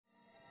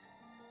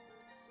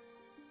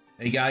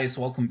Hey guys,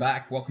 welcome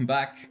back, welcome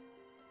back.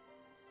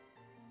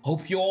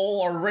 Hope you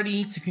all are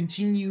ready to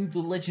continue the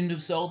Legend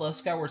of Zelda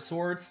Skyward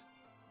Sword.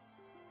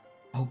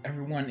 Hope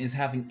everyone is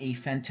having a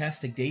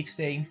fantastic day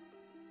today.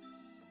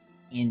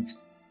 And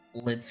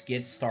let's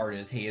get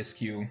started, hey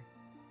SQ.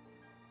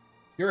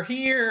 You're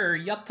here,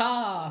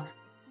 yatta!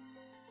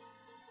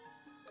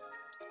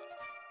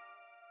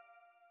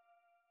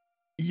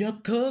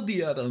 Yatta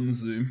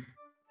diyaranızı.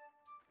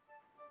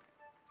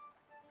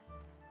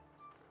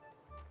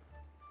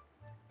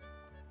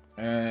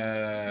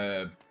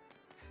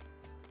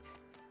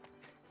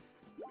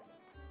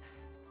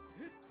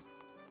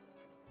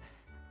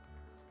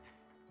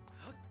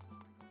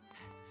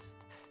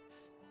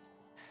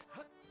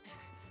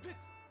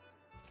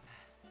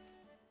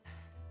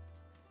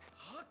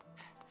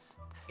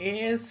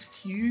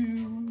 SQ.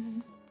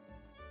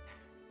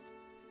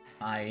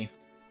 Hi.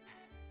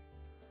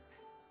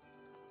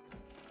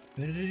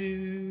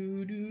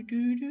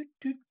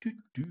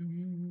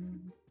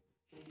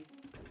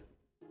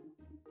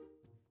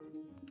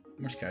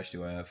 How much cash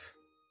do I have?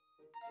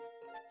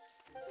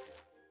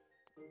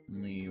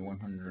 Only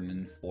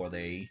 104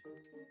 day.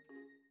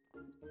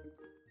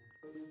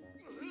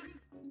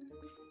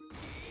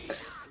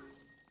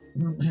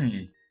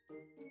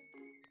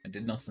 I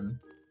did nothing.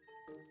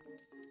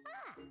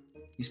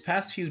 These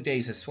past few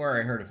days, I swear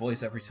I heard a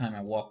voice every time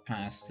I walked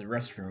past the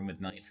restroom at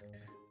night.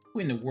 Who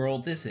in the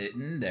world is it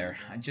in there?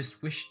 I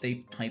just wish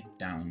they'd pipe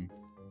down.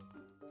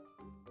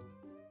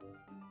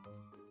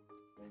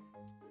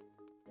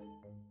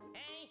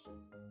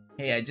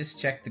 Hey, I just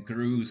checked the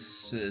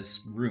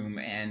Gru's room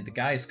and the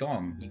guy's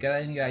gone. You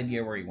got any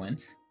idea where he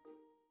went?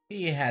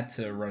 He had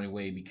to run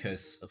away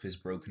because of his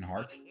broken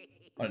heart.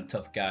 What a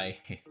tough guy.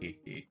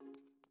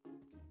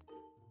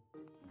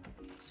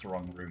 It's the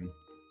wrong room.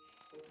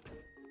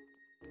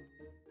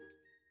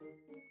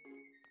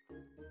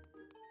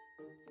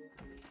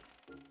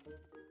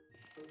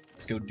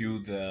 Let's go do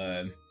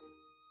the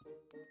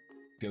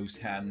ghost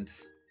hand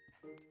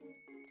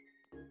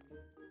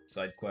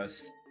side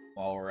quest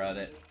while we're at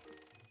it.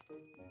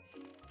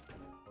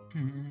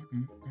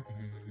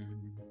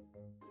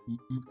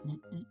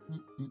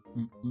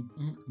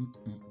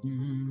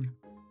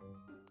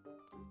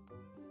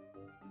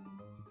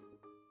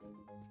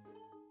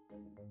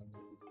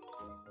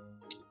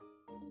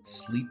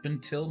 Sleep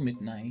until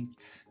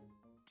midnight.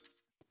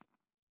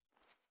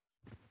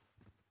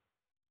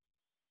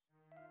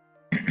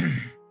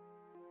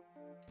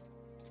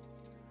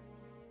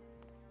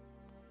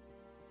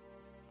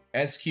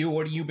 SQ,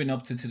 what have you been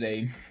up to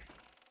today?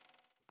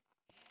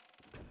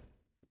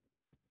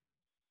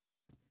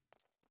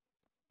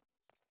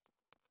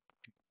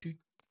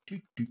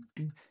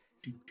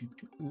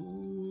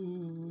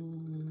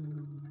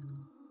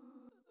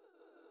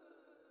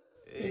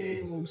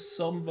 Oh,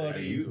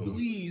 somebody,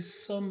 please,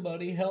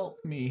 somebody help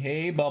me.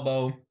 Hey,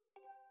 Bubbo.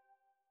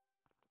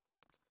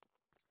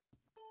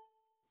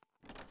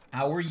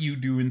 How are you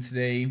doing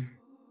today?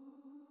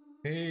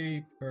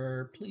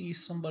 Paper,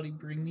 please, somebody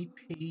bring me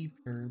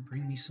paper.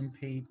 Bring me some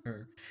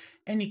paper.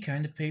 Any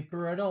kind of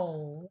paper at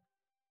all.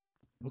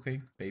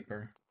 Okay,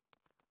 paper.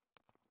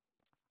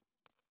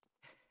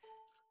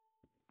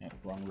 Yep,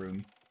 wrong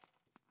room.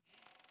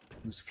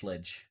 Who's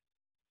Fledge?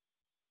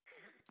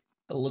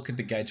 Oh, look at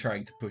the guy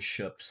trying to push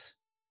ups.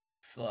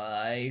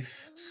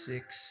 5,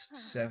 6,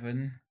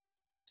 7.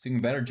 He's doing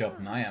a better job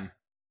than I am.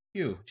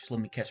 You, just let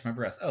me catch my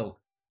breath. Oh,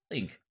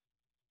 Link.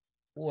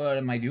 What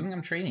am I doing?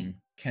 I'm training.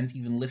 Can't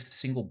even lift a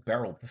single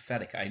barrel.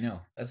 Pathetic, I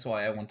know. That's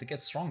why I want to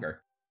get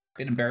stronger.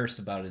 Bit embarrassed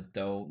about it,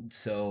 though,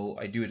 so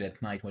I do it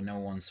at night when no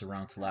one's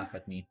around to laugh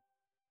at me.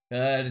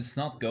 But it's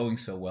not going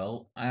so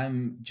well.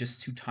 I'm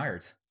just too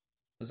tired. I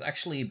was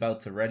actually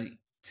ready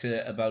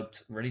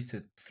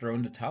to throw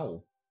in the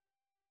towel.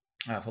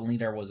 If only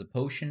there was a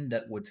potion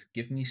that would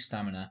give me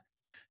stamina.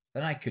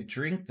 Then I could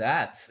drink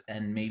that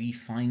and maybe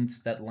find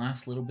that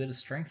last little bit of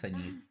strength I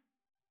need.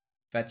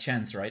 Fat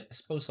chance, right? I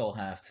suppose I'll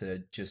have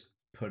to just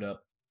put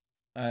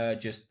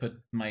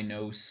my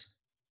nose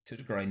to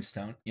the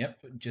grindstone. Yep,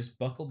 just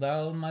buckle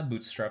down my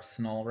bootstraps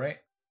and all, right?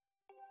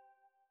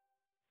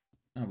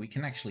 Oh, we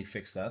can actually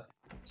fix that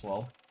as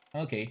well.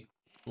 Okay,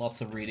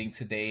 lots of reading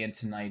today, and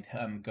tonight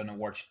I'm gonna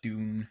watch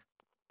Dune.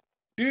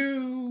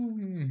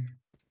 Dune!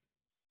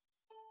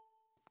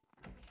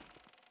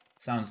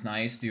 Sounds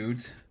nice,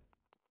 dude.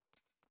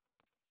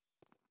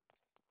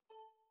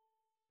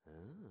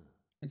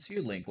 It's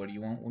you, Link. What do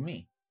you want with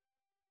me?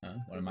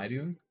 What am I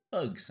doing?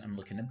 Bugs. I'm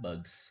looking at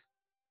bugs.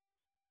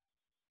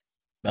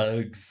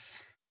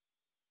 Bugs.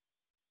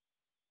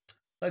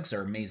 Bugs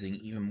are amazing,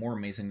 even more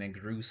amazing than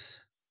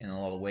Groose in a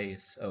lot of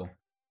ways. Oh,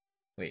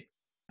 wait.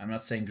 I'm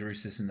not saying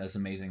Groose isn't as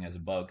amazing as a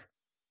bug.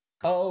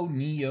 Oh,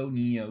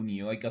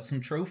 Neo. I got some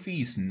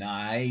trophies.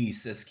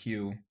 Nice,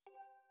 SQ.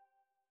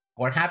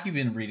 What have you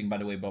been reading, by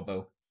the way,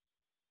 Bobo?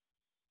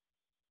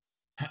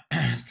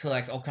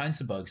 Collect all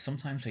kinds of bugs.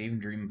 Sometimes I even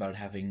dream about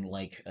having,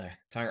 like, an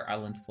entire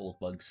island full of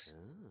bugs.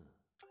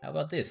 How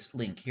about this?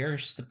 Link,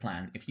 here's the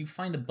plan. If you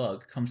find a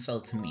bug, come sell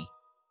it to me.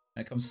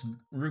 When it comes to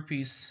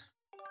rupees,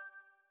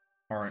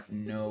 or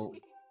no...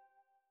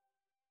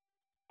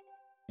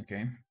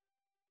 Okay.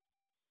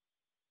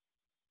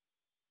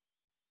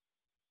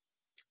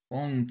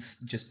 Won't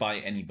just buy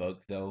any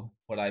book, though.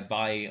 What I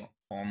buy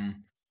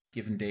on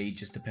given day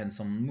just depends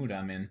on the mood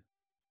I'm in.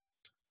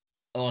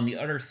 Oh, and the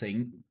other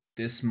thing,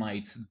 this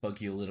might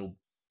bug you a little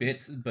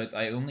bit, but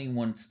I only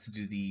want to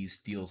do these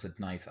deals at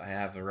night. I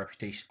have a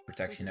reputation to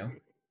protect, you know?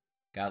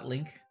 Got it,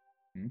 Link?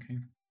 Okay.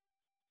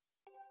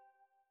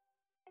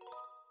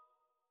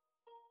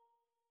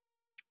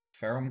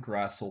 Ferrum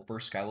Grasshopper,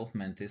 Skyloft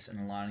Mantis,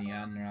 and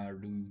Lania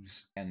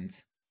Naruse, and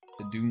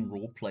the Doom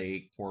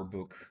Roleplay core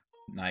book.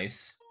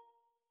 Nice.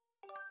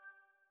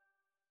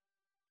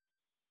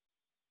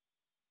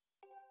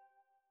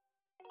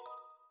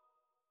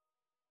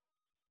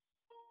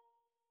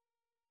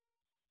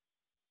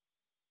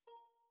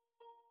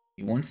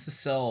 He wants to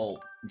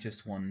sell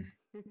just one.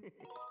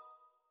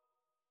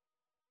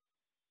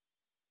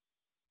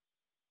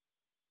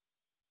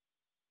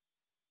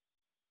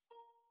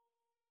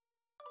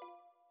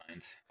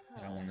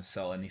 I don't want to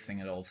sell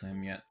anything at all to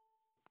him yet.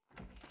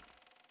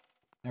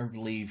 Never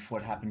believe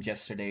what happened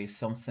yesterday.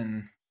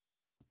 Something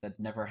that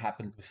never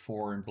happened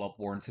before in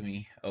Bloodborne to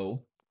me.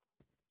 Oh.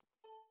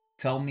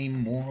 Tell me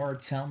more,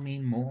 tell me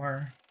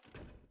more.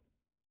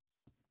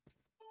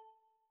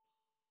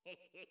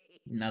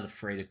 I'm not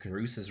afraid of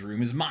Carusa's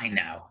room is mine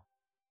now.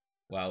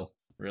 Wow,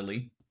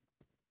 really?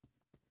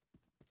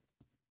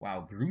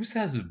 Wow, Carusa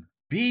has a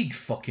big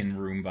fucking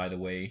room, by the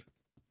way.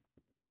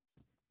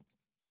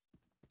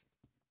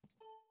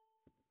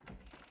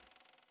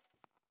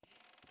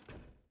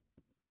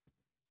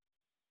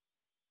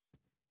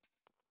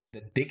 The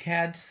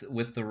dickhead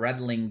with the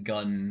rattling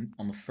gun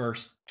on the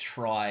first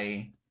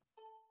try.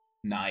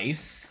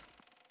 Nice.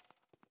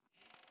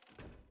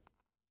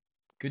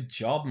 Good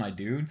job, my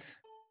dude.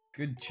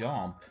 Good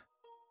job.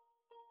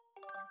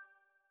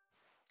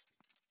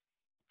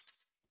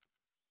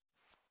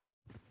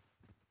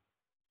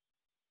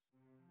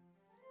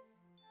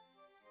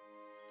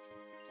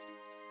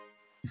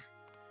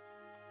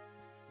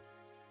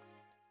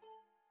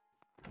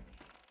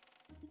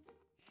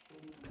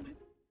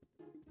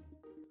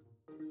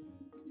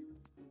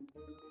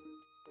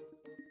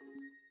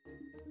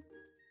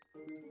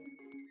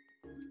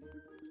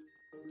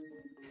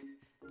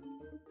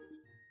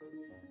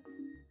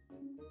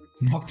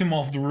 Knocked him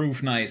off the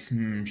roof, nice.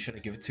 Should I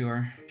give it to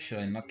her? Should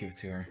I not give it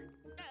to her?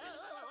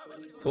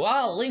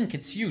 Wow, Link,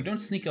 it's you. Don't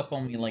sneak up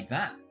on me like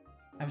that.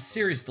 I have a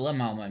serious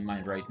dilemma on my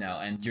mind right now,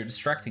 and you're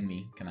distracting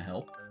me. Can I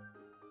help?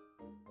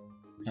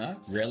 Huh?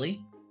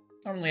 Really?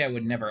 Normally I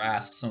would never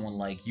ask someone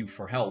like you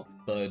for help,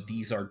 but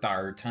these are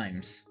dire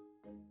times.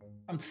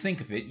 Come to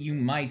think of it, you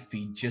might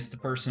be just the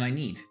person I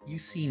need. You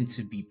seem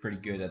to be pretty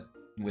good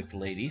with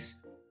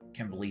ladies.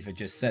 Can't believe I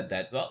just said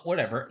that. Well,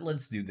 whatever,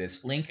 let's do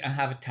this. Link, I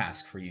have a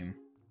task for you.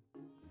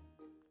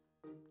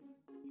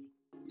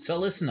 So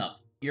listen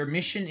up. Your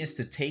mission is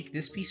to take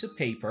this piece of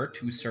paper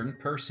to a certain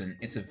person.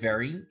 It's a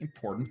very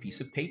important piece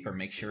of paper.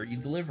 Make sure you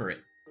deliver it.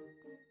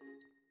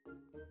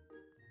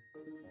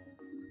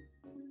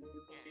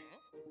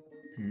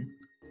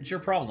 What's your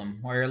problem?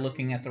 Why are you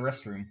looking at the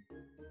restroom?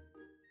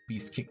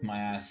 Beast kicked my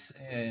ass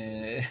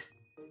a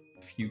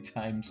few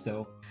times,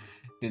 though.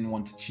 Didn't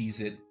want to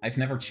cheese it. I've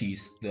never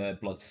cheesed the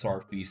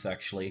Blood-Starved Beast,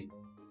 actually.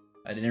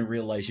 I didn't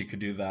realize you could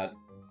do that,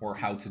 or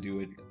how to do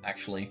it,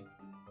 actually.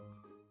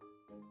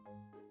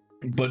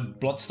 But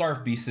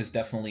Blood-Starved Beast is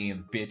definitely a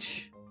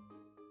bitch.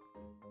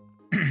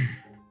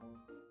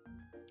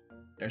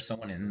 There's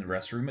someone in the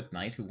restroom at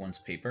night who wants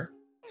paper.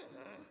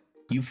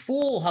 You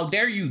fool! How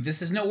dare you!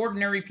 This is no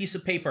ordinary piece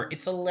of paper.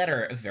 It's a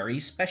letter, a very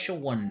special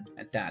one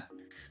at that.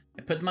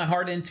 I put my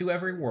heart into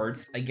every word.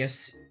 I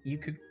guess you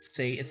could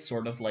say it's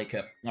sort of like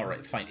a...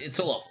 Alright, fine. It's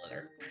a love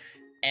letter.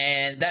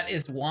 And that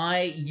is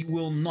why you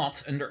will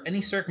not, under any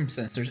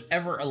circumstances,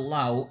 ever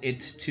allow it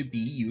to be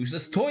used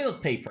as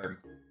toilet paper.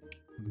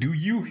 Do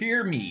you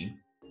hear me?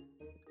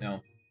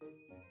 No.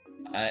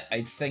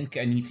 I think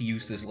I need to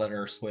use this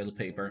letter as toilet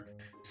paper.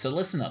 So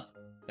listen up.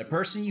 The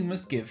person you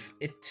must give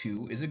it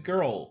to is a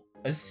girl.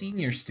 A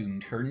senior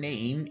student. Her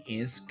name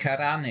is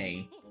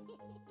Karane.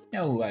 You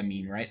know who I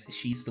mean, right?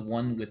 She's the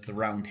one with the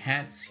round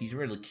hat. She's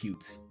really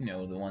cute. You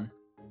know, the one.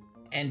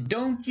 And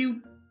don't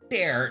you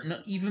dare,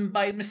 not even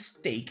by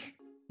mistake,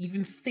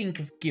 even think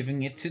of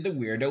giving it to the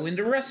weirdo in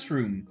the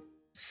restroom.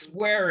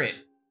 Swear it.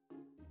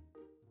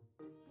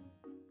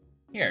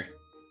 Here,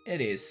 it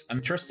is.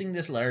 I'm trusting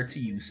this letter to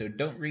you, so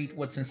don't read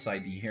what's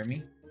inside, do you hear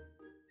me?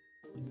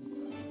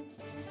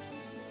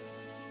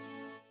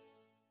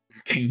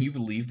 Can you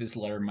believe this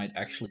letter might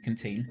actually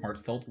contain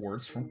heartfelt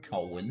words from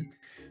Colwyn?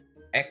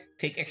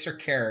 Take extra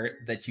care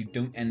that you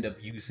don't end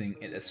up using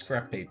it as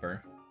scrap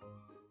paper.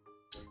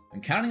 I'm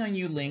counting on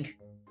you, Link.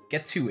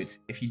 Get to it.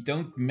 If you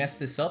don't mess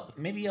this up,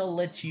 maybe I'll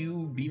let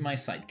you be my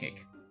sidekick.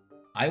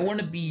 I want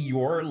to be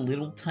your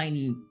little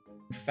tiny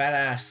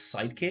fat-ass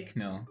sidekick?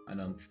 No, I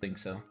don't think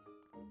so.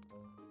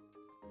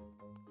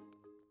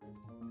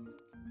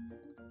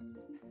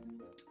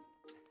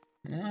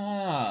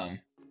 Ah.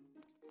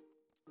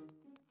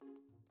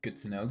 Good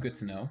to know, good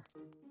to know.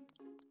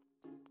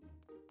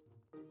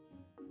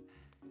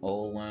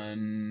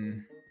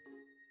 Olin...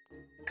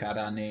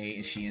 Karane,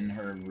 is she in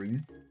her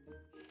room?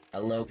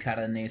 Hello,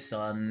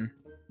 Karane-san.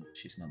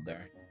 She's not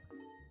there.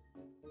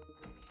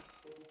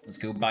 Let's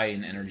go buy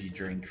an energy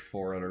drink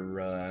for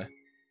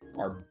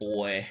our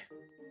boy.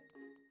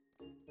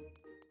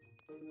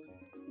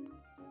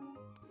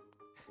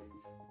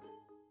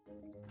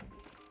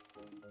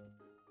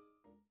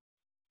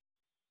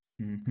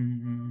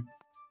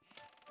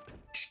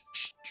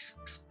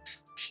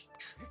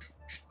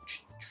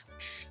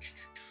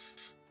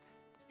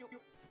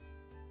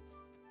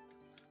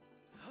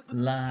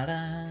 La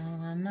da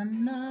na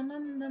na na na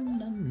na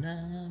na na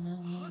na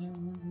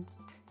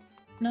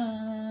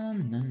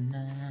na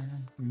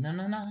na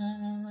na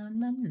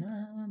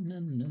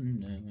na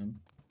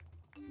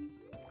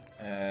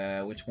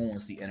na. Which one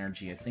was the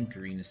energy? I think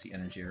green is the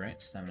energy,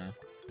 right? Stamina.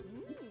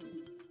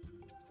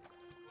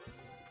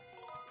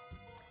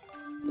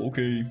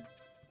 Okay.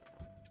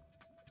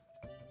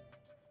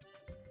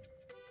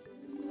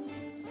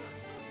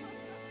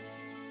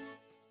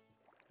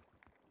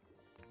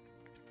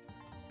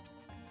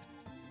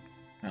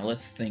 Now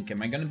let's think,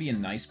 am I gonna be a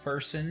nice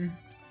person?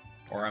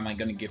 Or am I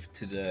gonna give it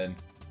to the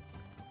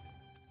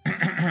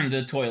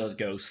the toilet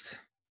ghost?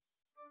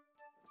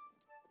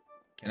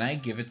 Can I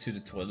give it to the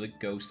toilet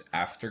ghost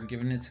after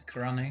giving it to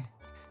Karane?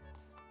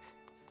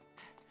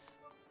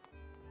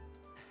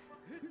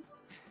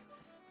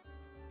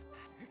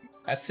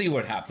 Let's see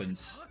what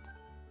happens.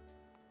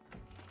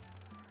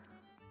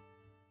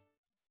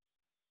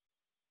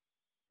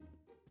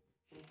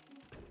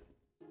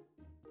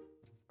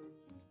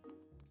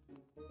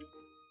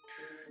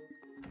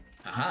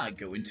 Aha,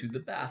 go into the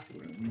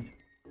bathroom.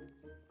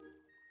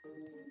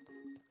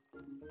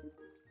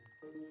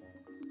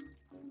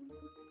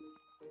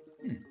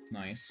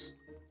 Nice.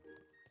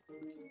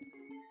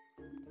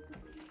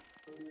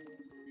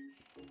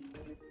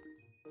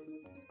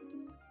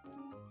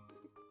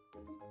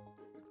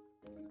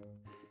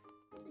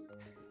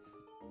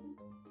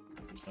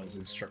 How's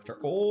instructor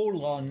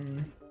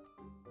Olan?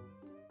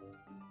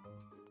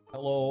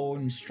 Hello,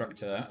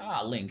 instructor.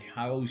 Ah, Link,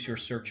 how's your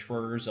search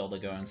for Zelda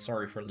going?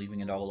 Sorry for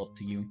leaving it all up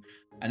to you.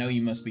 I know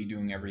you must be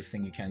doing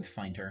everything you can to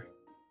find her.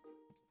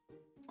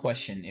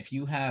 Question, if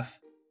you have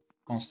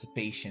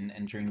constipation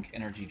and drink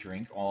energy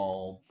drink,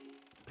 all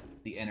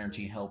the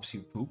energy helps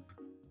you poop?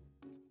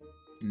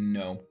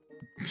 No.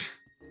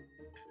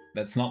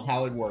 That's not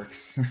how it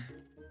works.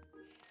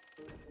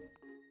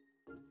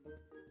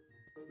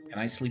 Can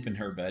I sleep in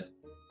her bed?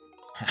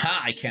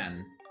 Haha, I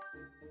can.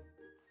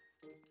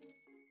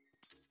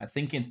 I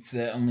think it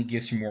only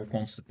gives you more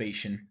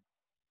constipation.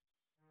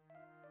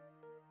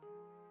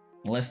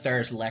 Unless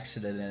there's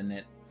laxative in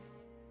it.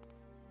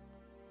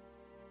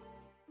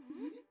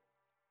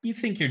 You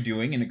think you're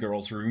doing in a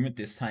girl's room at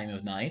this time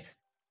of night?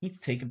 Need to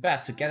take a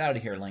bath, so get out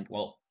of here, Link.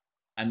 Well,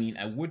 I mean,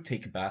 I would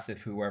take a bath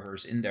if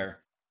whoever's in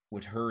there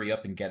would hurry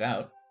up and get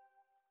out.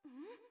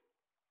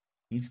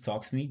 Need to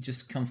talk to me?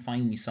 Just come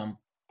find me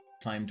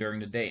sometime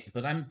during the day.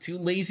 But I'm too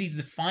lazy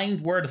to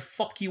find where the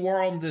fuck you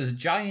are on this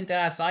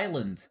giant-ass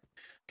island.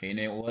 Okay, you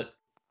know what?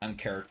 I don't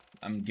care.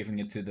 I'm giving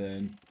it to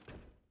the...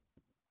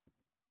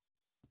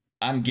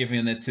 I'm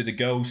giving it to the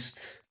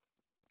ghost.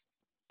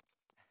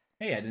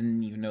 Hey, I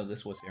didn't even know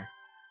this was here.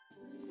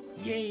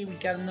 Yay, we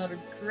got another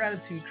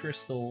gratitude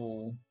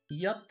crystal.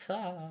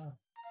 Yatta!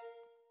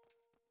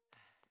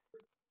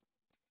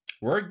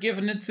 We're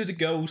giving it to the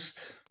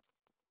ghost.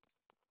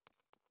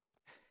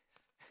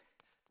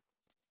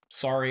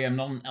 Sorry, I'm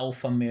not an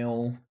alpha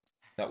male.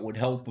 That would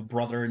help a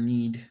brother in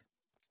need.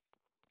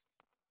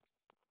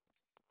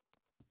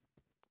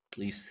 At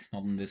least,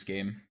 not in this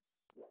game.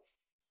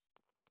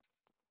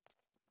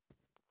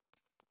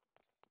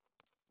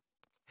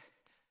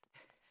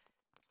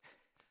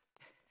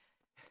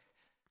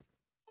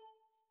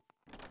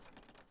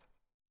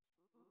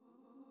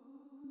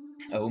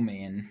 Oh,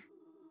 man.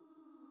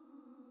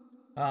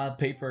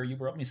 Paper. You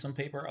brought me some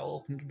paper.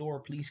 I'll open the door.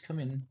 Please come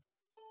in.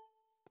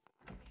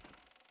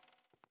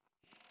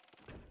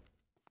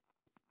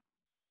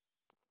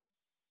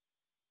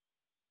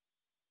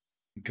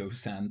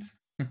 Ghost hand.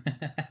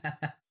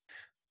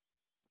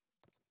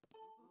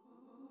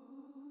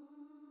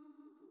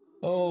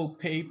 Oh,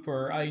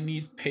 paper. I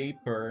need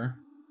paper.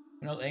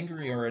 I'm not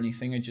angry or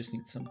anything. I just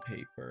need some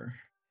paper.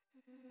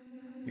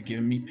 You're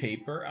giving me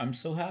paper? I'm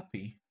so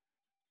happy.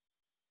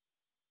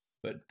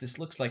 But this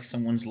looks like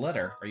someone's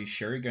letter. Are you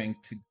sure you're going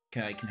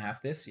to... I can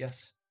have this?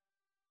 Yes.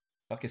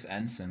 Fuck is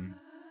Ansem.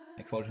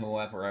 I quote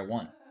whoever I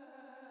want.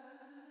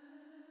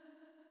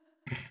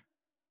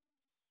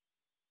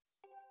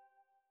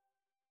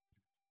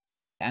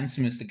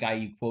 Ansem is the guy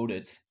you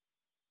quoted.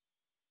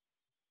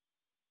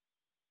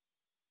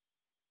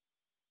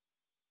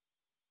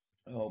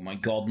 Oh my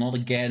god, not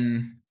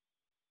again.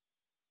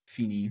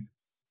 Fini.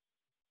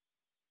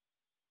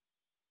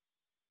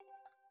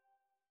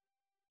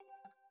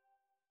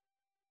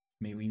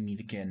 May we meet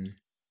again,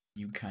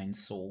 you kind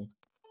soul.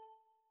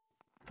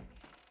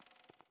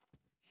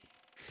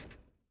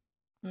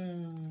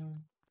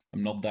 I'm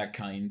not that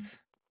kind.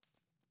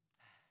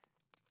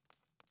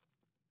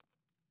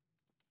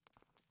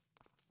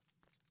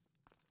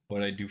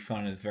 But I do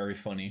find it very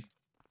funny.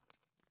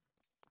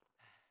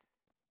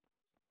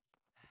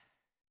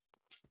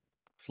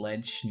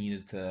 Fledge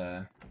needed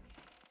a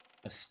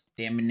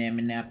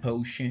stamina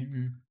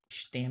potion.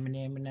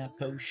 Stamina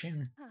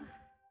potion.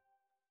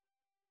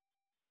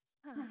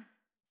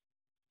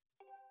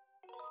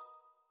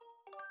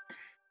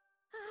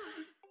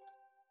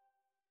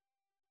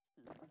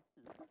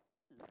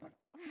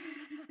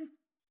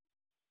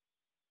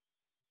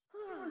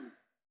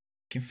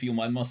 Can feel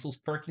my muscles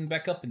perking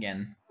back up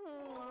again.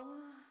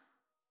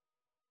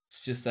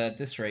 It's just that at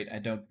this rate, I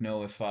don't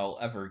know if I'll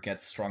ever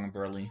get strong and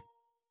burly.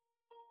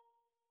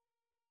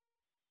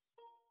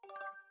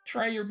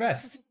 Try your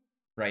best.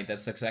 Right,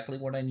 that's exactly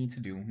what I need to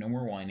do. No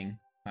more whining.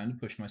 Time to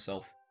push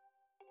myself.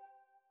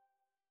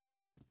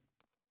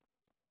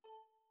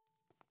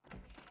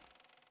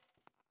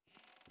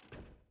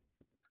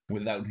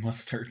 Without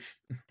mustards.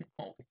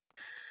 Oh.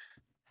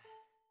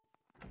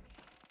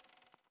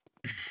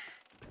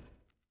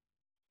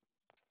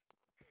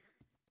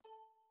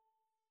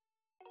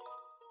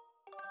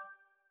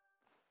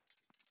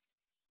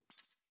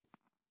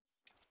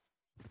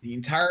 The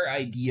entire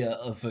idea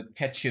of a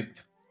ketchup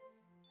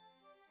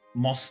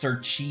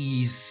mustard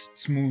cheese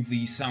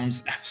smoothie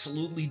sounds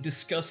absolutely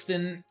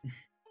disgusting.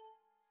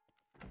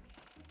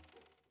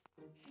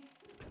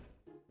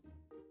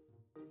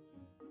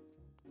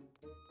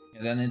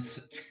 And then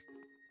it's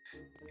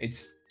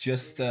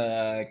just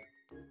a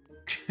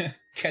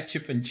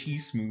ketchup and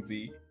cheese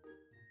smoothie.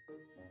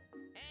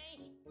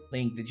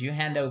 Link, did you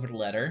hand over the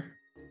letter?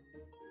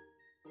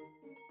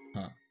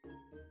 Huh.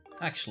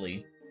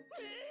 Actually,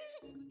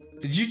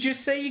 did you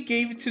just say you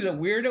gave it to the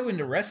weirdo in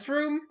the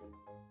restroom?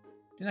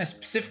 Didn't I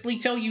specifically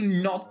tell you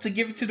not to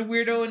give it to the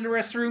weirdo in the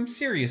restroom?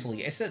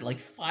 Seriously, I said it like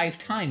 5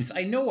 times.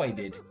 I know I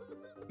did.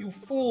 You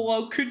fool,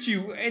 how could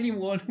you?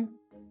 Anyone who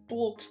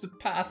blocks the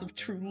path of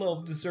true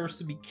love deserves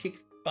to be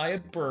kicked by a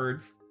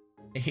bird.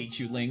 I hate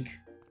you, Link.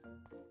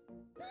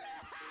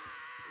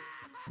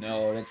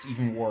 No, that's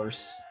even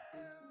worse.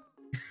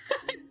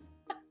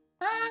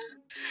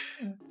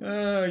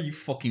 You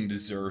fucking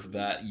deserve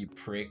that, you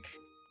prick.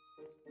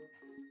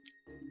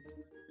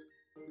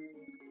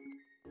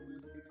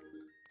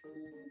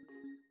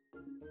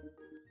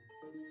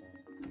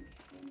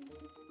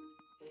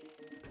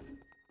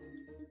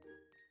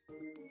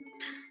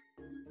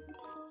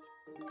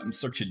 I'm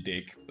such a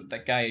dick, but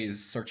that guy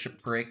is such a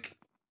prick.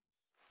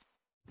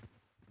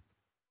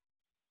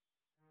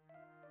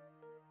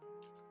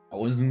 I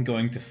wasn't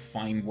going to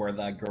find where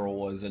that girl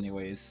was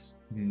anyways.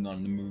 Not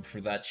in the mood for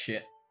that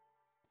shit.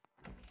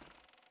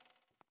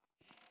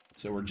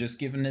 So we're just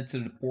giving it to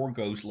the poor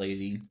ghost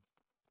lady,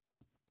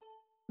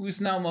 who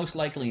is now most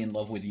likely in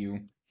love with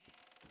you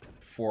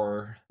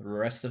for the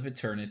rest of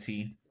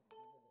eternity.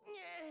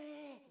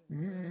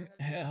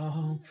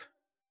 Help.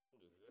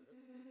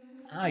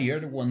 Ah, you're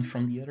the one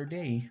from the other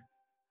day.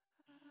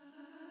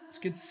 It's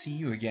good to see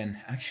you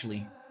again,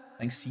 actually.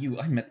 Thanks to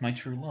you, I met my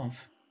true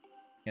love.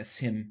 Yes,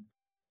 him.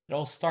 It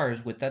all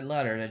started with that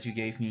letter that you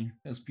gave me.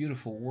 Those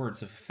beautiful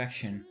words of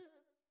affection.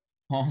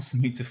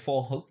 Caused me to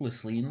fall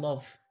hopelessly in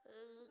love.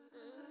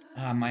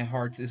 Ah, my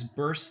heart is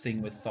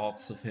bursting with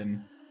thoughts of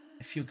him.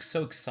 I feel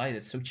so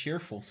excited, so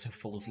cheerful, so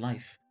full of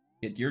life.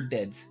 Yet you're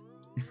dead.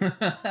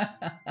 I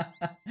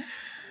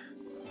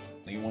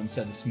once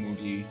had a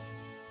smoothie,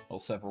 well,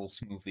 several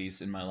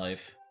smoothies in my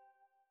life.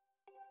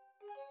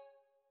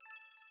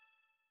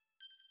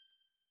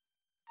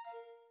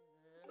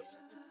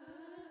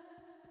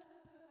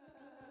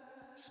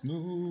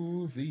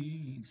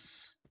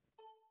 Smoothies.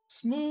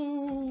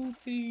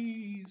 Smoothies.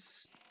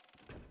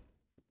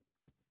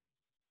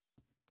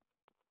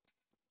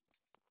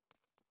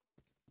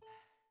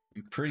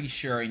 I'm pretty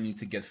sure I need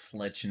to get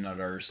Fletch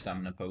another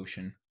stamina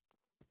potion.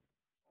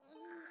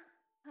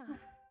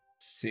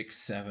 6,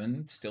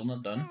 7, still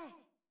not done.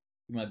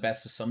 Do my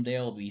best, someday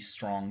I'll be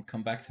strong.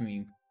 Come back to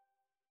me,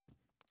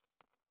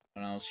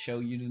 and I'll show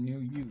you the new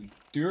you.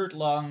 Dirt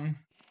lung.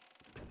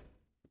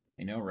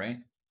 I know, right?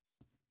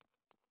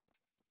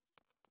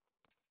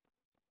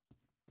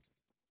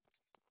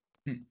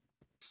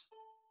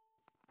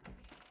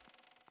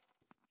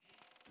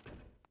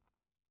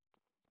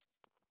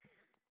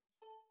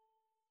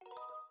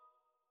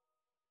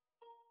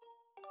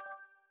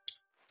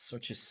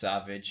 Such a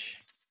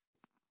savage.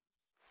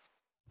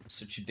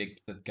 Such a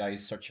dick. That guy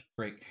is such a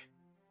prick.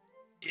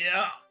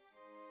 Yeah!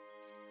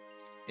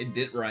 It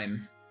did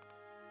rhyme.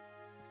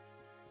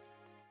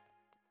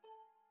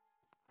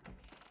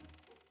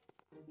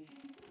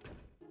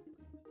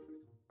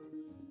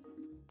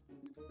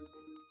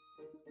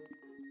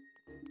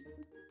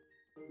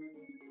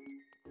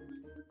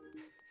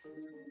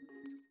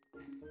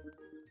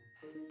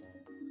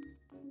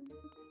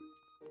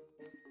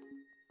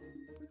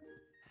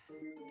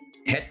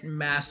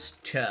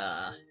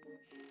 Headmaster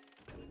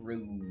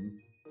Room.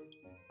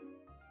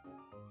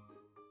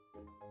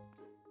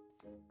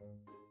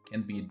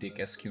 Can't be a dick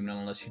SQ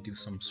unless you do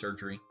some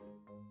surgery.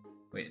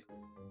 Wait.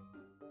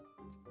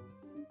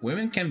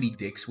 Women can be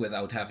dicks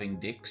without having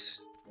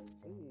dicks.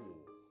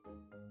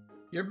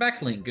 You're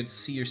back, Link. Good to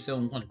see you're still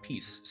in one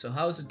piece. So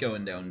how's it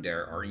going down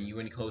there? Are you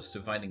any close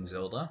to finding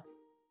Zelda?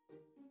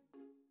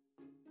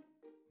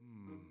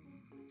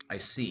 I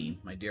see,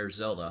 my dear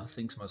Zelda.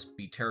 Things must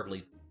be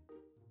terribly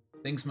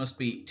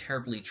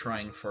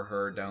trying for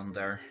her down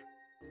there.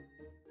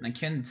 And it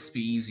can't be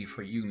easy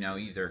for you now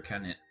either,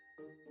 can it?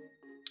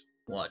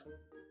 What?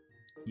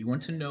 You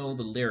want to know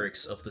the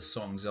lyrics of the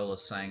song Zelda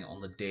sang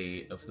on the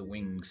day of the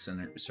wing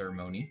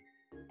ceremony?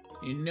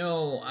 You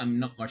know I'm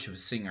not much of a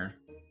singer.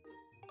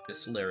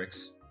 Just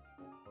lyrics.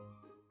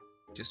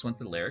 Just want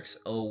the lyrics?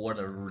 Oh, what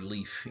a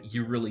relief.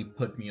 You really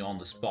put me on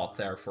the spot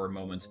there for a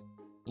moment.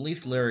 I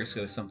believe the lyrics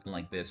go something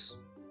like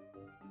this.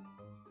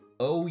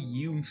 O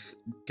youth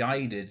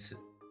guided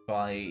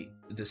by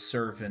the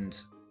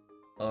servant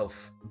of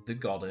the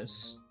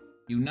goddess,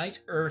 unite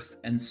earth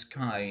and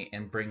sky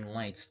and bring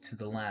light to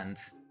the land.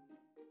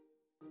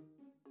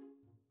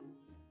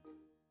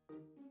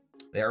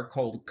 They are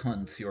called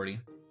cunts, Jordy.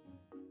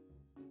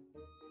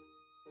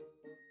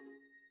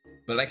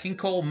 But I can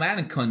call man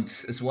a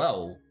cunt as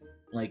well.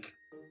 Like...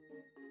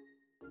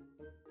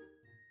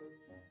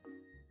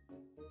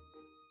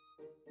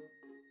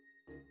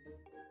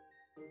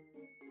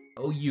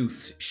 O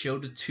youth, show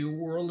the two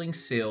whirling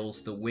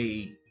sails the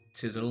way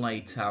to the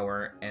light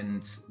tower,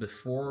 and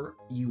before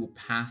you a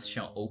path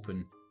shall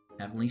open,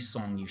 heavenly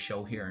song you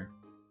shall hear.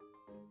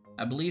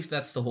 I believe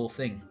that's the whole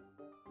thing.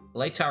 The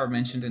light tower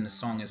mentioned in the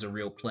song is a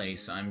real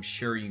place. I'm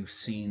sure you've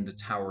seen the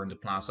tower in the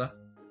plaza.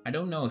 I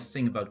don't know a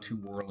thing about two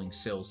whirling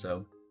sails,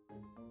 though.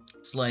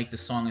 It's like the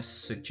song is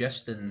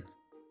suggesting...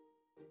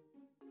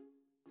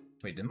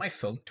 Wait, did my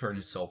phone turn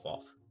itself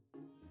off?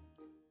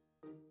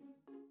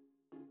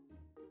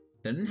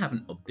 Didn't have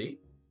an update?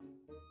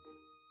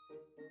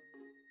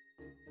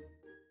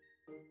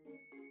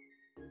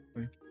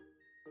 Wait.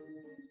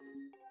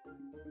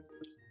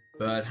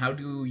 But how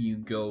do you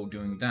go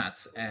doing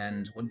that?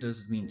 And what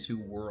does it mean, two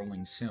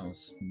whirling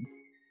sails?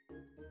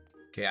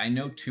 Okay, I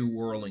know two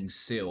whirling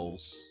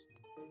sails.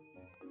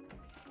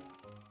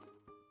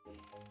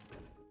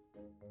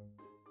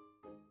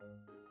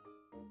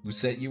 Who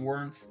said you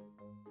weren't?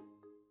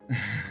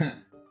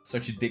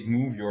 Such a dick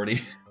move,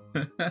 Jordy.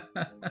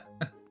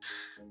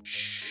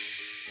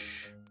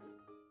 Shh.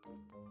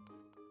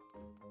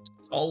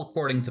 It's all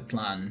according to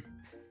plan.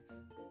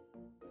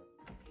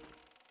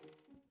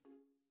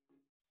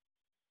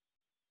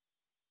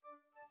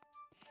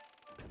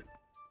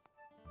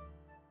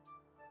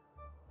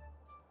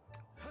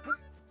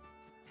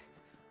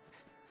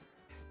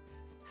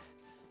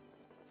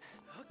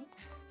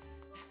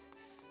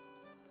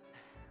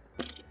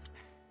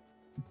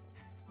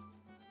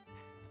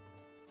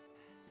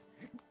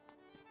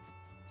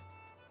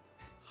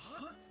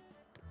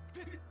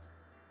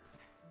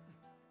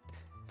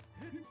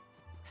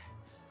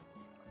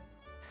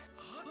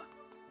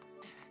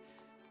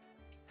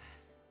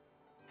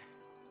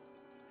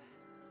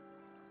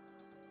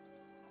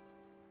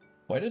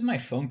 Why did my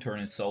phone turn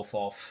itself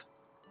off?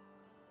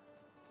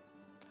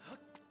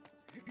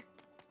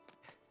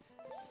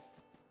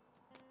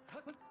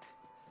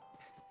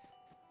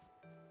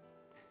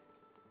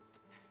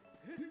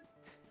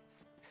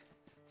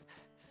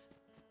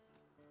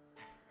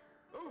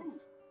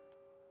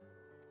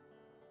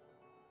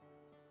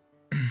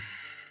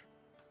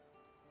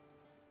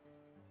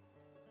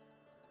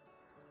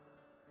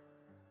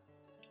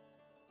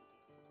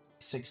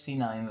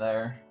 $69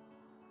 there.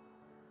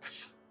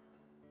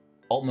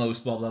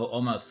 Almost, Bobo,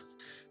 almost.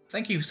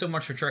 Thank you so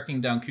much for tracking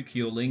down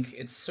Kukio Link.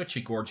 It's such a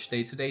gorgeous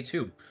day today,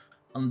 too.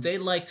 On a day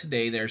like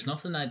today, there's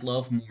nothing I'd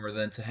love more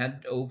than to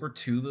head over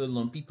to the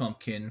Lumpy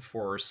Pumpkin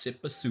for a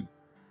sip of soup.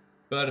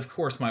 But of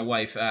course, my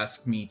wife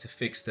asked me to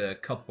fix the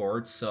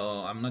cupboard,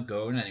 so I'm not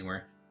going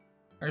anywhere.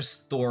 There's a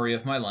story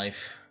of my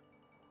life.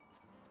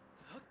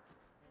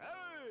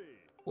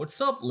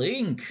 What's up,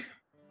 Link?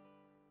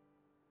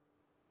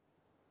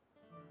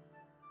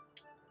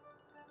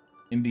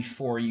 And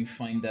before you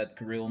find that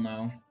girl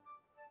now.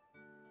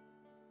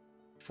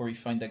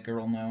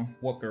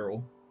 What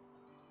girl?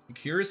 You're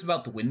curious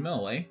about the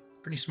windmill, eh?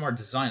 Pretty smart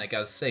design, I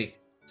gotta say.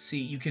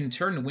 See, you can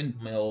turn the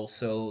windmill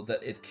so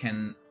that it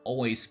can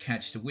always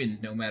catch the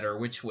wind no matter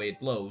which way it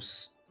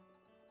blows.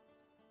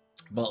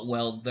 But,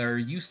 well, there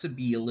used to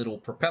be a little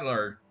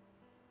propeller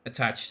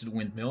attached to the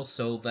windmill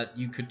so that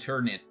you could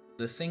turn it.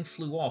 The thing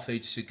flew off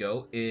ages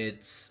ago.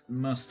 It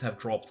must have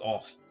dropped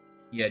off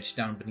the edge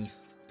down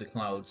beneath the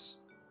clouds.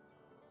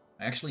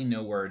 I actually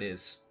know where it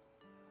is.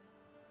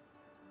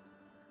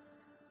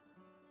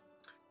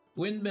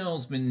 The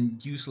windmill's been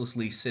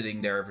uselessly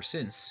sitting there ever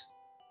since.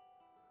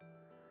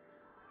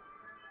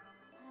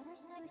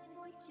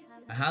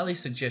 I highly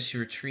suggest you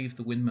retrieve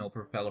the windmill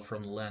propeller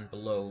from the land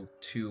below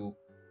to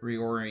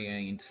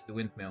reorient the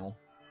windmill.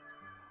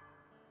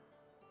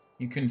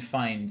 You can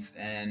find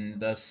and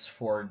thus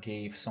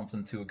forgave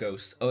something to a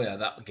ghost. Oh yeah,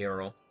 that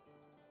girl.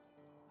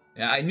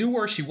 Yeah, I knew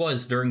where she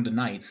was during the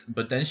night,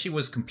 but then she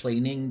was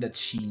complaining that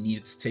she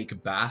needed to take a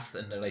bath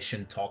and that I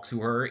shouldn't talk to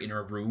her in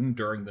her room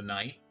during the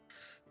night.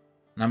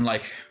 And I'm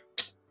like,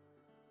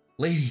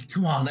 lady,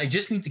 come on, I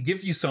just need to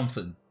give you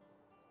something.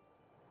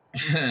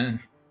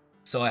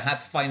 So I had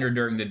to find her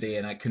during the day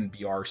and I couldn't be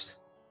arsed.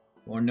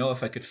 Wanna know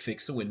if I could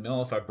fix the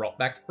windmill if I brought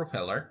back the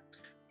propeller?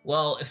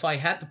 Well, if I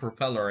had the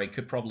propeller, I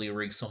could probably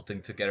rig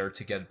something together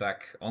to get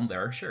back on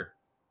there, sure.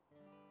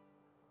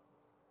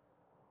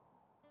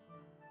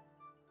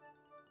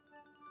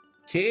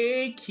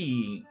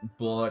 Cakey!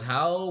 But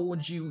how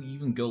would you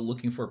even go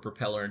looking for a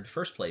propeller in the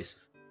first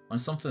place? When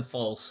something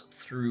falls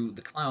through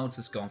the clouds,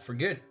 it's gone for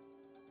good.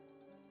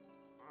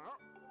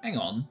 Hang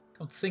on,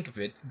 come to think of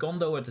it,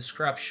 Gondo at the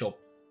scrap shop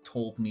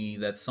told me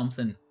that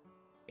something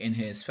in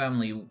his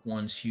family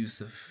once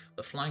used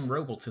a flying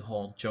robot to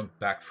haul junk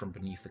back from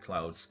beneath the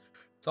clouds.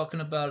 Talking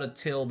about a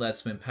tale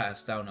that's been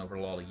passed down over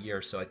a lot of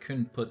years, so I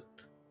couldn't put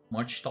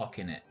much stock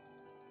in it.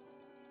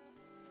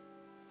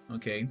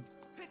 Okay.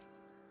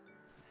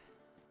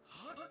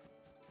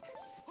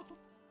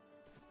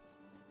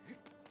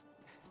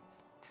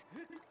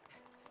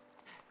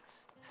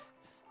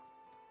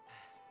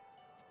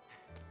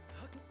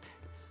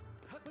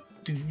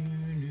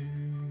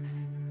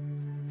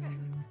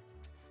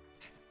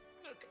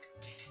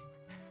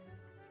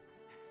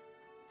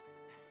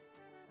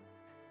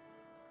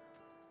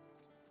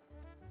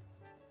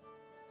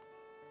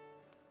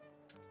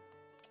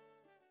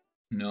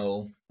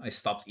 No, I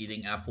stopped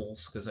eating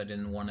apples because I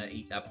didn't want to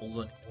eat apples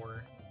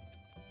anymore.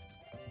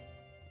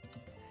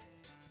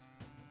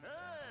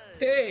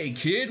 Hey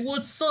kid,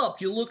 what's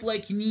up? You look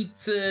like you need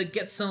to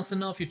get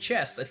something off your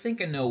chest. I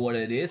think I know what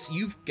it is.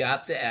 You've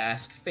got to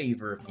ask a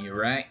favor of me,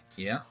 right?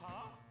 Yeah?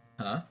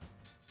 Huh?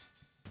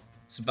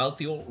 It's about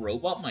the old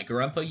robot my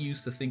grandpa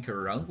used to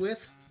tinker around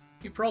with.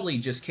 You probably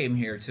just came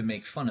here to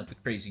make fun of the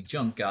crazy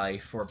junk guy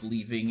for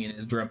believing in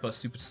his grandpa's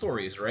stupid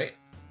stories, right?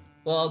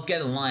 Well,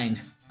 get in line.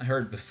 I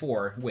heard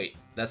before. Wait,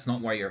 that's not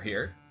why you're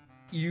here?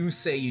 You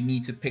say you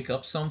need to pick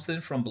up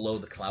something from below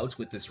the clouds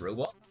with this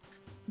robot?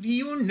 Do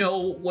you know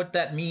what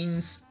that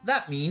means?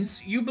 That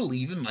means you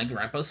believe in my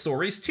grandpa's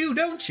stories too,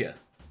 don't you?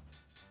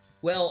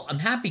 Well, I'm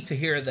happy to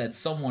hear that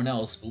someone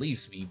else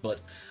believes me, but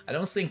I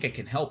don't think I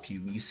can help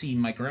you. You see,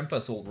 my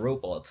grandpa's old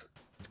robot...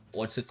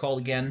 What's it called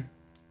again?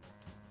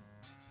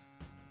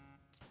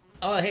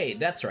 Oh, hey,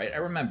 that's right, I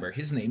remember.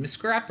 His name is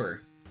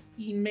Scrapper.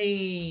 He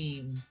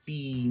may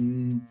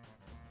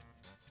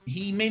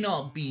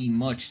not be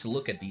much to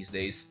look at these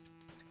days,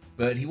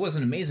 but he was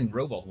an amazing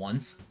robot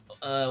once.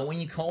 When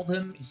you called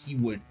him, he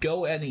would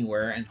go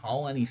anywhere and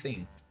haul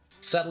anything.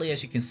 Sadly,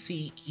 as you can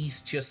see,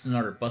 he's just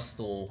another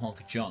bustle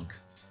hunk of junk.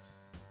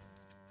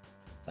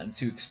 Time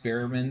to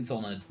experiment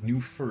on a new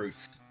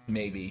fruit,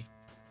 maybe.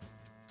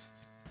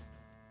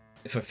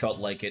 If I felt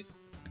like it.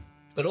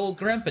 But old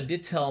Grandpa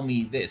did tell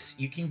me this.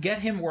 You can get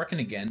him working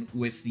again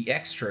with the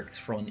extract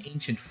from an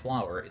ancient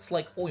flower. It's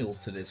like oil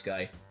to this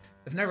guy.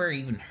 I've never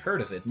even heard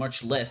of it,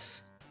 much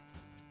less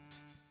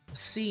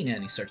seen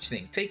any such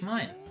thing. Take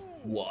mine.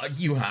 What?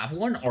 You have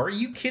one? Are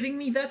you kidding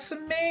me? That's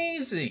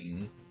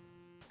amazing!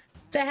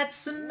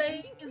 That's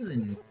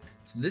amazing!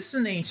 So this is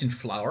an ancient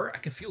flower. I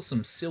can feel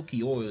some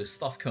silky oily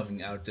stuff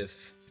coming out of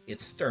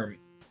its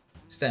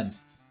stem.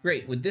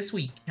 Great, with this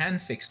we can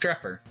fix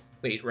Trapper.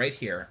 Wait, right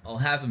here. I'll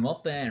have him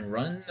up and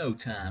run in no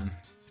time.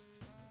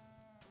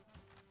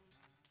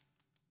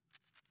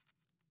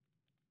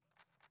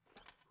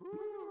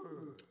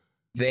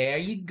 There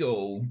you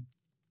go.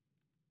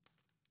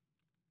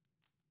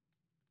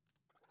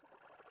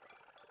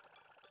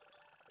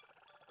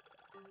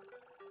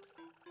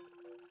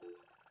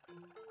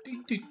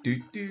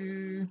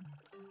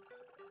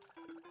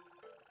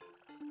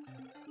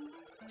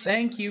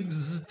 Thank you,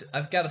 Bzzzt.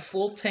 I've got a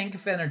full tank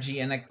of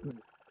energy and I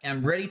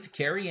am ready to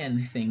carry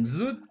anything.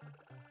 Zzzt.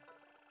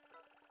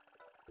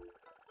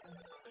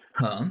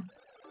 Huh?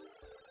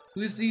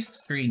 Who's this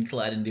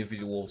screen-clad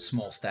individual of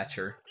small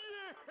stature?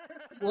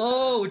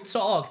 Whoa,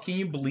 talk! Can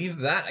you believe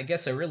that? I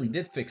guess I really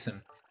did fix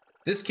him.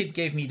 This kid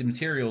gave me the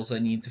materials I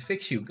need to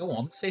fix you. Go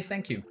on, say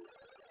thank you.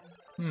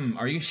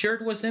 Are you sure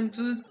it was him?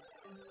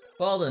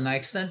 Well then, I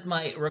extend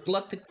my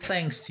reluctant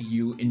thanks to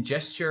you in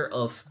gesture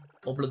of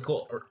obligatory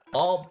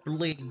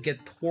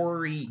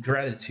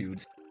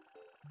gratitude.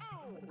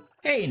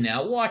 Hey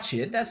now, watch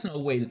it. That's no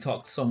way to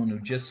talk to someone who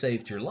just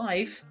saved your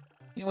life.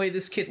 Anyway,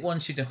 this kid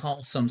wants you to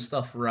haul some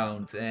stuff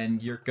around,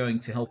 and you're going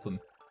to help him.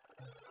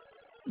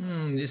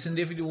 This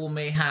individual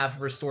may have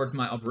restored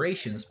my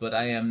operations, but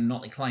I am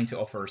not inclined to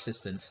offer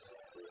assistance.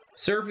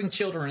 Serving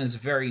children is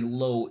very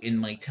low in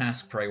my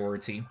task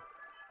priority.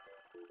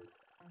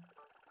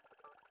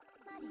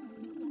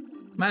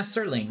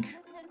 Master Link,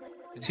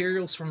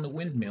 materials from the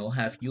windmill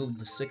have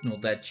yielded a signal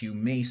that you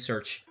may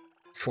search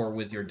for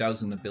with your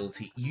dowsing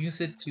ability. Use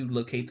it to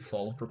locate the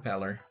fallen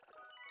propeller.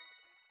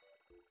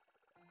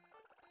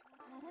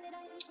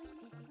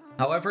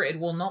 However, it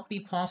will not be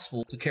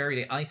possible to carry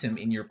the item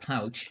in your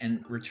pouch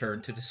and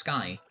return to the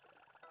sky.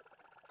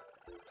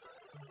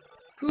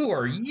 Who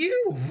are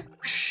you?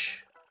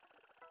 Shh.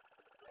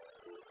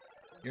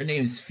 Your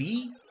name is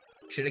Fee?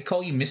 Should I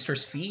call you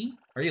Mistress Fee?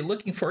 Are you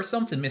looking for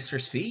something,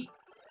 Mistress Fee?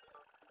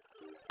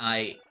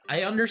 I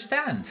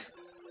understand.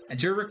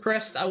 At your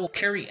request, I will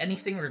carry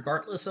anything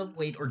regardless of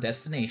weight or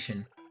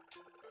destination.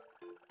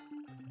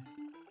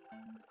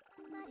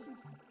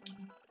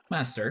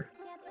 Master,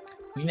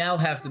 we now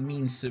have the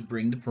means to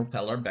bring the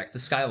propeller back to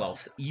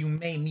Skyloft. You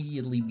may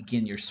immediately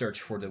begin your search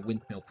for the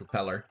windmill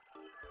propeller.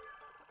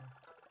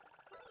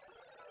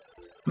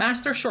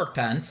 Master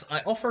Shortpants,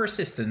 I offer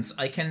assistance.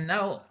 I can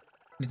now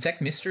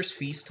detect Mr.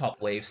 Svi's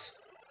top waves.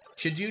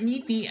 Should you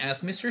need me,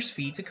 ask Mr.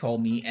 Svi to call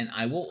me, and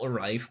I will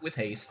arrive with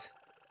haste.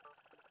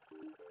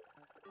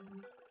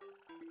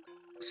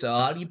 So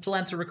how do you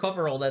plan to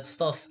recover all that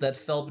stuff that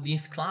fell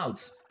beneath the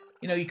clouds?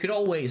 You know, you could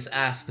always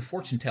ask the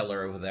fortune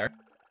teller over there.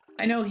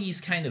 I know he's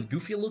kind of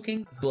goofy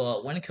looking,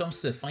 but when it comes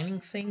to finding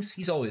things,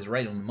 he's always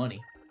right on the money.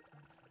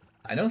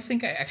 I don't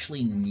think I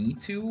actually need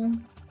to,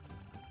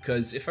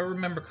 because if I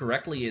remember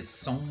correctly, it's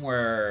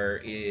somewhere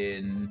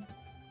in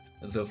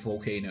the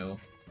volcano.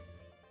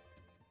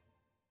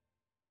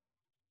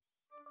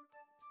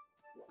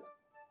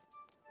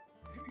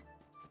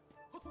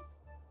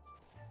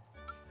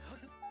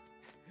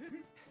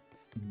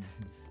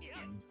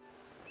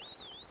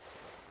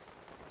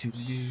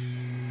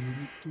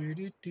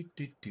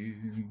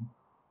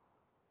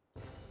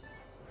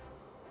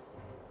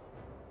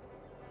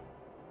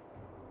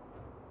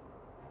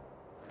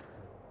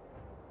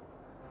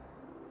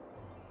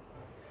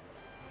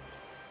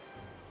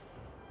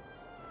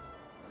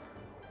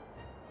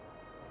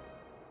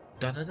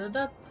 Da da da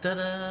da da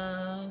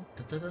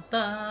da da da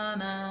da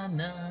na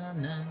na na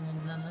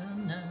na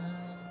na.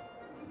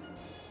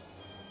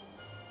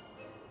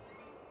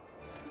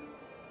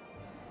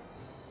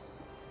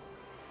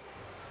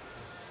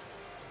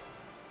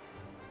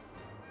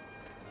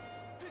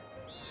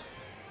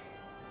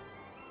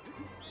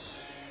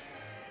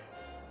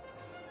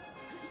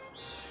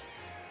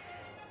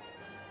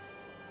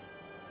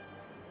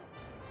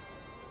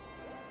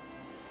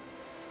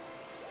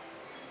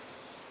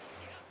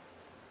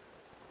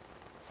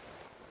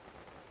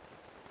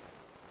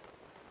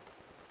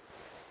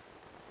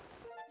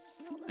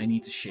 I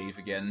need to shave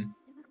again.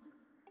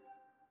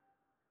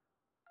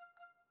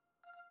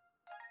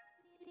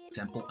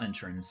 Temple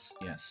entrance,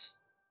 yes.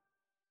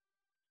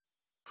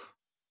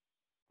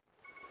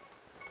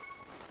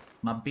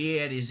 My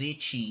beard is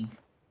itchy.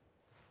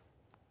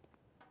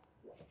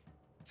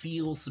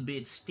 Feels a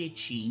bit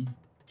stitchy.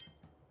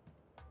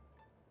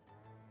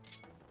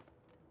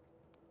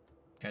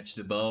 Catch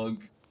the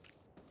bug.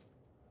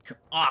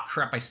 Ah,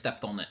 crap, I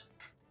stepped on it.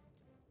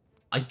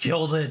 I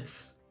killed it!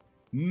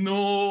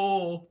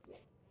 No!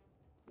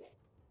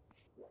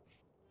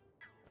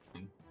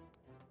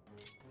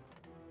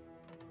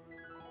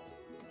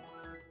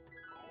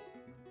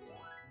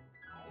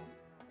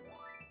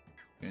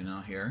 Okay,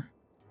 now here.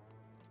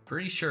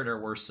 Pretty sure there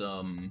were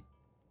some...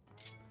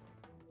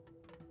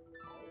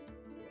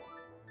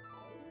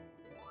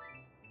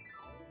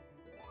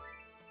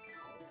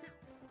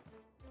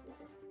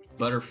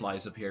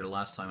 butterflies up here the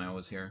last time I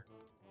was here.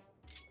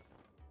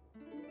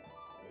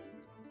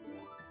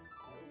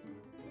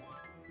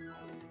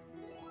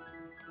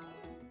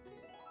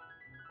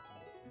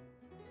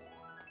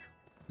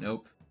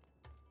 Nope.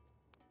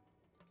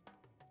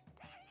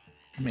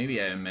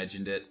 Maybe I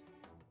imagined it.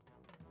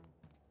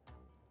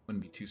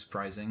 Wouldn't be too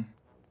surprising.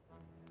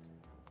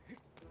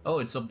 Oh,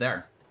 it's up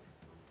there.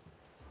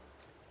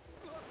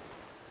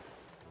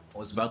 I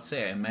was about to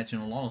say, I imagine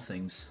a lot of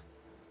things.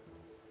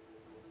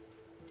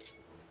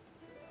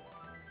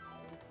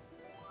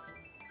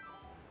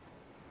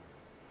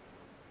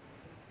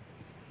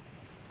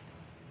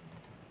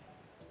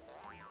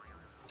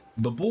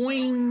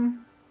 Ba-boing!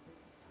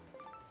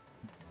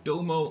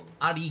 Domo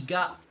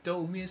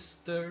arigato,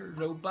 Mr.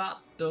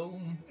 Roboto.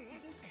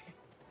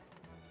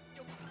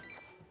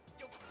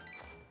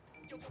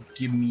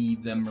 Give me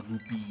them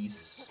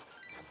rupees.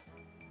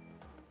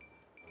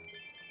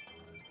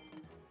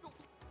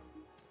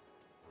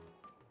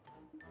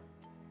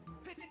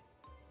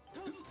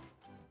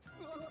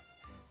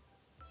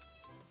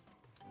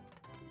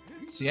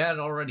 See, I had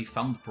already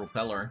found the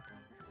propeller.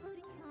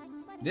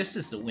 This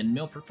is the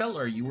windmill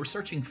propeller you were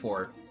searching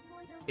for.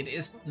 It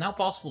is now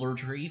possible to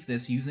retrieve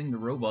this using the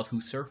robot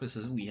whose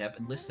services we have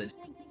enlisted.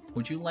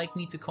 Would you like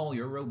me to call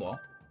your robot?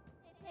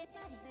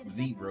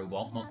 The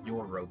robot, not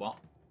your robot.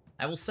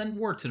 I will send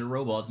word to the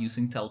robot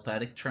using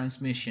telepathic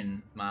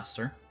transmission,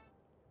 Master.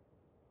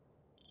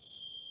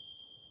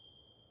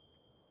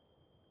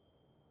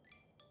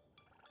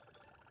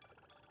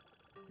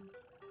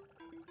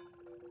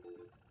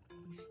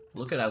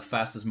 Look at how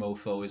fast this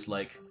mofo is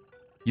like,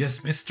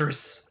 yes,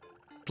 mistress!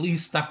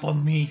 Please step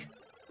on me!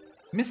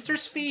 Mr.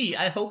 Svi,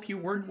 I hope you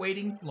weren't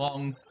waiting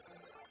long.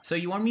 So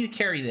you want me to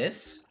carry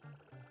this?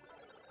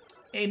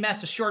 Hey,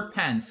 Master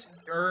Shortpants,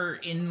 you're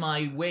in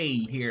my way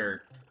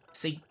here.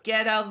 Say,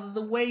 get out of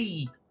the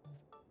way!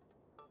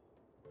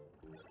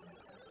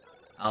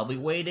 I'll be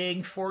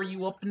waiting for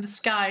you up in the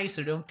sky,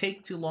 so don't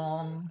take too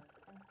long.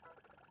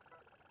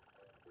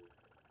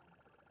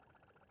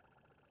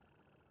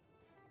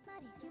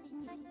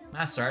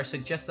 Master, I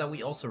suggest that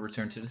we also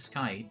return to the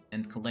sky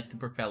and collect the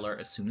propeller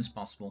as soon as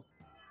possible.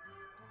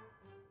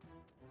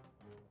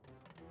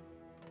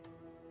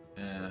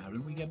 How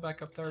do we get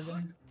back up there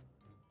again?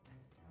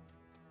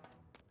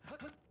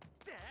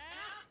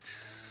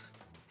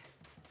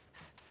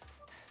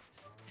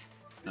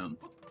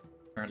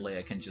 Apparently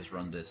I can just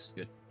run this.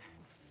 Good.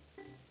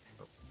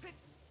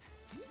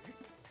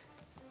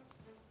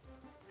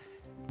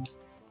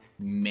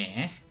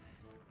 Meh.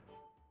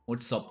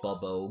 What's up,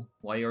 Bubbo?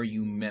 Why are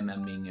you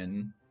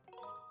memming?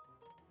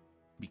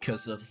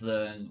 Because of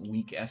the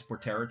weak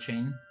Esporterra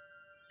chain?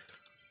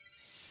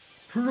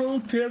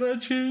 Proterra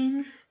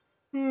chain?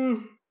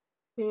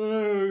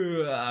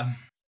 You're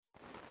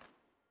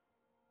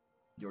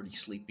already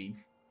sleepy.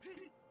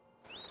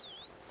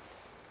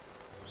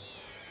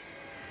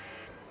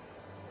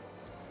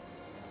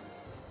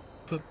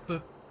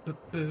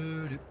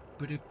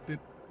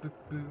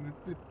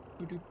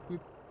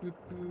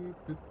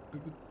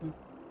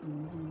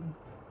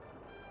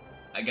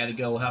 I gotta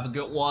go. Have a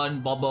good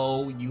one,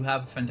 Bubbo. You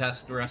have a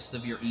fantastic rest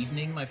of your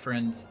evening, my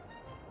friend.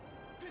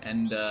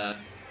 And,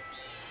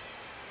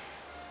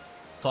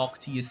 talk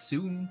to you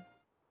soon.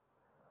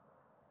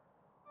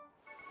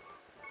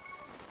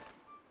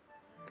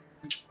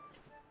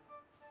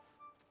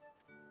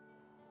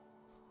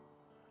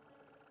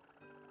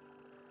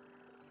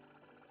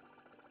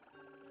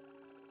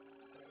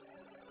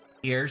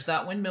 Here's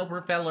that windmill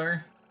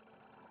propeller.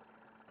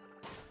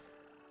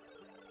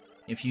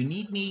 If you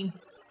need me,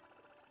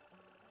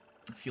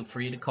 feel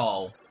free to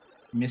call.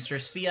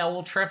 Mistress Fia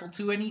will travel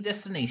to any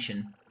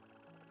destination.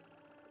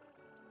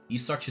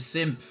 He's such a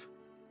simp.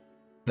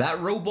 That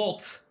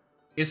robot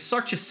is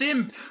such a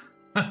simp!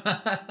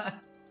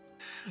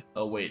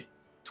 Oh, wait.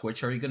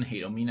 Twitch, are you gonna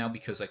hate on me now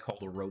because I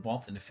called a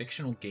robot in a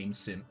fictional game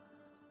simp?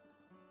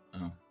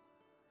 Oh.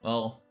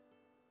 Well,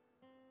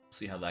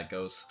 see how that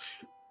goes.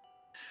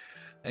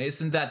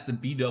 Isn't that the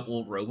beat-up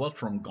old robot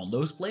from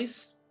Gondo's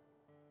place?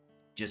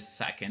 Just a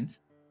second.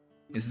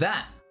 Is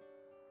that?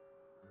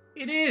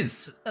 It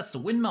is! That's the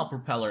windmill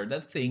propeller.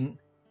 That thing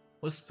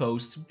was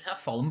supposed to have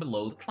fallen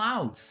below the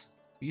clouds.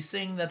 Are you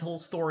saying that whole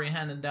story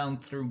handed down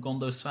through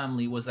Gondo's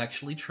family was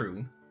actually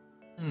true?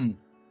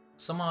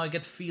 Somehow I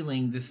get the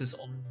feeling this is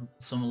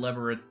some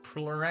elaborate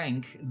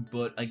prank,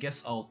 but I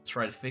guess I'll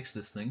try to fix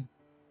this thing.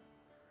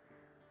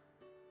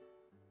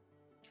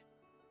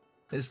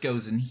 This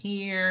goes in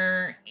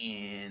here,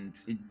 and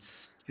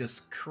it's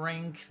just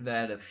crank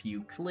that a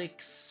few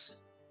clicks.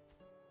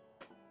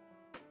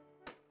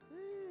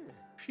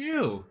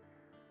 Phew.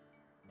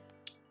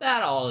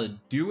 That ought to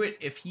do it.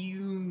 If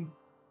you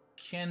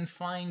can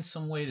find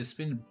some way to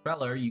spin the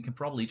propeller, you can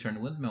probably turn the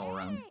windmill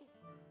around.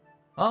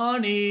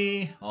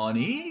 Honey!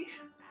 Honey?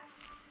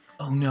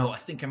 Oh no, I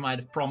think I might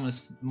have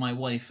promised my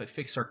wife I'd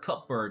fix her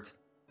cupboard.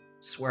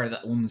 Swear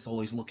that woman's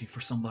always looking for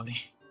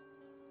somebody.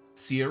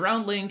 See you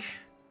around, Link.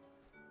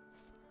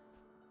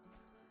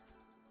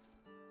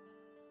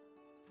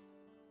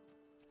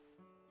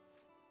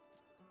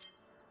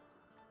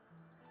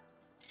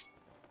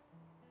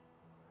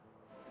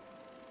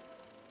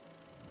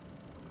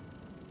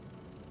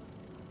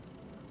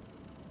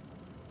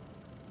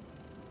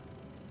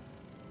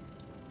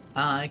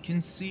 I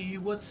can see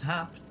what's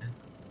happening,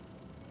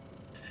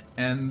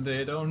 and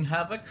they don't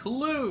have a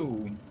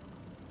clue.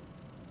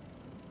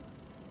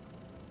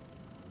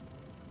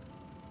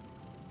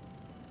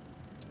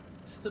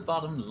 It's the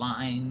bottom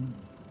line.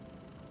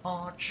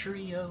 Our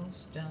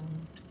trio's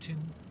down to 2.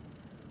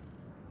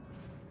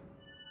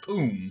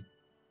 Boom.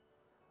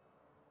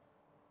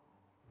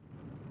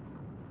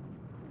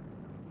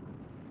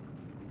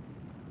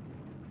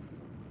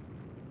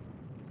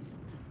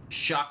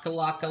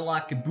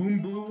 Shakalaka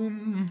boom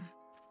boom.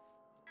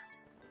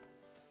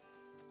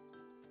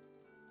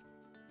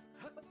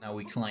 Now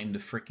we climb the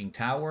freaking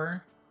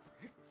tower.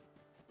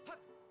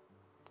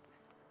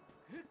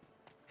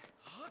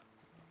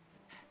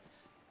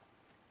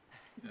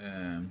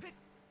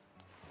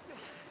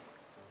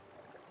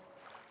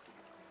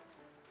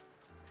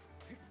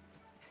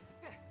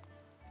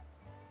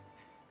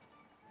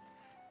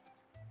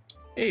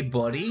 Hey,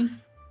 buddy.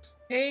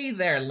 Hey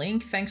there,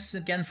 Link. Thanks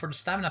again for the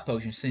stamina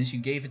potion. Since you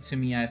gave it to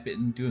me, I've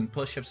been doing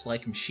push-ups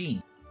like a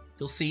machine.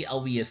 You'll see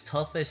I'll be as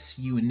tough as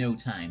you in no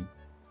time.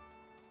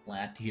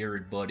 Glad to hear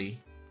it,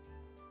 buddy.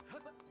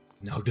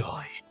 Now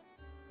die.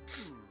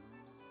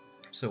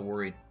 I'm so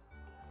worried.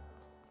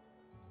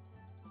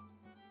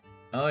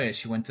 Oh yeah,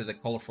 she went to the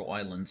colorful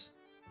island.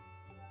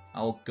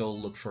 I'll go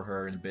look for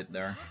her in a bit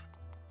there.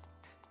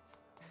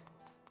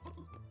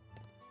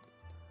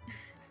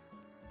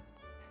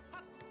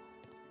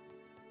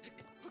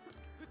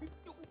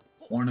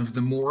 One of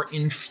the more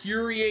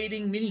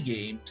infuriating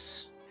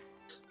minigames.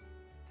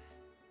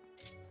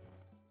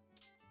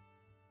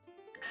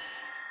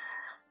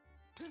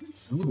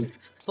 Who the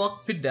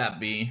fuck could that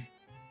be?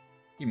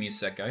 Give me a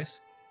sec,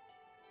 guys.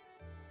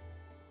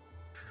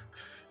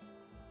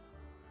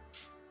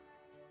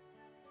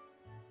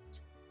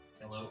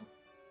 Hello.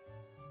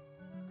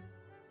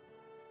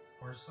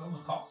 Waar is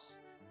zo'n gas?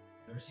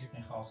 Er is hier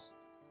geen gas.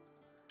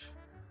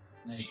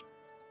 Nee.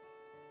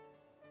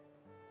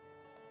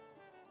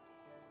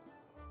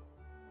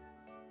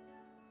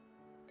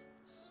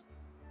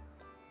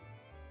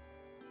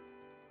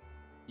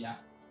 Ja.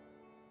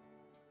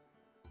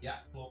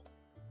 Ja, klopt.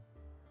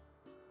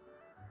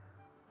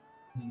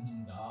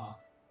 Da.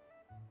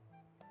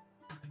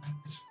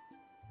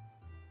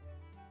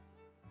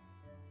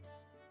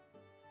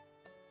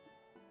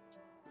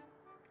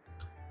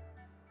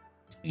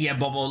 Yeah,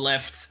 Bobo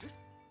left.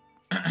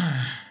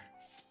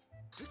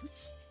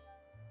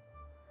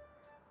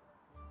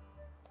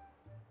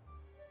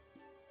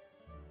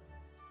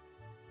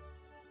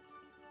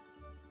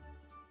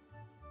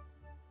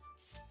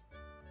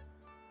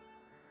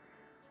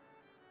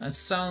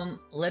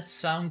 Let's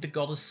sound the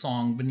goddess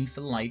song beneath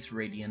the light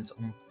radiant.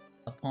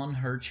 Upon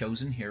her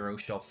chosen hero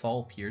shall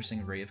fall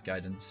piercing ray of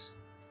guidance.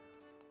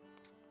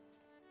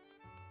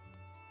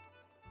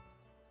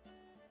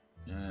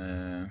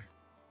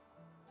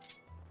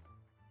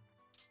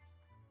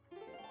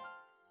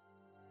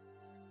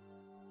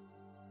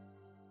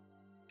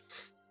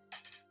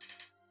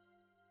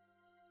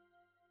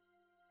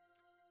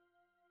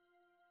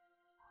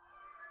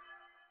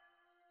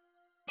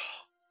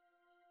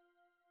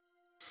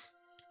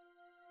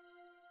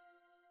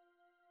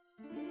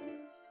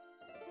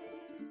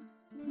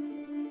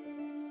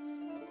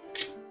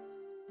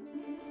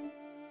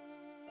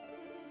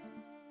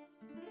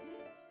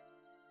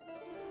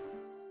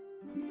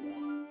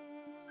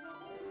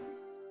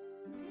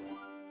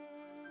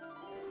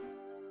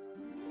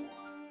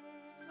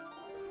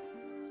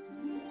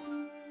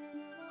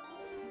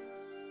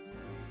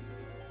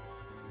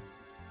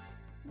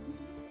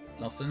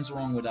 Nothing's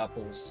wrong with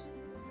apples.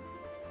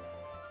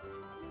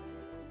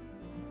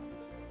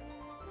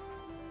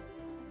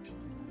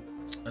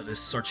 That is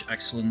such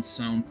excellent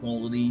sound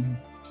quality.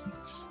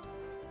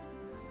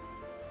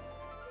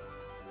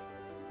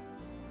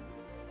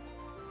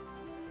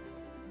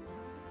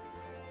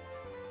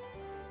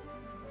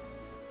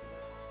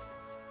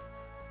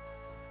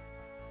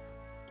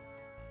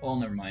 Oh,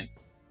 never mind.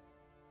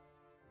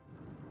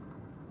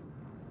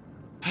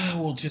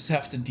 We'll just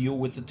have to deal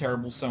with the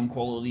terrible sound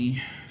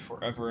quality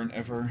forever and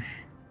ever.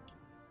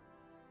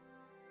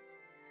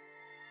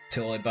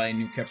 Till I buy a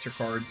new capture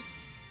card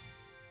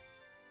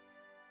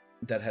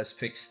that has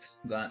fixed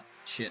that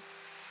shit.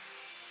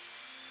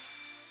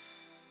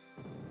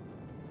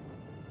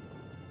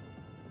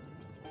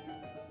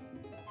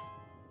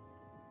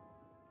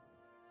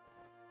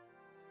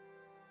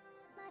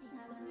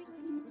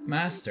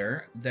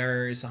 Master,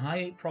 there is a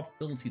high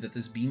probability that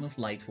this beam of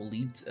light will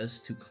lead us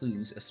to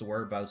clues as to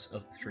whereabouts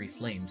of the three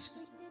flames.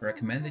 I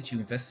recommend that you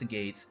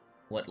investigate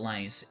what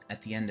lies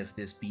at the end of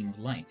this beam of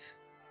light.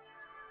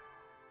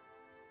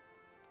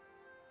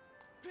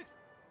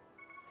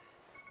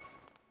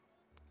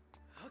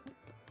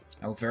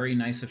 How very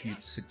nice of you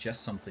to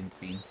suggest something,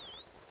 Fee.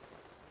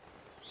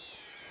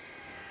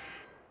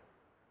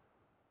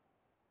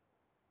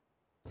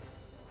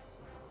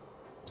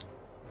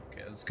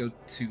 Okay, let's go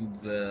to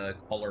the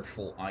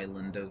colorful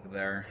island over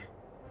there.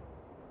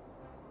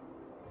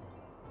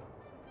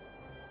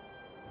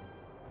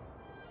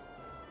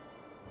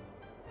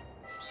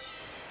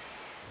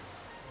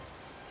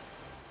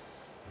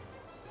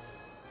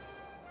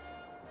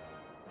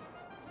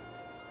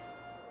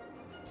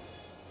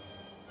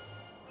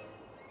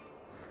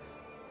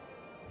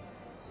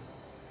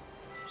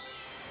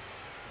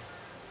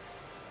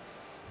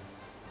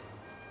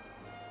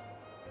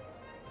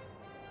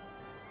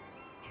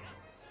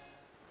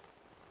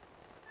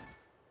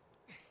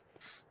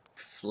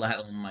 Flat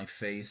on my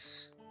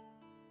face.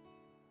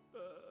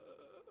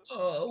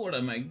 What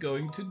am I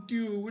going to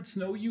do? It's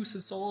no use,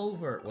 it's all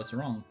over. What's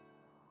wrong?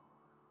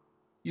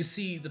 You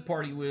see, the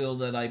party wheel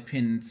that I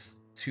pinned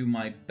to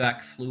my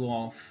back flew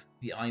off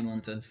the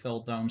island and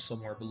fell down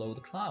somewhere below the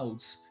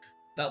clouds.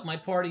 Without my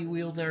party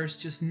wheel, there's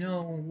just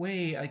no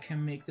way I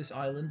can make this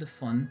island a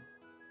fun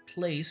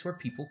place where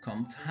people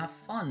come to have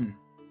fun.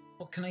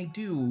 What can I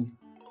do?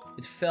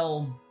 It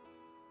fell.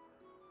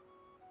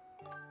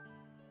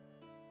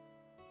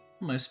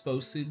 Am I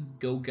supposed to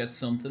go get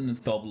something and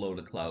fell below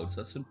the clouds?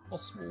 That's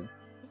impossible.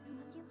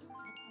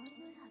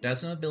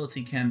 Dazzling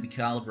ability can be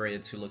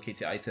calibrated to locate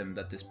the item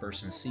that this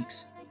person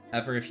seeks.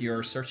 However, if you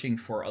are searching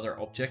for other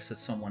objects that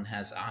someone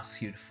has asked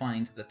you to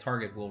find, the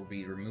target will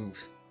be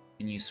removed,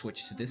 and you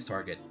switch to this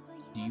target.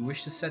 Do you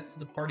wish to set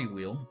the party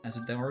wheel as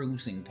a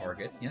dowsing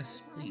target?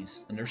 Yes,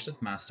 please. Understood,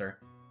 Master.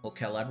 We'll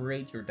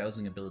calibrate your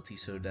dowsing ability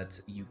so that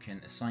you can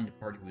assign the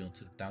party wheel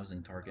to the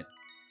dowsing target.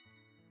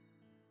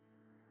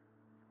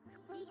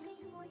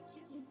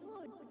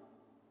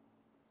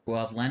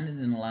 Well, I've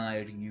landed in the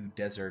Lanayru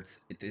Desert.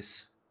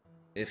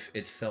 If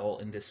it fell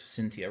in this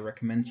vicinity, I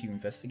recommend you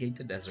investigate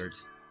the desert.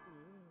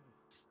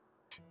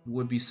 It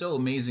would be so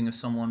amazing if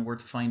someone were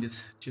to find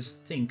it.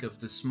 Just think of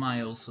the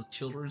smiles of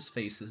children's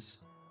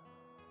faces.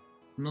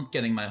 I'm not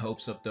getting my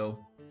hopes up,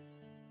 though.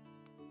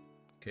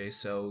 Okay,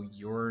 so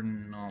you're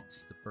not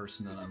the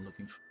person that I'm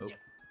looking for. Oh.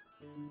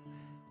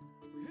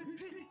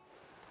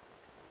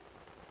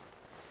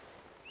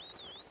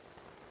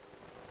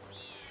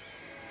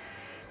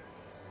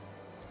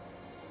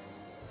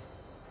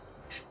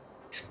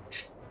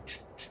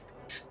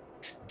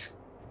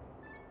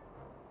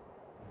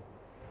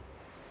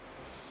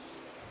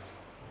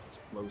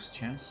 Close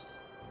chest.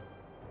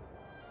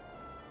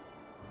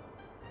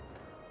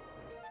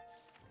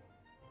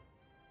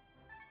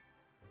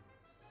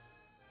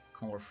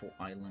 Colorful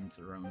islands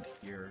around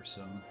here,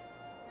 so.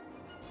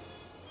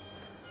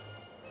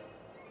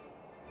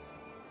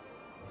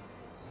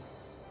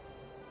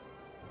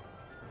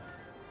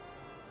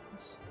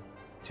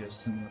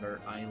 just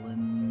another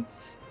island.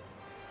 What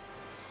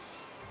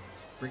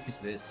the frick is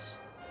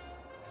this?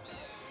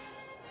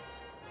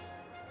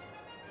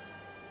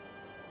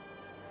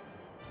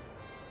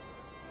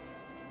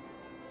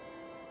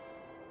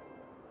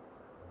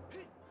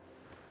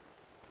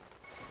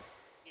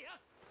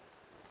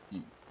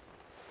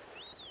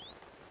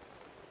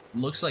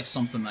 Looks like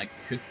something I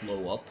could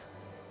blow up.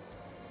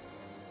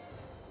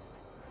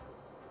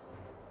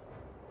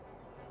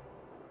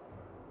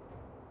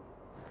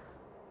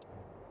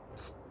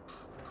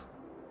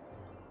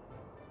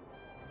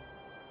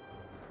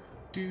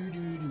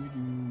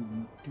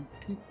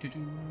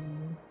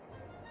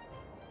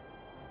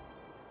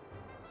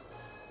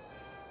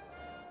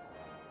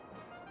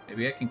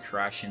 Maybe I can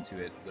crash into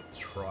it with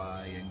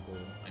triangle.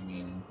 I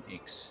mean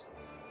X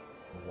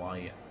or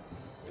Y.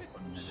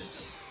 What it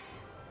is.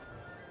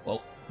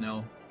 Well,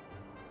 no.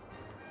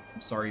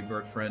 I'm sorry,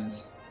 bird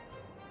friends.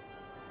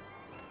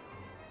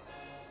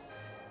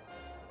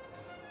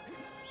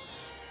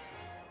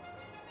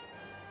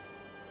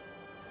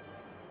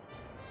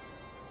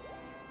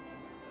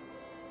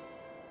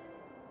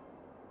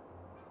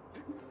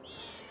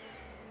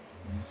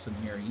 Nothing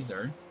here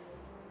either.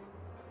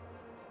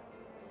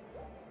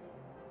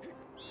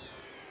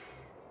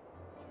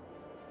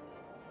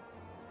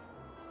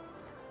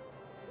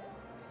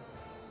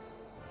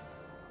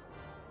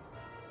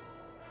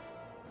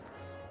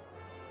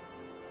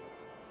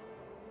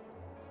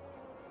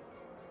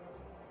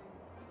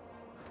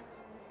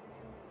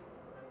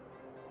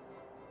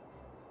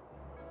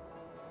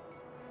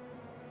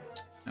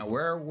 Now,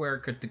 where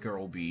could the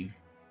girl be?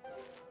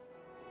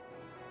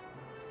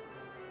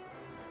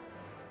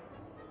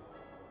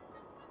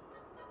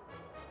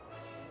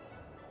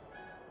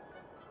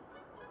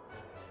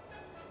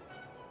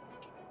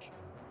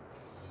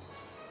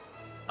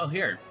 Oh,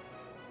 here.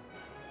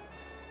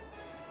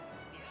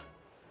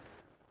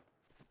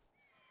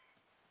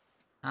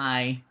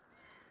 Hi.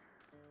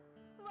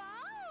 Wow.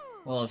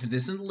 Well, if it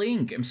isn't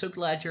Link, I'm so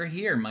glad you're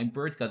here. My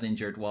bird got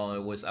injured while I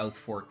was out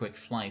for a quick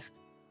flight,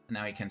 and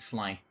now he can't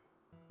fly.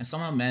 I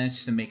somehow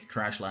managed to make a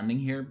crash landing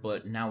here,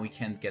 but now we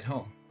can't get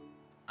home.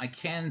 I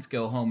can't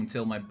go home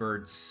until my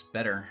bird's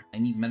better. I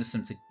need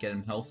medicine to get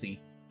him healthy.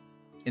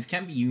 It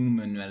can't be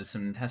human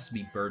medicine, it has to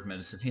be bird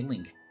medicine. Hey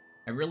Link,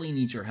 I really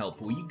need your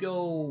help. Will you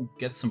go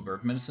get some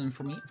bird medicine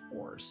for me? Of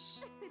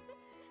course.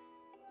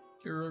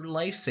 You're a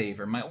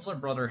lifesaver. My older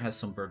brother has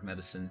some bird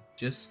medicine.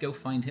 Just go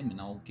find him and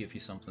I'll give you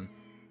something.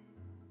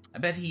 I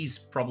bet he's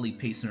probably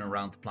pacing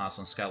around the plaza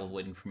on Skyward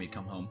waiting for me to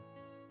come home.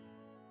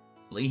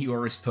 Lee, you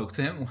already spoke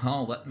to him?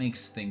 Well, that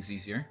makes things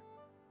easier.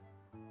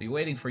 Be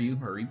waiting for you.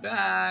 Hurry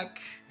back.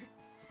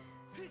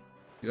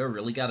 You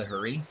really gotta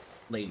hurry?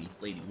 Lady,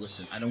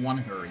 listen. I don't want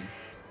to hurry.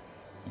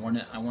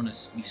 I wanna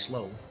be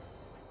slow.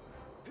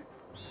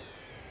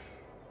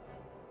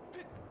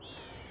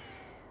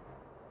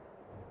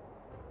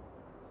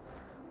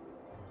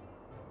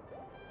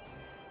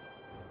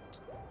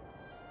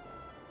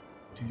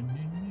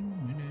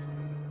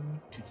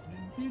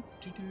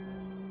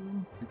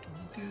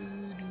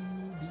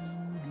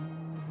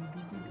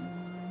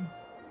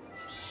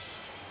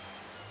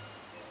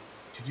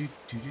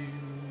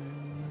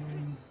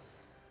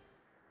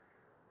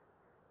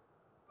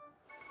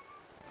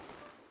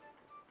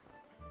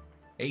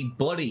 Hey,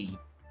 buddy.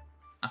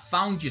 I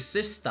found your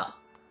sister.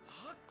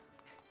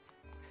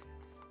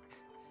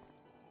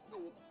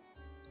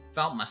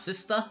 Found my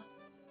sister?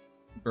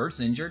 Bird's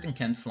injured and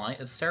can't fly.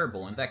 It's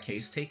terrible. In that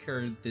case, take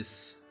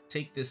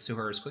this to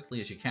her as quickly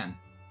as you can.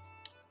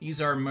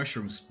 These are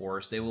mushroom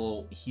spores. They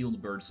will heal the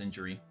bird's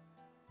injury.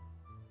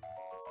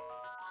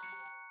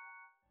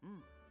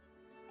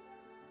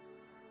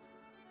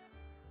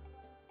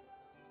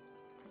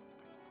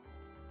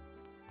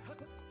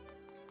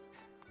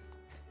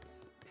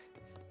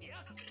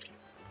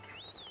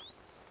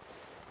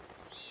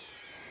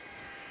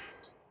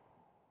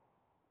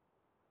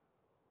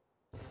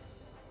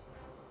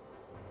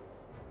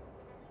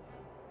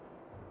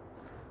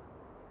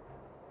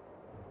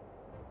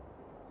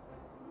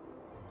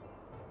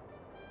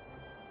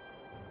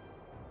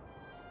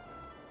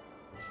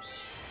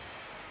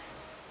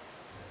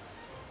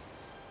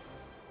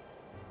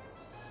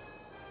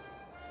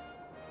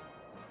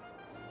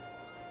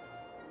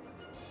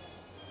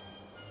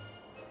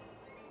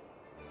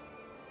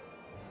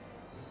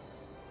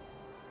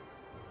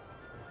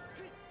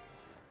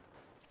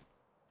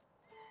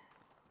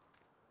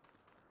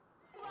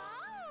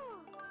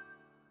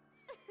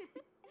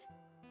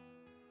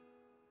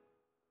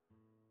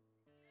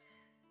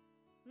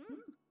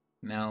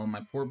 Now,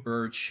 my poor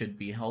bird should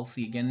be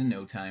healthy again in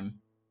no time.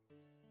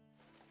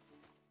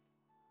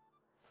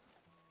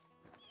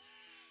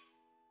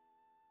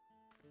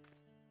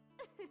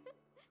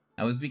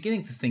 I was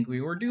beginning to think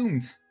we were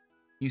doomed.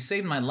 You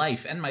saved my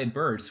life and my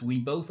bird's. We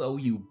both owe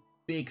you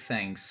big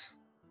thanks.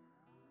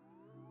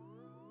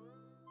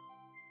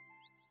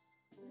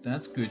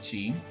 That's good,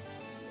 G.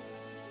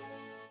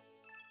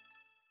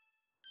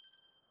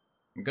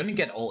 I'm gonna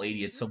get all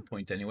 80 at some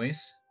point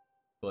anyways,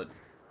 but...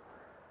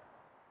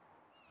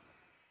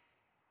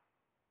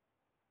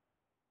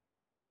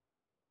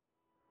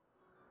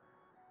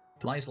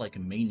 Flies like a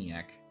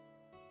maniac.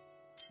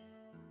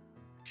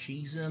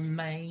 She's a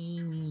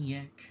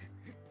maniac.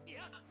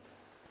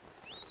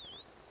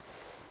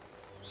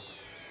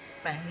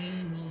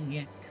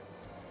 Maniac.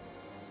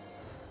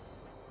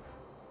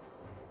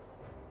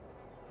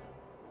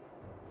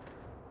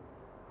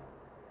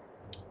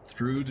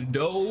 Through the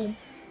door.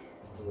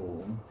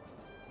 Oh.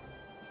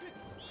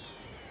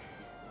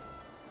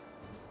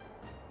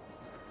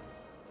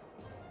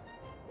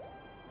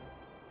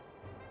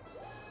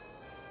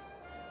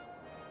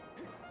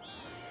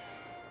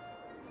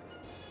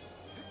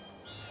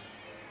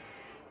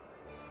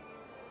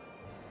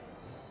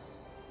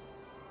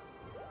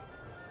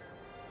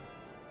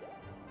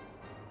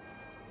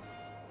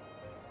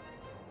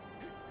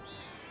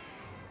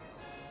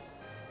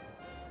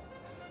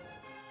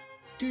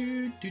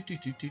 Do do do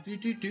do do do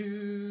do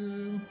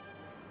do.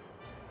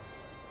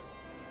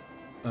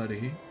 Out of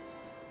here.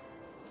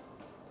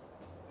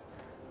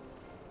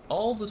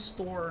 All the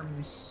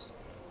storms.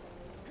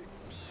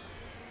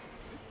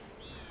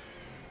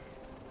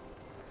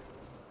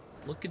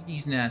 Look at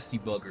these nasty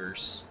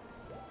buggers.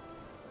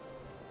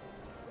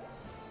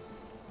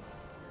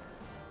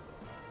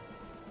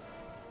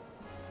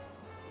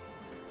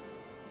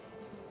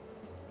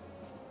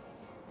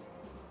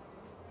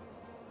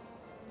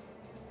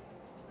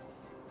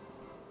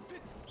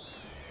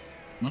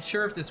 Not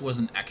sure if this was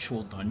an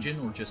actual dungeon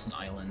or just an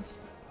island.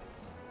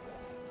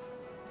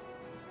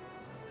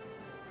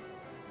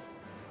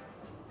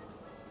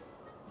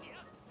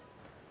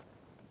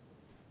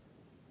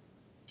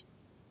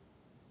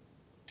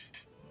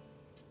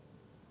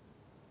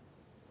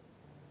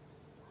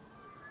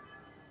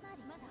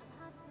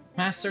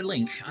 Master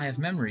Link, I have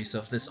memories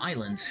of this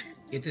island.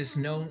 It is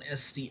known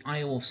as the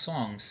Isle of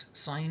Songs.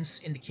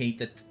 Signs indicate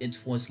that it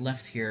was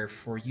left here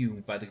for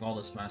you by the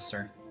Goddess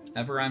Master.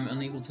 However, I am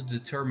unable to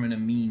determine a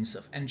means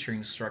of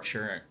entering the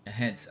structure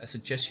ahead. I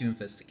suggest you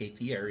investigate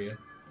the area.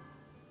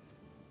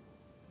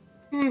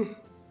 Oh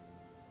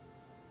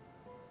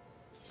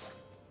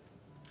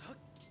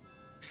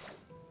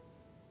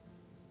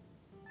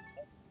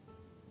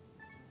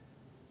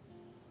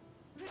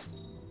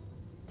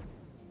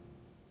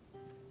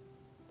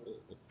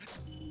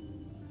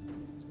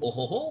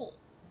ho ho!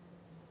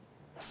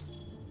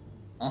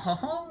 Oh ho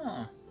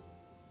ho!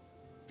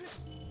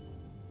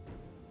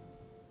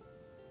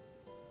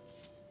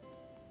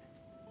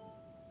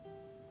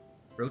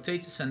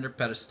 Rotate the center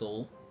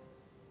pedestal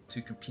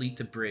to complete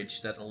the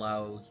bridge that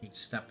allow you to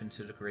step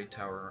into the Great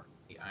Tower,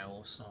 the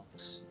Isle of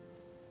Songs.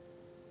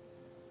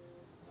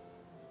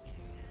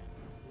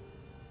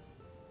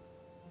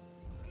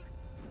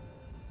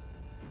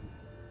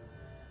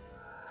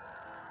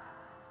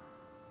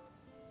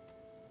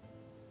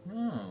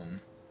 Oh.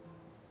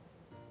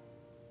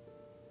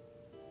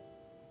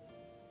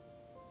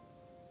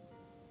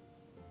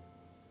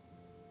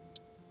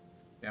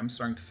 Yeah, I'm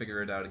starting to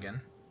figure it out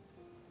again.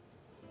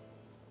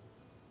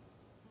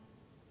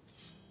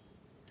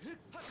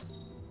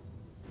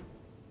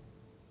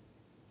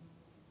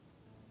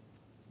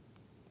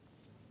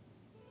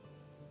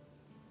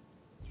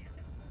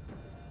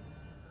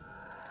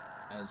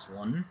 As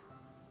one.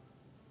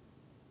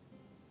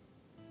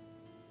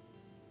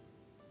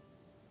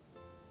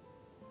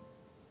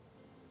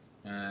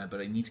 But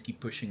I need to keep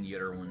pushing the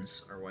other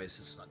ones, otherwise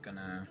it's not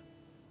gonna...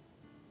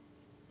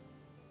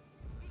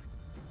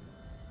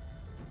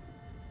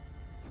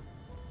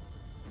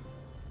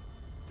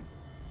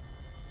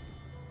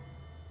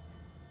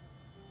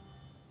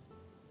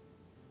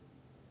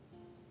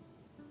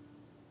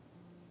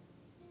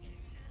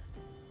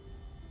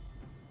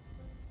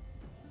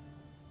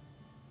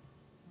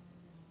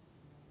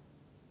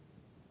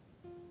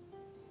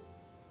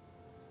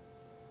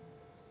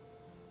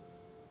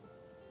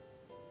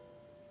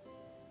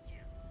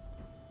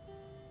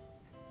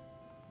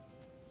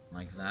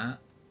 like that.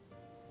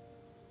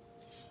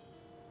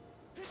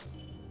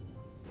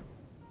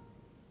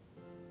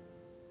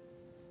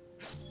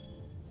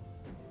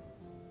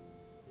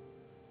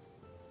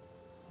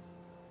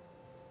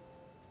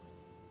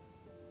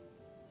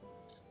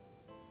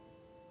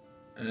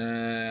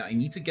 I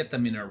need to get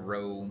them in a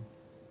row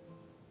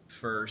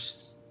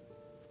first.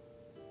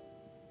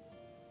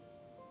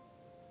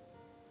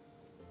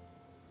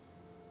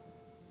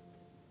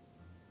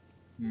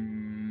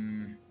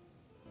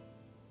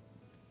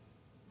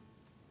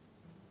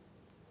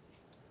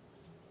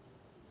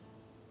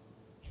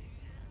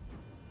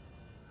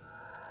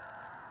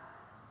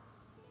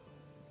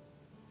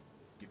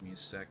 Give me a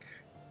sec.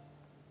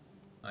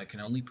 I can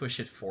only push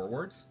it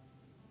forward?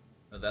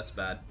 Oh, that's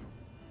bad.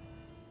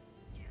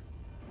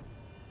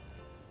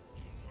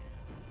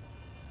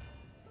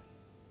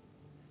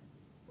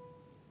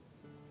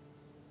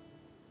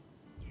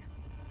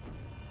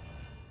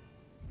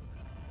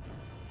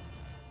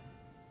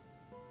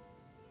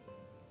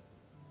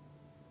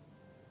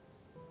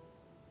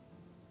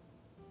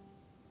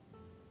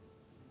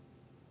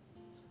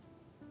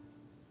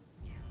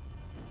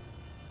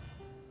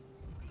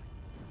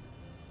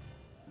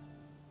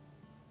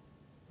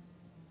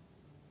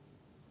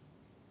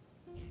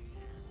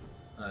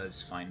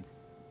 It's fine.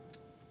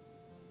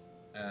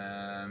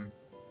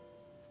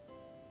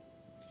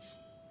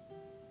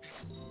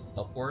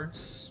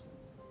 Upwards.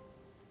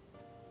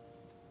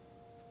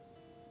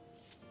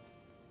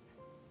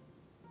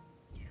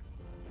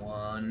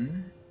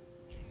 One,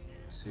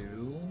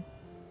 two.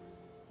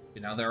 Okay,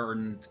 now there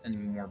aren't any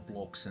more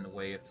blocks in the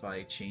way if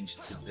I change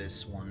it to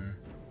this one.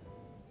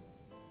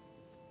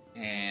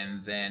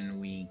 And then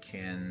we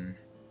can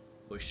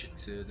push it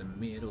to the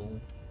middle.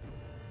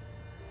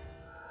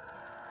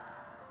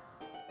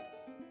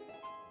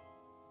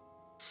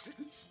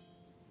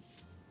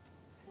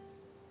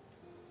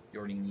 You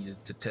already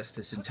needed to test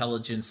his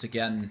intelligence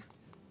again.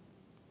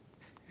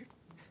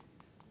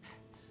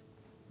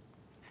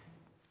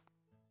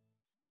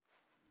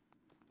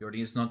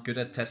 Jordy is not good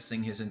at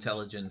testing his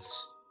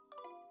intelligence.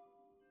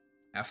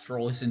 After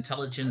all, his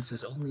intelligence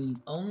is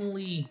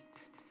only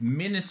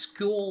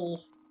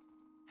minuscule.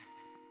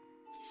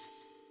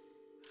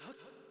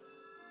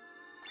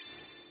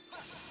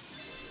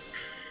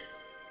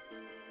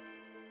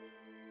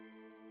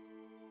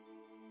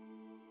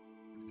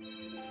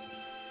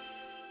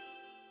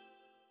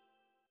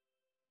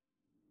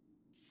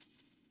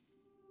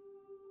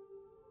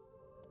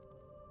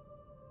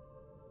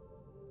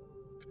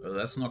 Oh,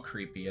 that's not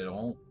creepy at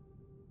all.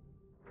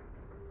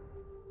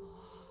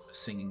 A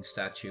singing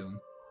statue.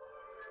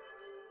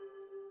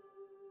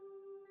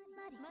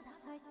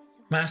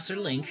 Master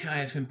Link, I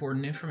have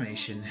important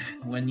information.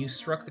 When you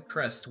struck the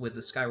crest with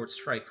the Skyward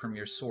Strike from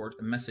your sword,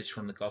 a message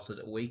from the goddess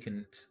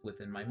awakened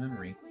within my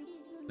memory.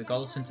 The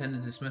goddess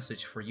intended this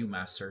message for you,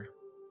 Master.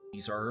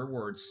 These are her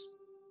words.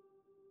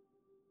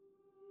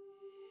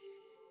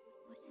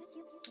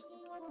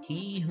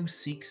 He who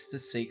seeks the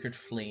sacred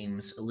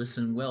flames,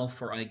 listen well,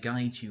 for I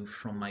guide you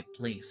from my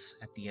place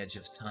at the edge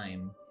of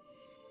time.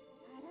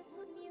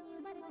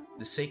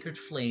 The sacred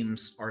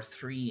flames are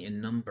 3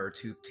 in number.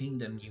 To obtain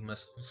them, you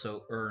must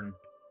also earn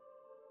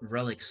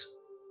relics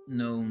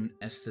known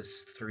as the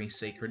 3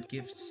 sacred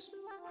gifts.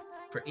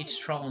 For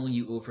each trial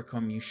you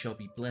overcome, you shall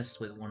be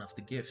blessed with one of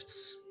the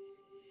gifts.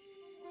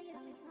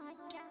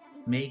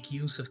 Make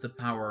use of the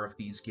power of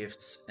these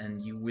gifts,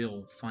 and you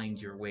will find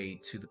your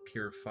way to the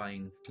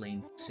purifying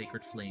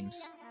sacred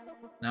flames.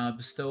 Now I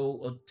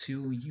bestow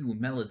to you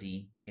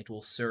Melody. It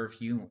will serve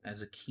you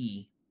as a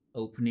key,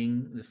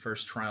 opening the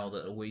first trial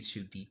that awaits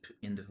you deep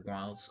in the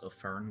wilds of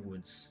Farron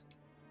Woods.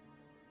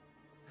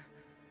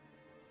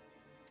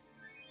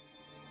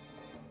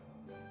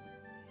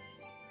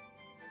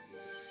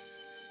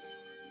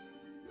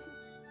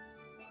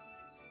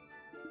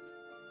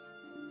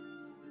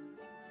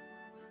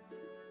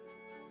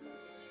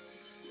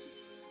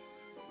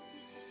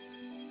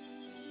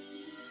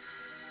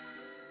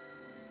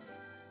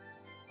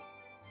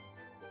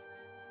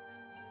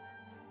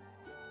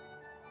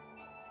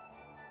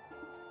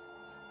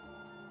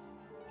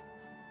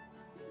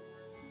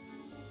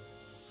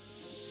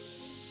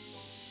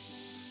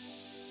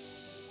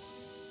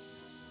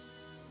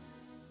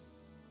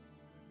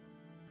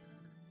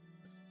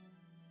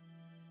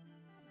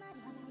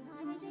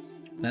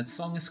 That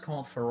song is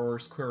called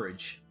Farore's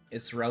Courage.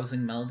 Its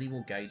rousing melody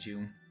will guide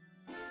you.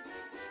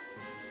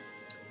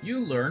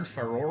 You learned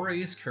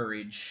Farore's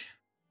Courage.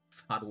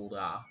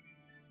 Farora.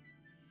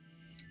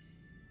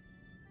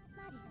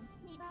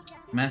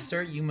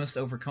 Master, you must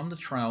overcome the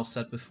trial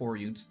set before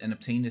you and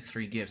obtain the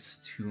 3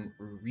 gifts to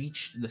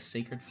reach the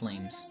sacred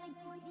flames.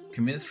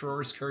 Commit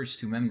Farore's Courage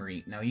to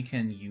memory. Now you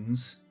can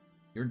use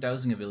your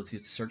dowsing ability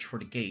to search for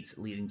the gate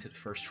leading to the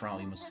first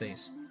trial you must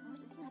face.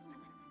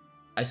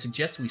 I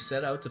suggest we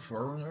set out to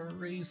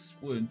Farore's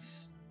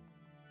Woods.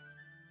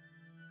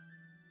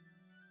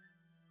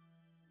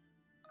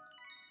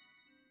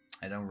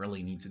 I don't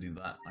really need to do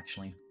that,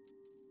 actually.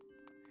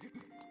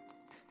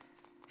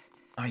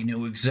 I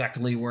know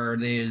exactly where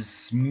it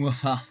is.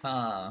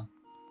 Mwahaha.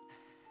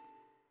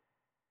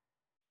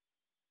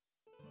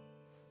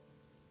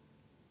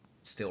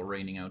 Still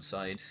raining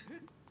outside.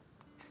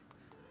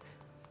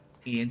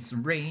 It's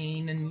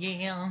raining,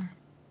 yeah.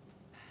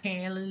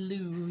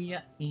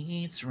 Hallelujah,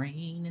 it's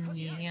raining,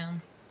 yeah.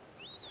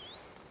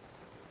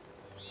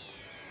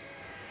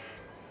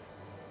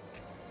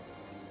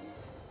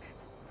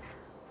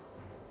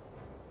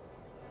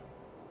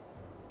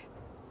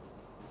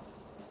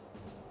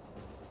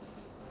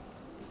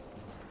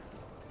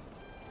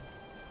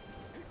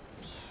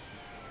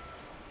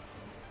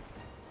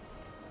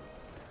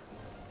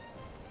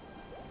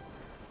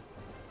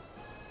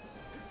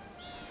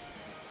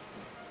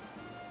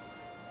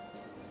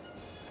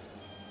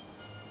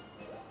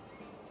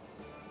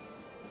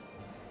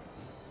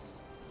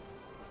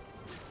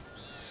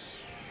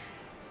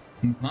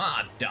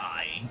 Ah,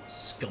 die,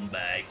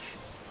 scumbag.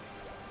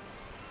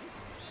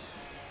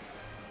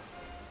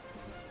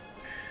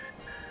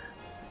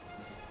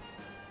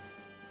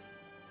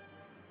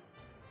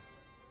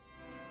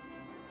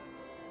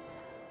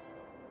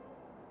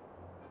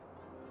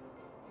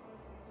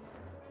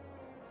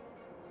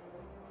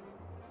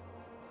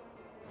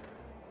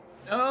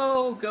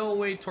 No, go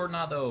away,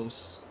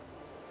 tornadoes.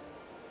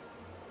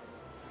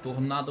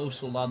 Tornado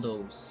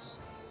solados.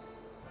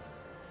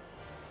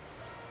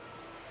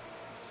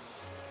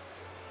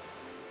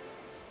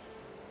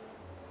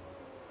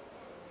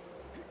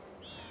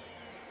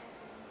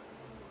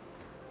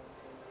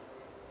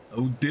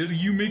 How dare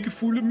you make a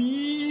fool of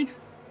me?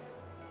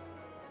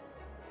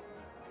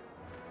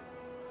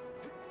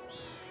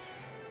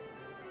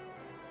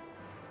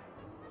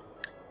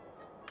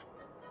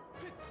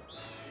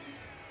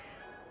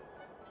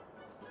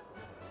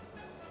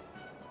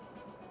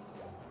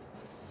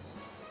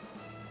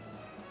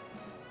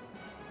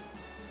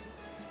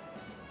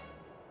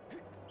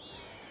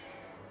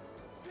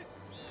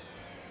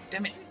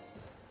 Damn it.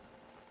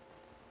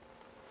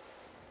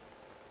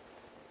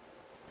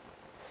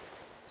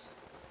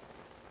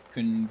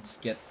 Couldn't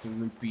get the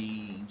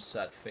rupee,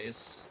 sad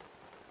face.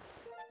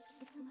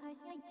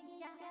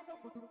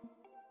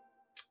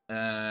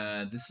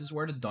 This is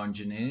where the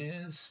dungeon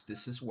is.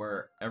 This is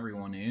where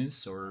everyone is.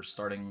 So we're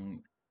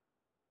starting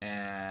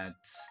at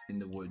in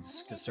the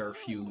woods because there are a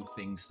few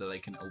things that I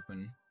can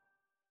open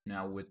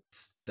now with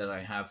that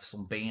I have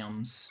some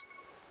BAMs.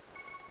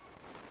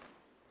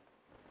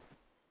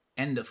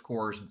 And of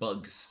course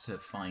bugs to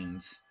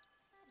find.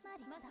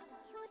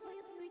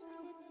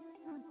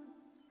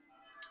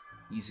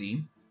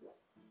 Easy.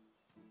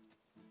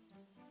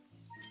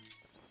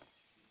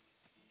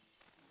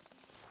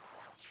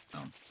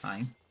 Oh,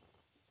 hi.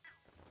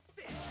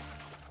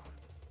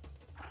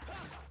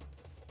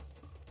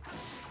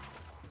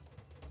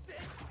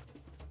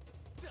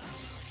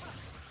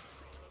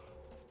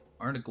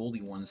 Are the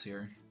goldy ones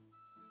here?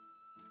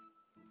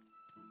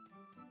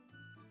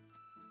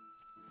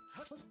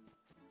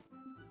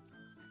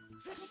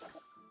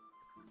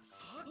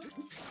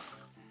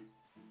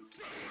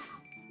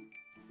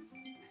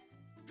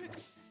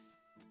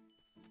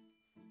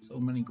 So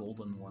many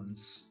golden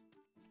ones.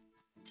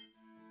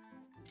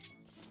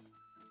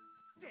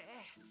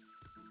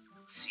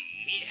 Let's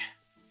see.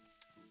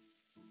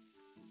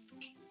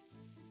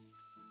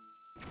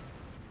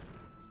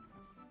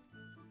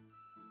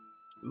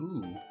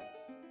 Ooh,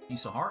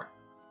 piece of heart.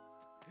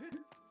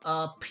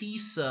 A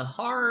piece of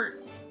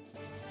heart.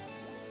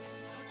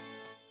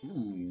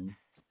 Ooh.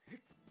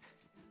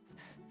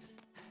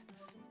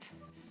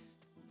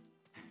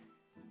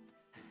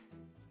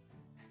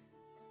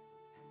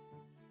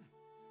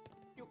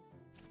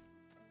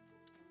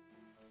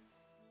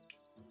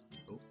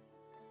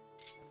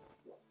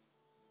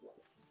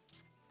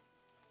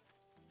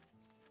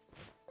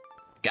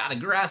 Got a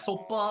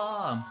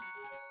grasshopper!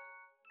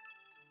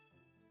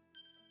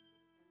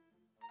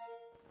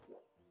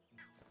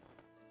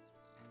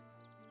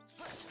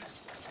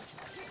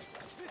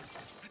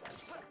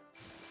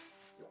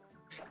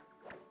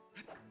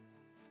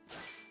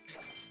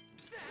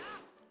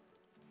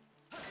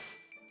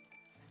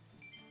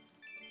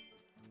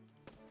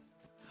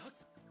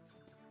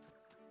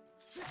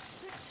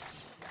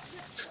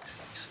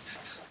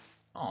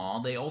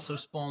 Aw, they also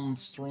spawn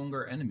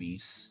stronger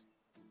enemies.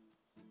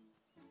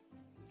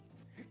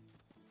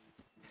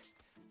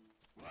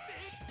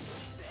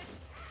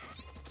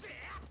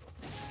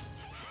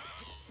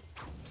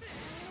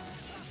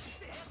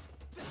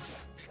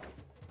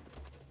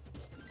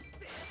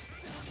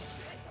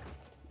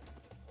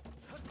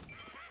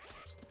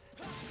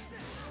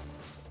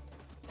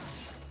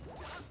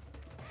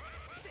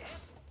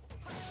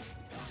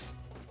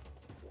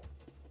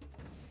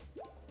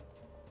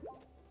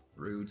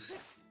 Rude.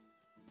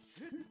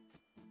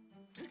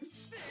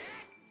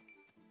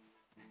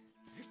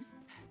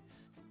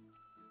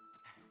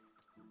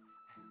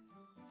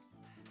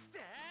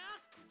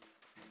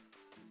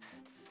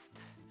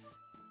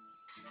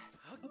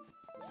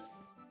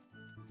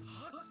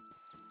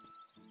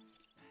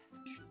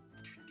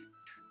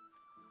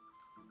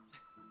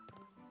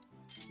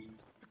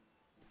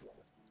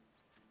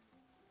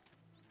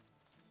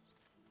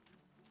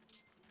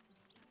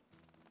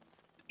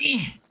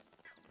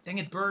 Dang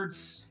it,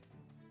 birds.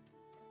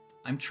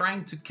 I'm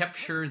trying to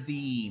capture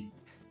the...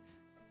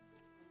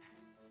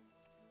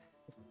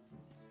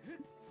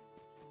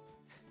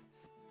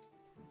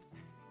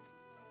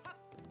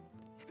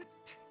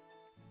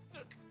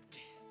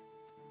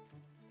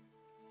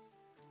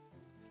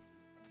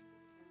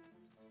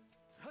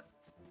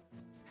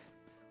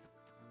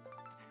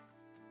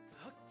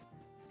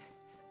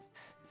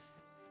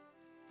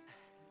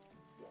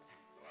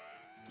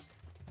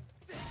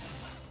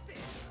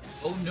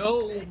 Oh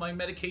no, my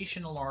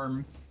medication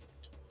alarm.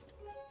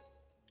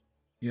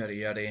 Yada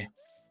yada.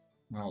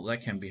 Well,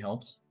 that can be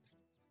helped.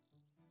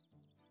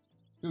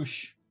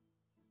 Oosh.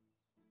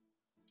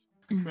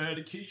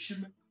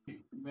 Medication.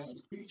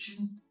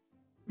 Medication.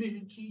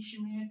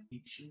 Medication.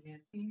 Medication.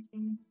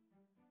 Medication.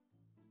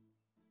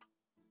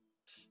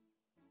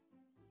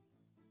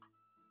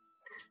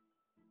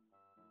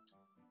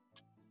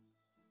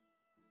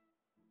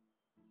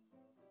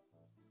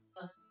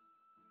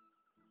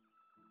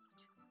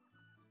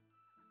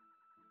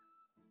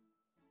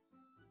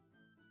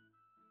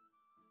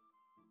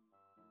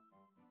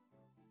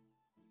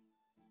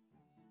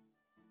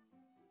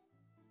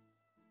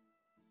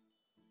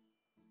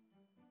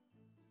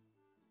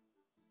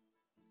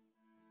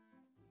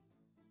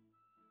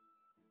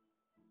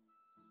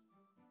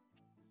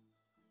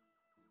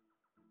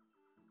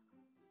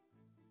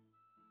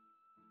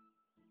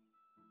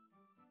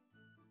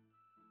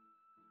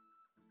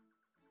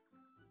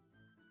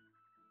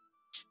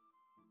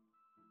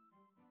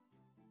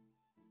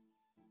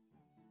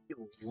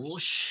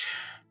 Whoosh.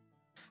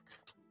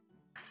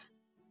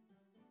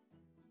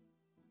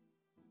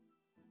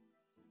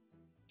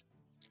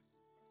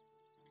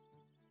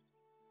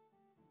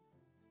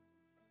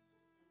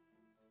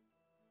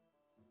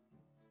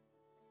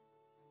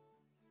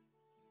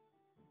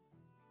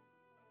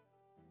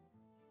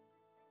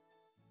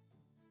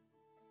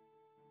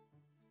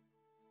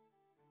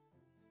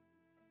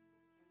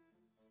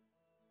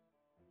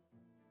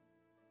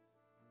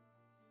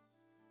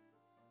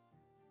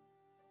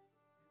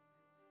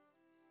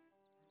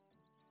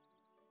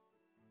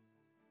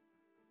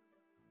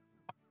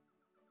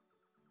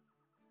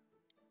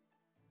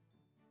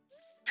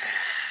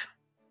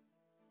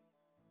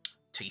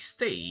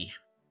 Tasty.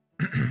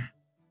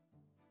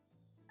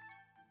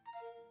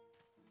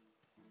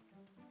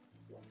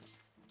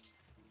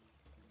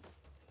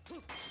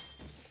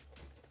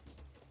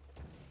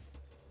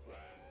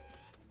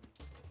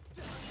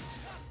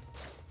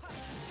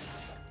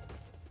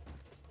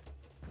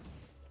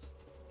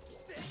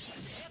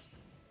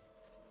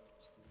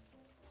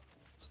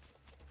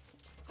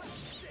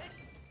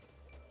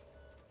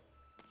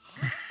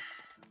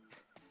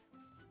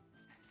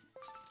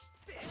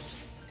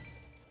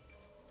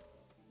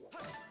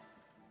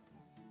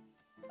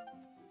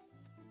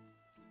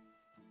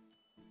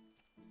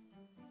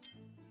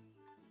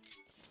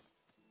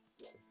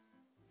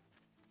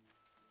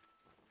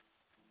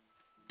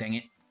 Dang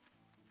it.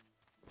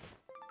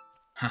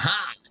 Haha!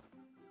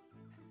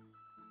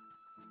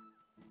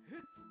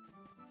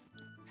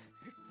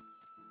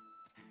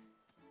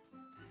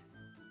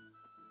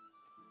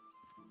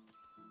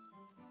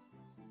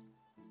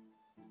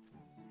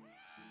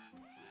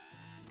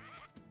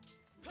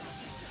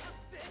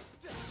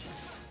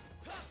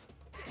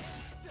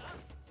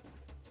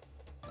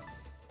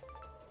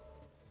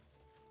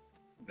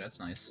 That's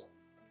nice.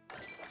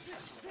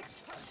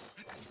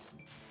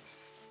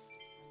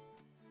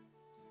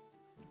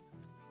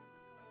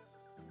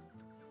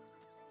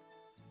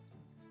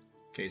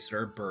 Okay, so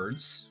there are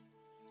birds.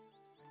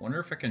 Wonder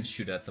if I can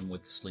shoot at them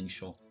with the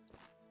slingshot.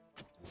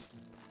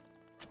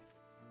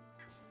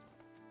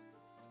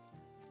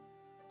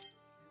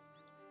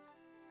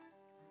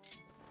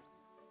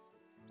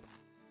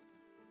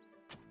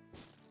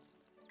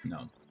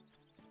 No.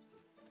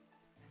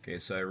 Okay,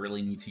 so I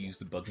really need to use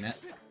the bug net.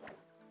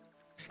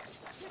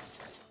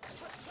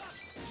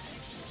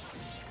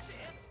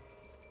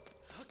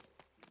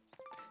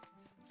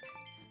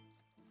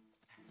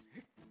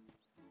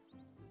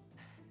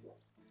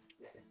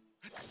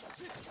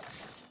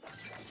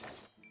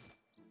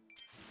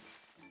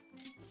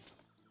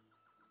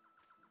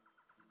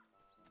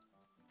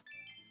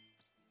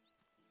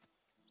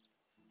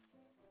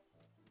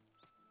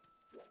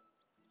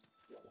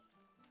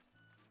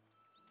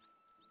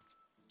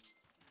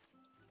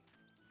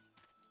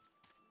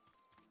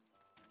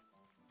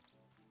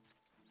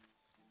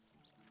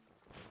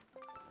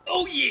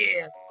 Oh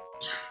yeah!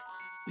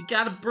 We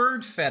got a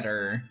bird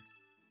feather.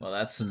 Well,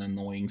 that's an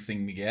annoying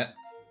thing to get.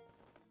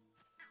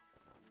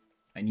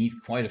 I need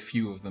quite a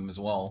few of them as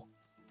well.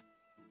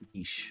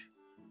 Yeesh.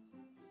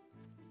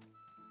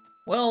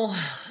 Well,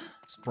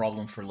 it's a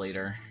problem for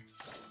later.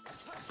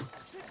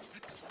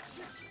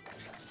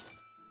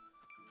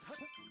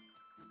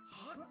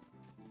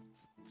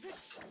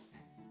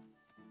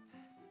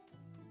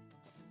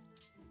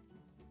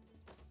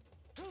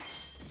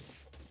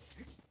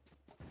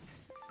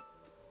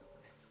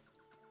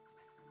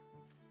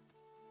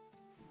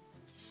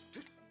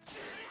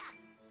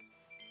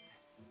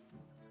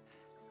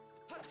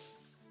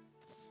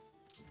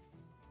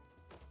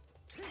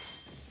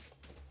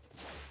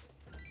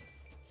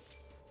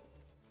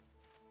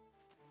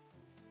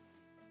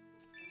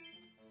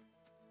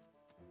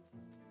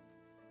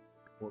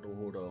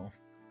 Hordo.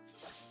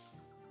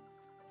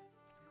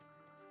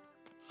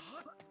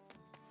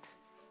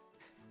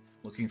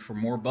 Looking for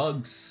more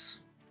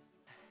bugs.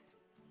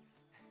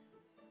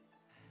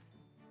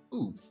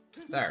 Ooh,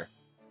 there.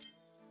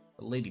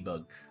 A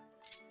ladybug.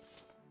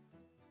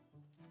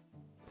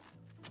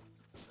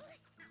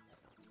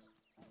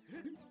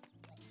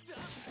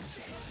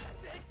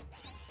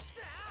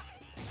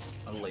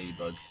 A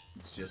ladybug.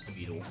 It's just a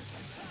beetle.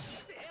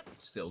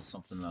 Still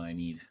something that I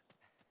need.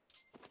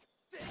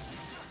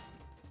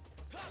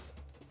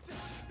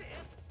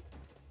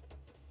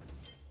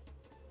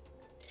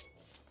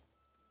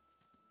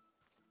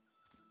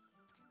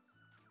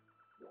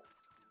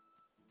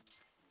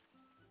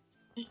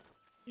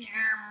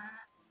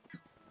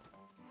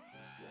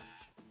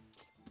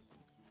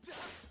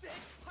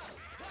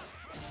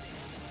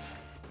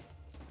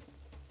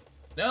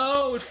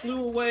 No, it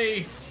flew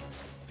away.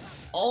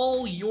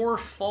 All your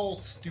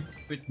fault,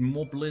 stupid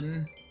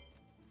moblin.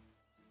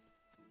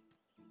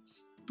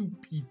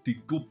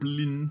 Stupid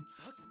goblin.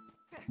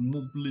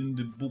 Moblin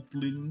the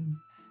boblin.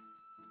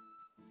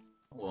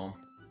 Well.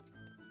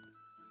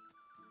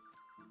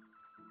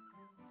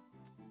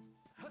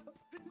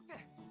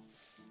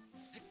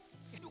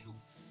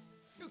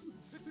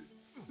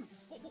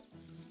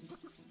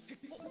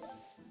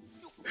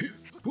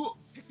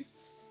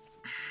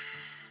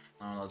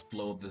 Let's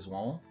blow up this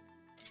wall.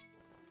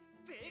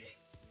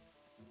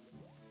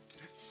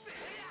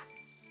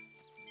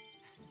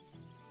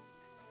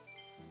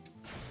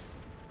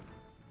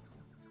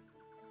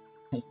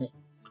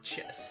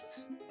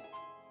 chest.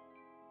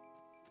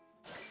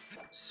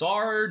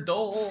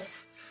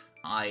 Sardolf.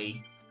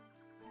 Hi.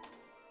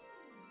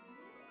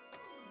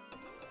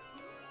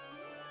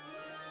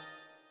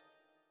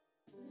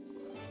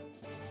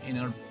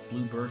 Another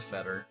blue bird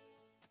feather.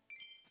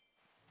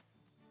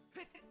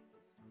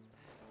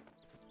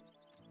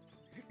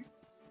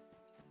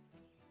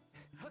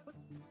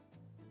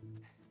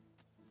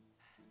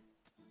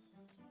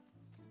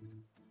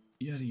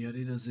 Yada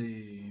yada does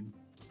it.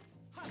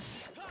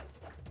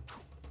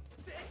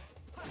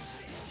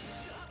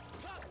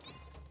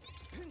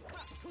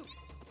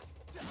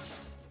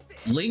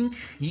 Link,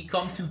 he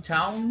come to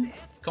town,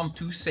 come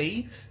to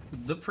save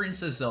the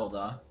Princess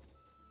Zelda.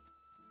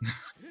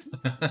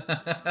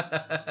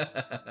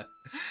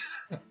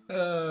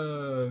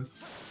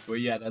 But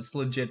yeah, that's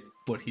legit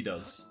what he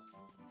does.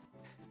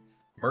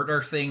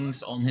 Murder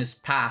things on his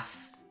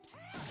path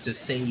to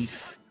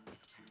save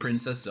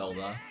Princess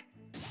Zelda.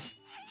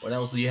 What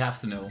else do you have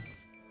to know?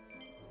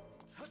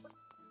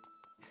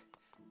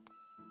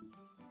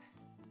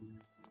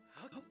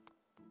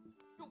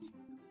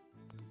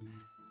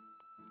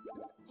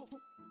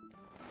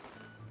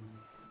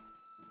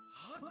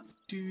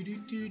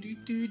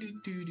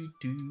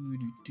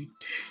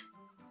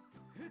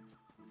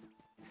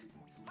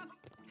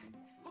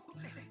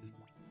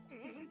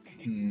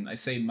 I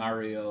say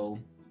Mario.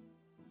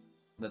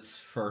 That's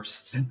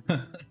first.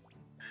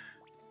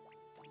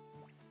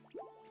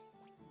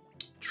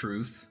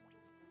 Truth.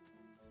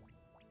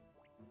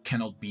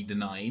 Cannot be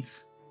denied.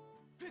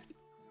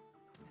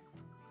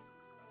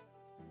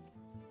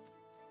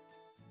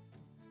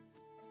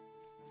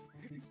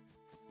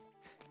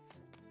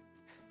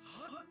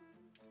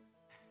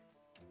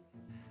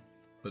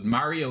 But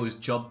Mario is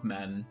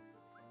Jumpman.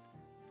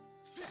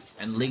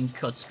 And Link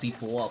cuts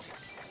people up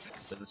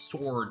with a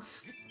sword.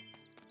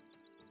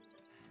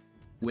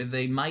 With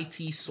a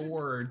mighty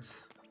sword.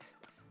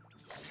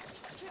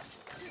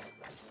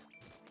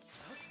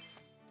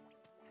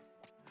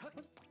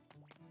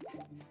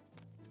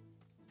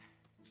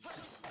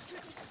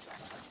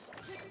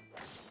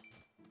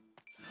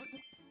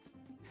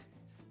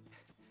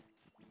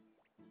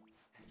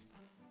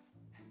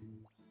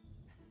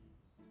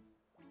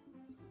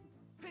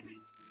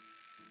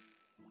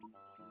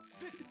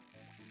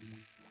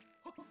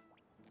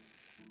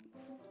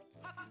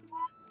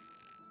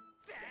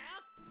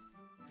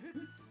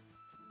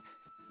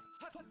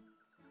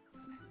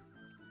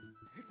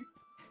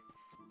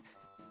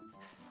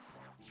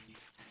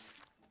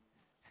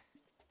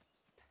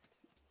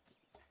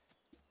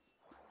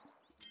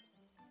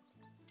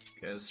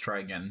 Okay, let's try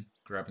again.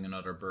 Grabbing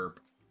another burp.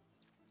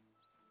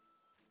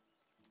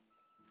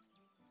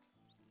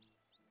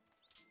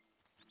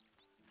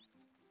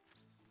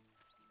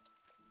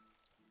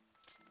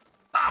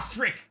 Ah,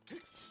 frick!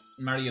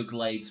 Mario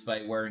glides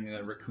by wearing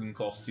a raccoon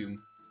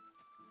costume.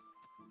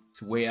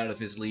 It's way out of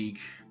his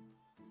league.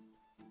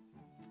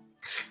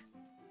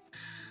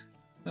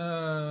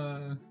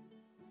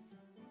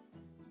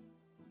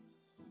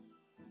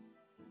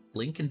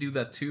 Link can do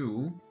that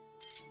too.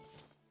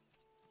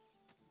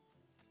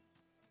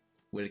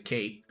 With a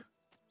cape.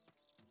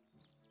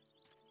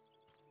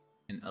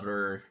 And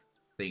other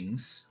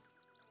things.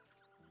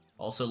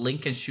 Also,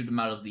 Link can shoot him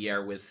out of the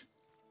air with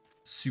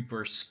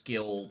super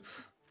skilled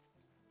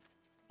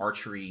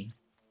archery.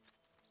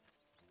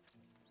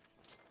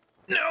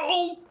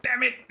 No!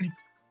 Damn it!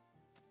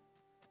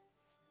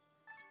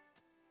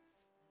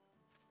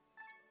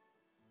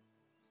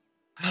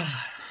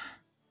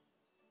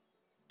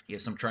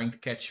 Yes, I'm trying to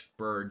catch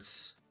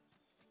birds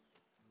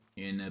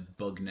in a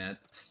bug net.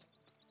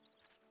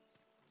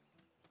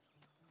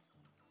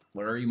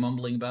 What are you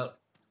mumbling about?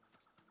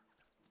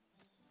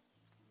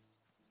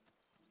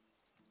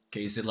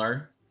 Okay,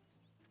 Zillar,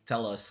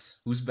 tell us,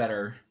 who's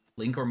better,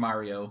 Link or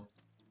Mario?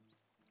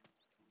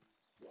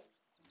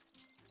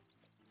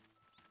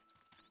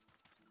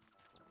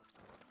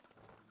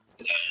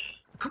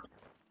 You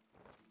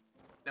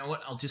know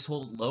what, I'll just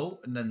hold it low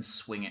and then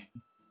swing it.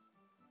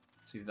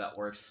 See if that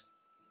works.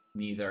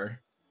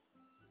 Neither.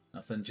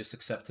 Nothing, just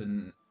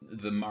accepting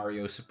the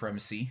Mario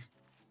supremacy.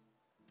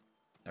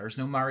 There's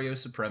no Mario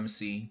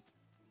supremacy.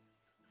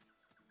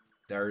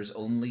 There's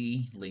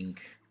only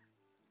Link.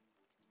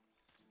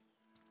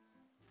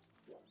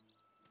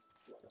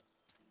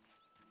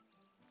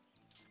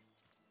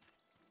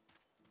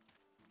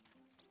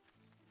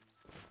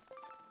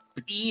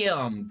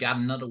 Bam! Got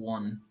another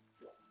one.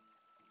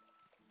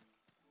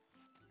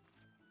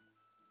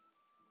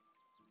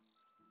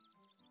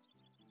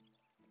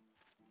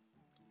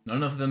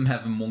 None of them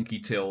have a monkey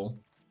tail.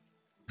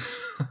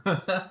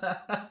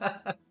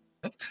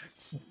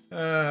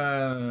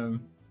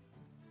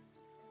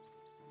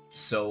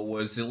 So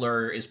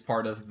Zillar is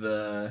part of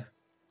the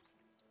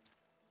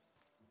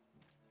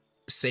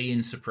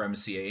Saiyan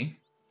supremacy, eh?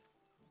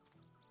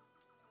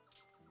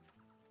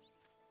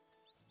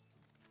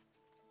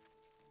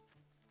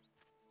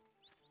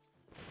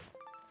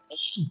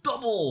 Oh,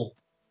 double!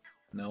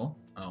 No?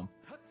 Oh.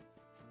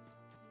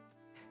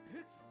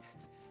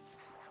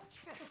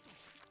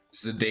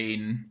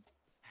 Zidane.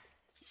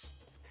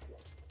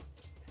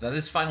 That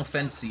is Final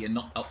Fantasy and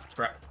not... Oh,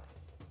 crap.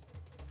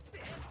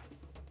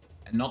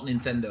 And not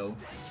Nintendo.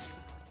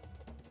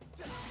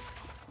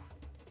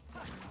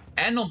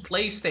 And on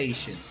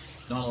PlayStation.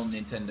 Not on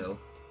Nintendo.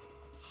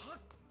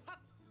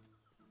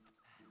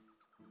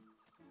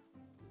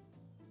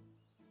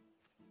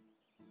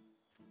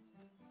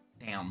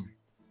 Damn.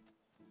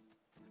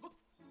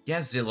 Yeah,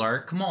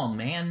 Zillar, come on,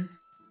 man.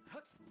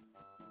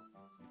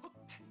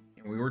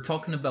 We were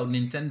talking about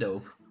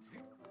Nintendo.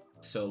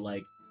 So,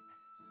 like,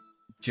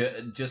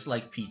 just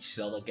like Peach,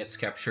 Zelda gets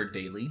captured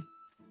daily.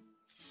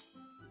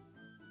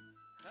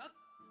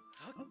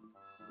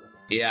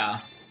 Yeah.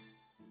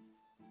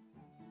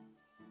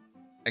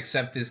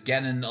 Except is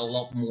Ganon a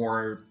lot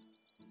more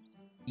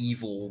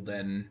evil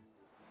than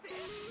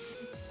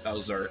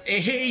Bowser.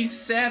 Hey,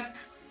 Sep!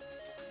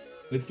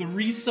 With the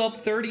resub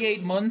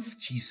 38 months?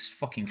 Jesus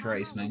fucking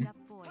Christ, man.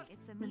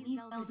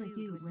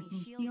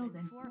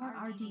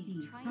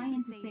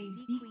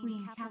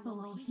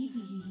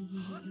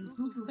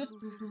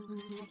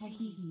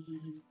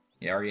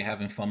 Yeah, are you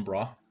having fun,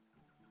 brah?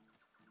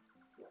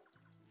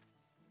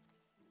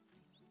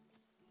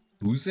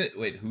 Who's it?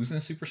 Wait, who's in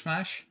Super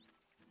Smash?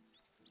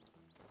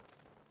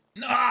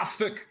 Ah,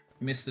 fuck!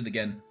 Missed it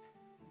again.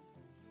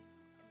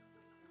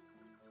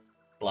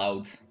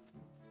 Cloud.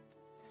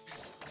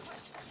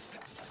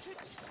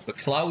 But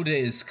Cloud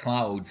is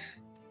Cloud.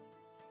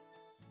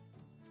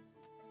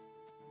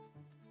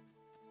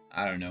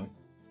 I don't know.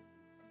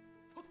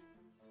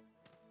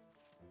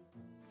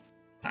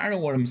 I don't know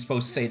what I'm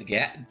supposed to say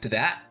to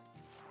that.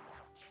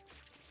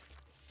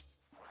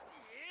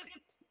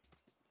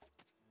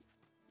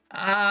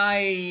 I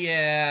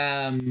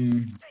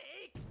am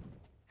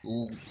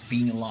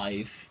being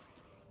alive.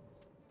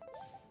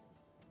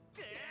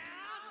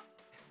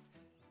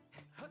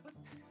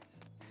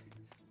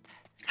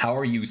 How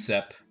are you,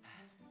 Sep?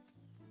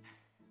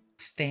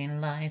 Staying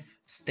alive,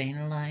 staying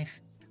alive.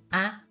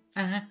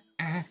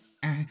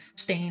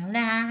 Staying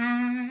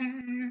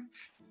alive.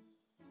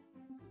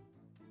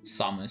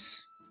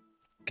 Samus.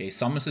 Okay,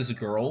 Samus is a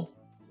girl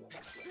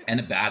and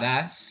a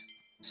badass,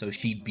 so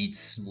she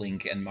beats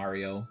Link and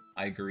Mario.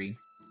 I agree.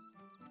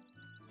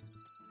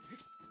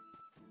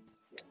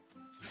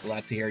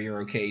 Glad to hear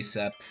you're okay,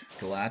 Sep.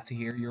 Glad to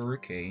hear you're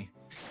okay.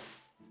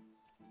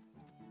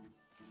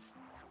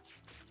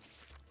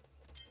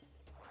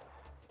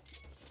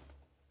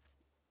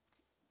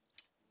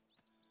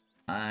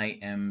 I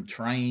am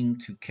trying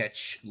to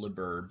catch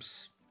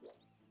LeBurbs.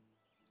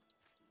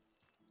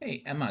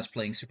 Hey, Emma is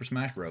playing Super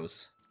Smash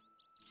Bros.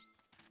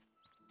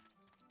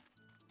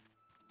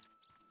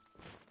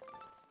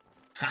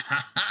 Ha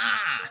ha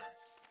ha!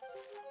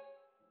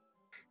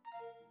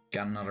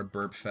 Got another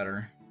burp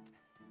feather.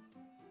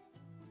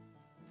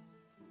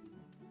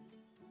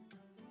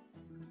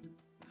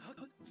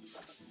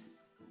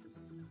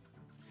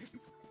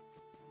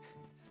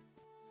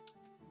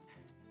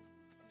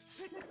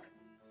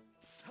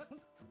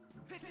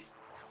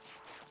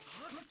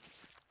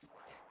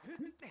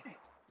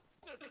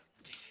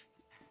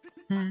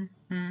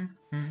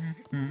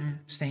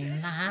 Stay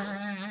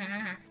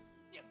alive.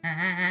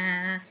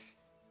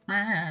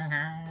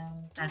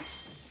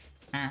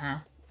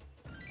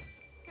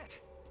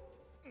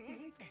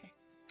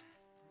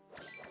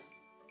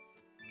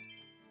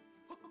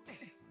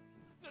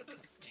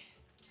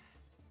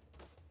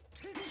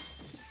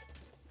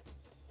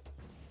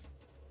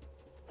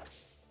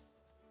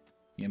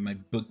 Yeah, my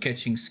bug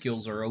catching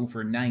skills are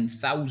over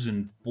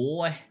 9,000,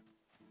 boy.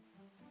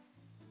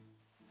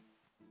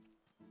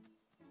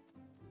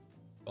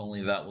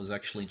 Only that was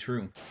actually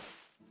true.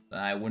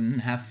 I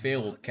wouldn't have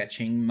failed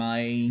catching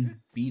my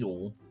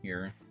beetle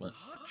here, but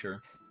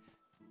sure.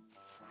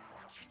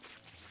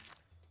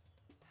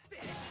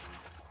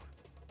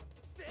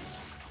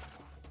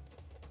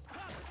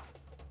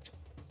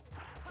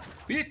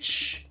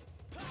 Bitch!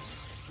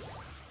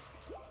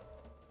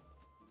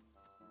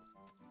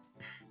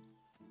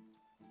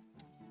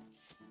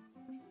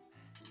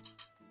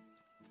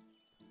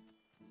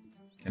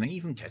 Can I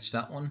even catch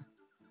that one?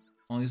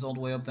 Oh, he's all the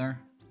way up there?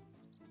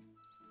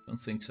 Don't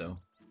think so.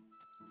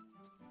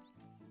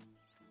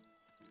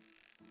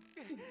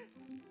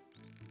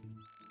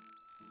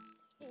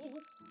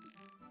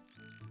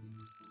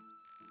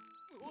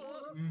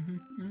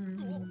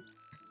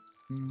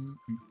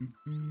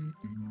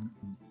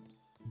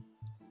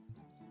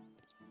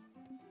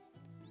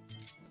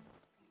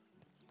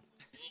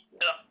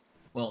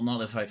 Well,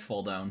 not if I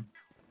fall down.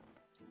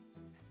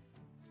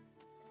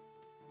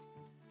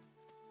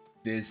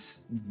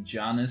 This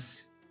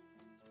Janus,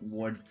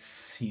 what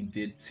he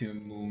did to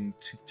Moon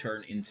to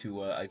turn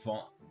into a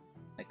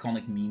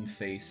iconic meme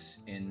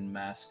face in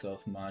Mask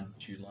of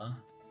Majula.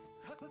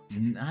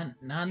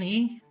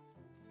 Nani?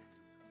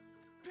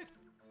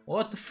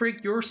 What the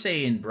frick you're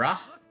saying, bruh?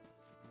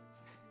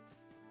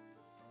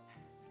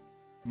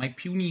 My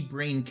puny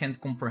brain can't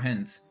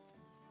comprehend.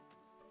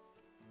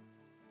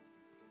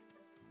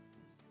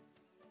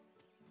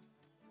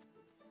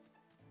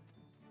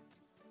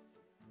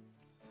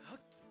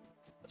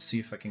 Let's see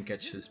if I can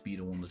catch this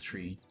beetle on the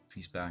tree, if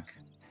he's back.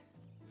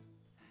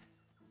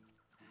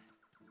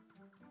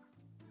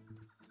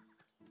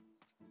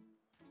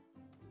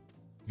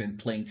 been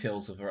playing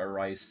Tales of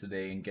Arise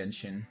today in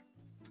Genshin.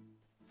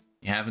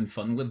 You having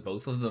fun with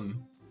both of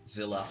them,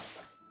 Zilla?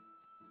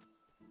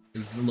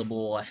 Zilla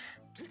boy.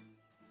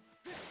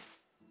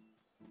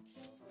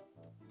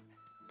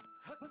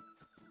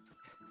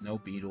 No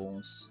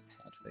beetles.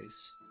 Sad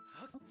face.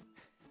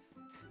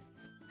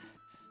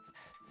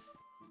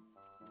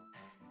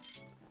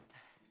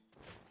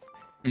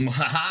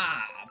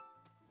 Mwahaha!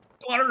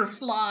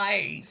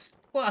 Butterflies!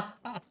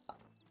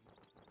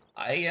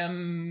 I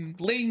am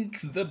Link,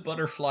 the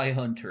butterfly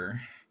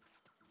hunter.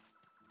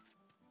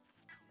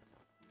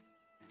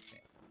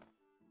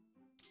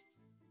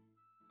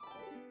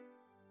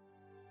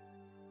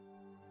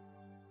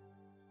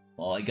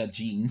 Well, I got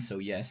genes, so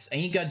yes.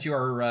 And you got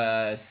your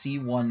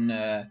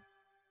C1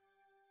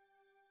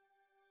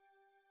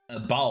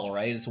 ball,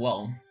 right, as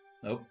well?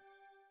 Nope.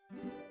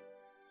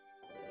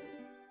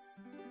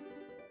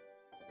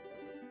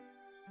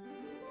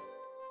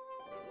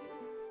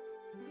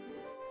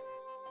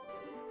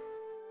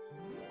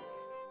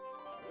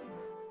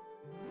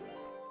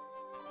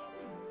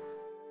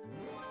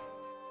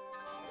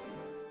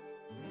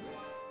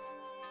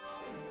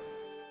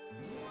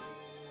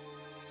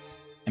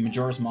 And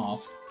Majora's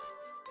Mask.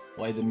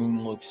 Why the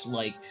moon looks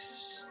like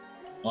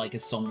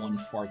someone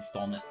farted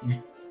on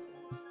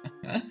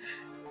it.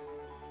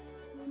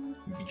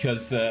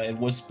 Because it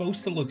was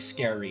supposed to look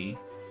scary.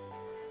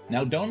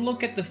 Now don't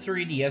look at the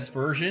 3DS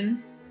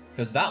version,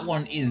 because that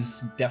one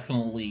is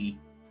definitely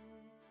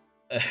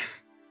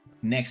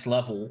next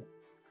level.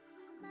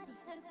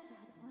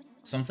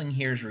 Something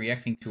here is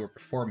reacting to her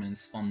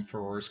performance on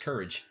Ferora's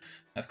courage.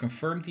 I've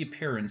confirmed the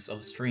appearance of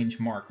a strange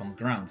mark on the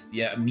ground.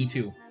 Yeah, me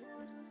too.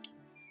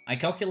 I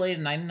calculate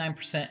a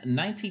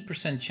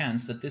 90%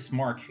 chance that this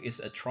mark is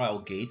a trial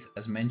gate,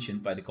 as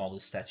mentioned by the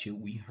goddess statue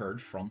we heard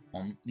from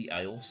on the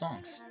Isle of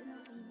Songs.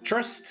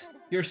 Trust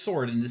your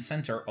sword in the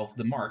center of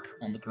the mark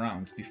on the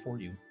ground before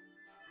you.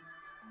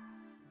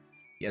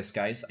 Yes,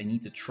 guys, I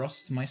need to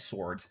trust my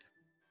sword.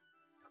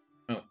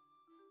 Oh.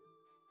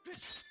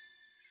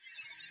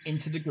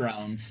 Into the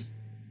ground.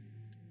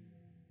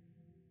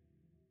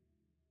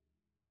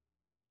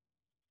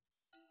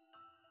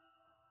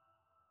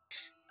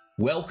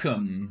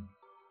 Welcome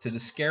to the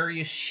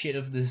scariest shit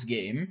of this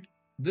game,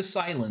 the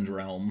Silent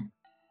Realm.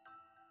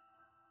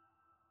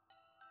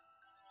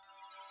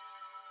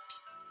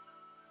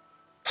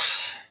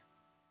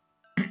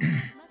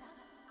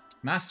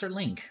 Master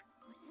Link.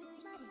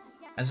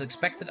 As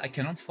expected, I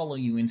cannot follow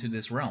you into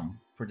this realm,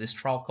 for this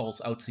trial calls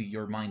out to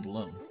your mind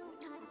alone.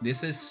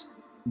 This is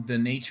the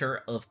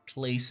nature of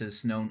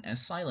places known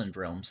as Silent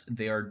Realms.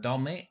 They are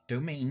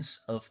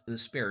domains of the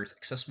spirit,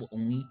 accessible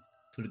only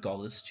to the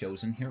goddess'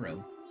 chosen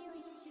hero.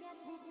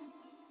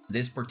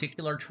 This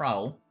particular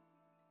trial,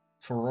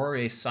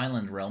 Ferora's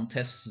Silent Realm,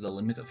 tests the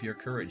limit of your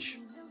courage.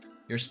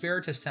 Your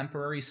spirit is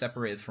temporarily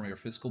separated from your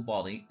physical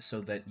body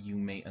so that you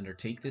may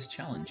undertake this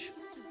challenge.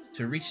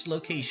 To reach the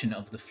location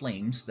of the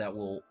flames that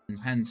will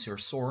enhance your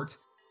sword,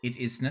 it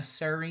is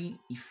necessary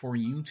for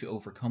you to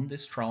overcome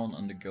this trial and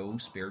undergo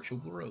spiritual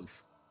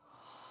growth.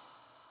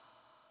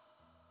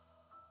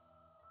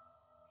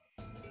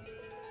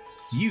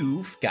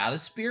 You've got a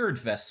spirit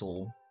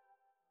vessel.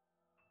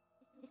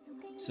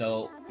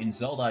 So, in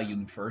Zelda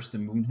universe, the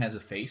moon has a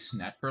face,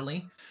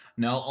 naturally.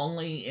 No,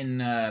 only in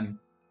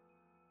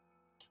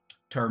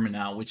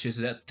Termina, which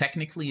is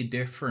technically a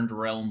different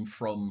realm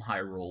from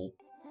Hyrule.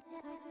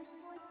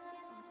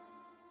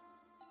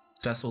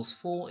 If the vessel is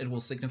full, it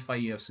will signify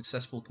you have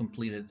successfully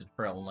completed the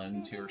trial,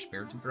 allowing to your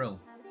spirit to grow.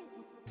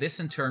 This,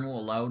 in turn, will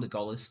allow the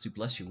goddess to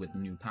bless you with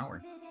new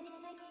power.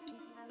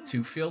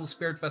 To fill the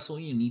spirit vessel,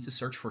 you need to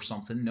search for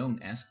something known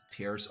as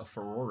Tears of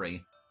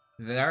Ferore.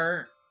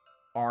 There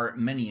are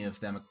many of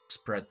them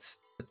spread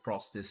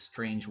across this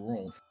strange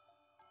world.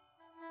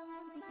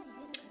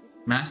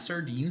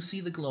 Master, do you see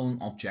the glowing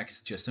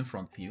object just in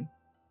front of you?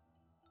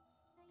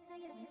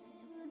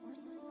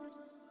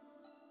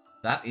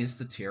 That is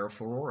the Tear of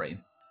Ferore.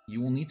 You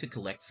will need to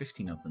collect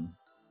 15 of them.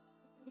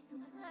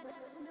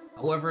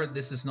 However,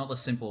 this is not as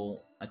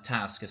simple a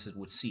task as it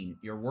would seem.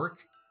 Your work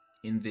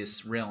in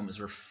this realm is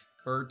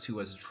referred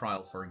to as a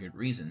trial for a good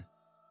reason.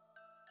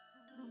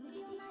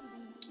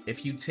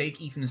 If you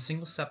take even a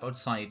single step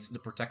outside the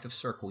protective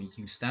circle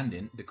you stand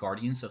in, the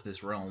guardians of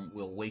this realm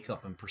will wake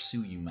up and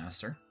pursue you,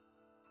 Master.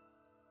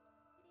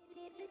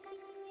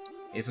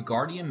 If a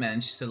guardian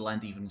manages to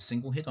land even a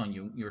single hit on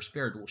you, your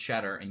spirit will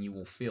shatter and you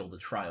will fail the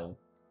trial.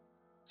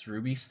 Is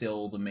ruby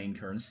still the main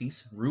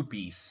currencies?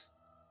 Rupees.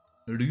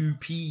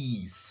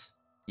 Rupees.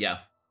 Yeah.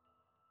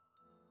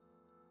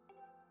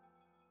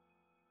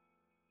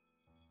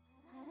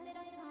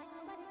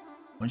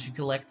 Once you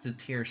collect the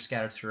tears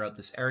scattered throughout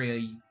this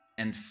area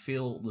and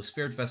fill the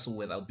spirit vessel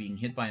without being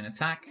hit by an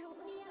attack.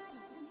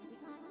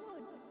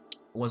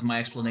 Was my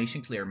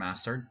explanation clear,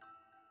 Master?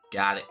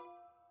 Got it.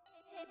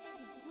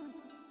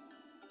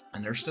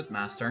 Understood,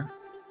 Master.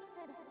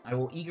 I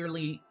will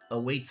eagerly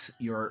await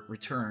your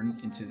return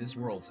into this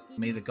world.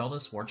 May the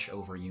goddess watch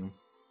over you.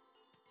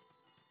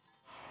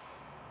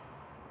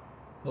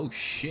 Oh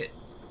shit.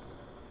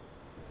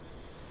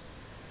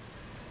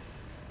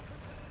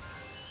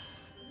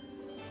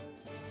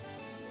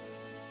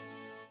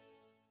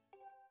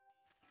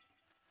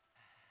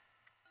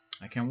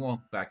 I can walk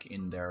back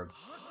in there,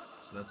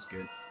 so that's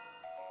good.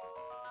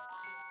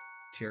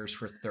 Tears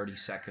for 30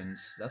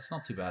 seconds. That's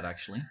not too bad,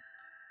 actually.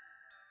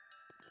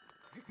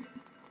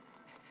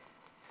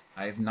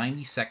 I have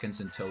 90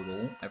 seconds in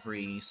total.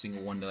 Every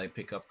single one that I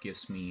pick up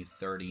gives me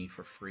 30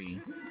 for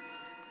free.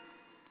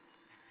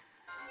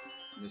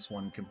 This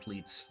one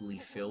completely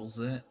fills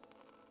it.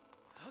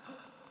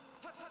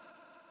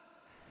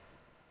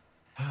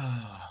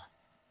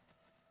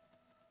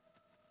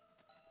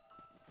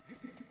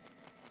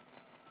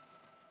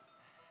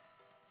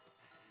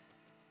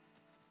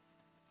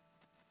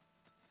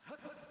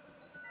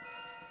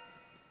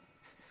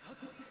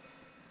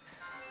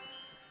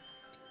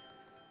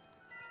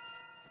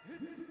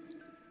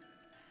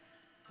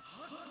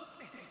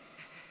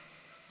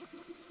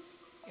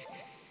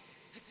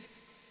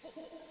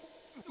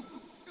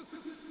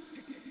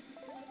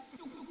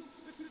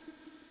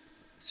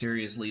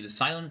 Seriously, the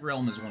Silent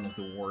Realm is one of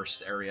the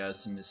worst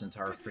areas in this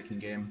entire freaking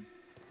game.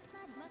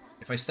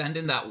 If I stand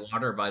in that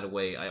water, by the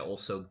way, I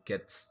also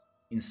get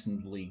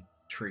instantly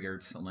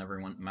triggered on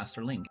everyone.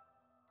 Master Link.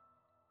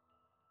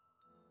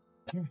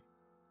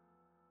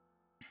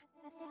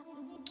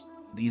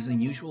 These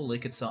unusual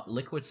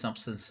liquid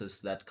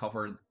substances that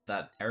cover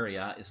that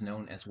area is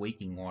known as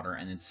waking water,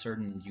 and its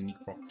certain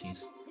unique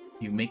properties.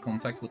 If you make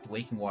contact with the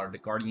waking water, the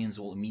Guardians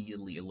will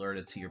immediately alert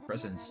it to your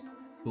presence.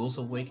 Pools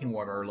of waking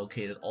water are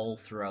located all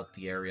throughout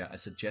the area. I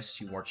suggest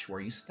you watch where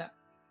you step.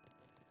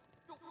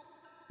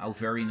 How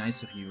very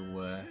nice of you,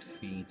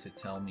 Fee, to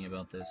tell me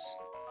about this.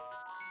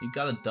 You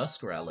got a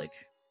Dusk Relic.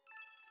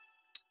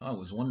 Oh, I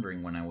was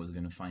wondering when I was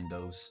gonna find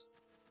those.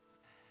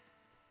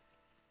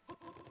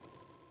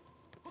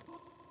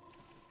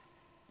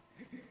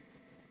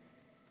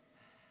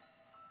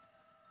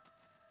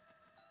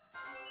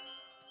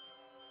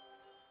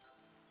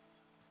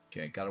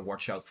 Okay, gotta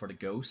watch out for the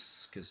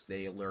ghosts, because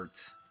they alert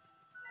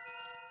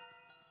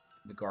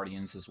the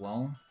Guardians as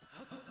well.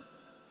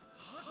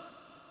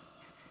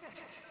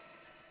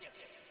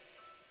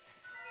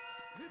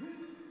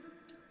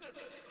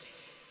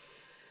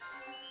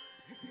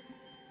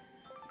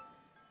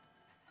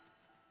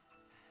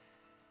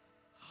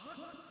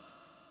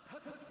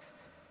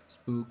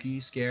 Spooky,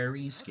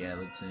 scary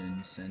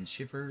skeletons send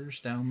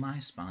shivers down my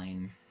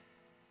spine.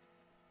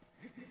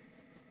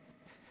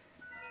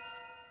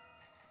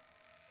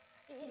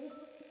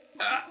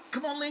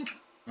 Come on, Link!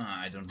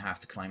 I don't have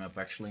to climb up,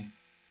 actually.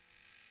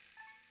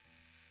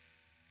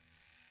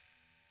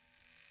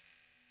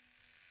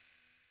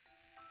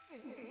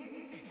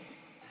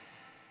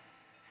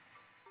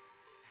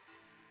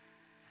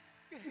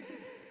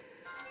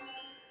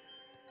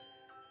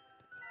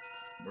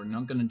 We're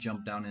not gonna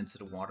jump down into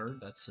the water.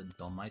 That's a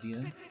dumb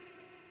idea.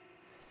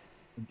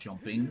 We're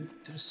jumping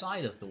to the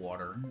side of the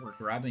water. We're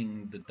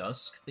grabbing the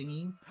dusk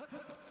thingy.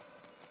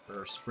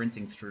 We're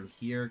sprinting through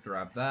here.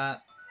 Grab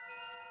that.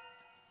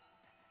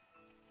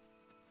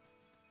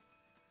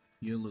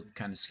 You look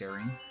kind of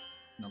scary.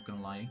 Not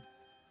gonna lie.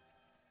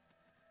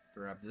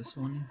 Grab this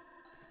one.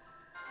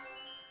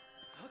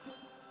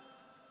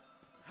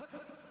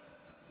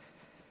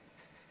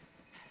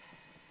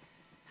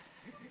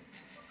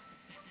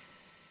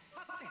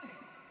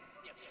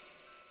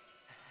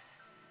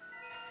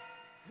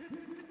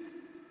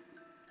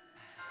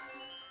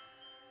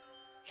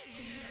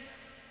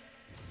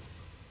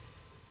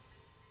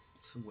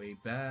 It's the way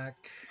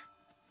back.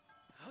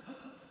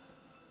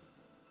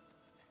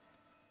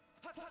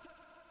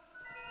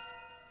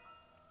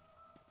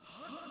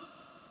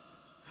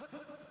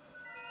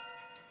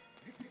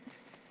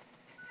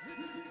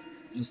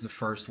 This is the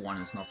first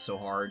one, it's not so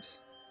hard.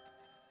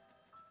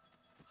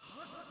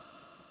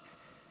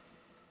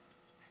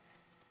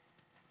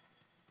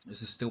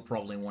 This is still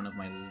probably one of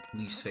my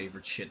least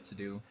favorite shit to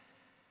do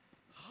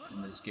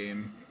in this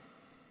game.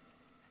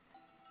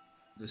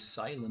 The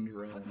Silent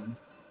Realm.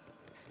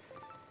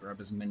 Grab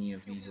as many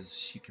of these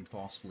as you can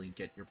possibly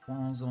get your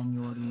paws on,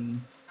 Jordy.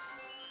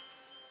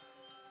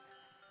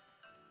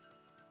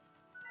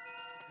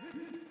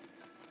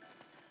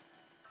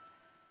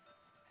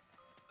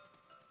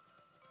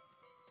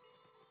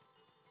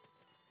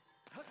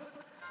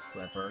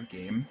 Clever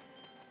game.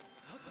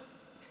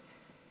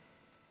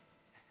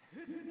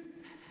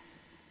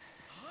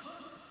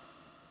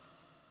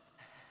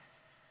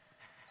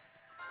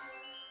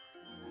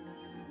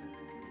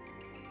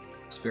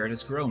 Spirit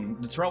has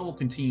grown. The trouble will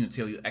continue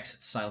until you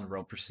exit Silent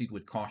Realm. Proceed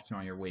with caution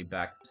on your way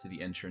back to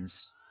the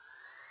entrance.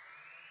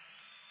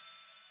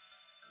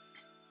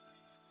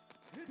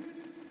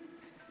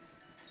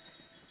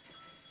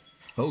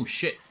 Oh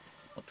shit.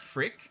 What the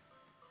frick?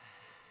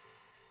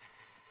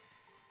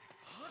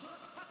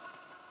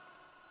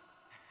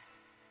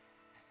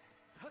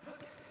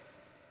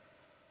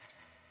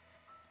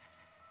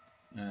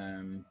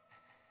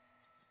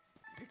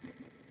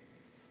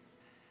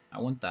 I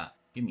want that.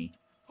 Gimme.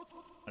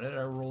 What did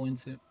I roll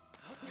into?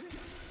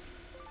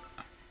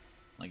 Ah,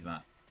 like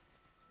that.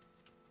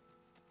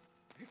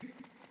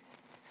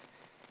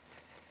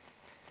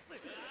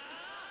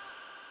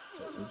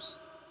 Oh, oops.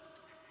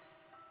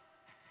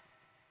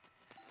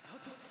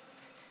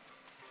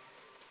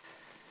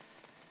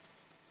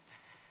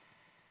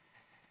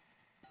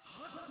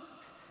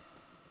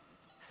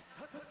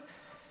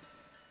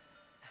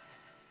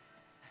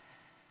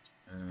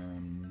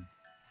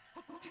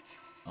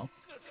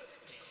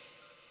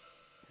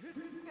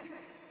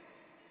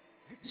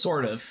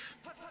 Sort of.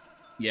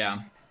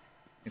 Yeah.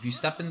 If you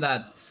step in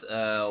that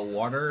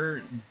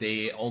water,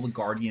 all the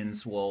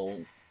guardians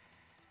will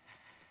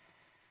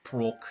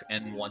proc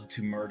and want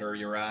to murder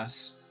your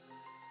ass.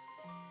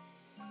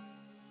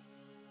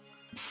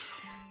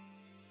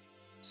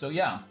 So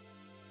yeah.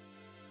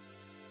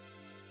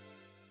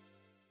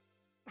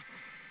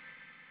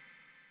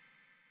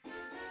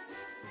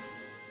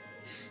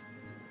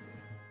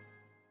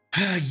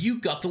 You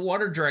got the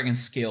Water Dragon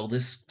skill.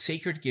 This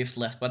sacred gift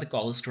left by the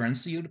goddess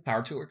grants you the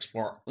power to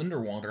explore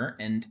underwater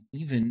and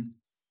even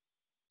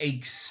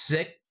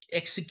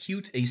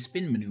execute a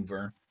spin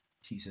maneuver.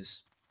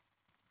 Jesus.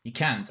 You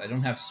can't. I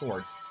don't have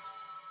swords.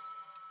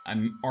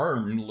 I'm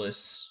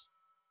armless.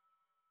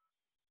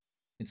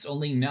 It's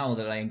only now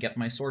that I get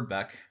my sword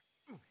back.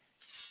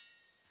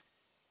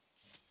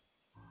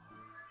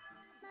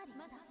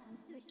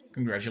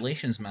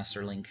 Congratulations,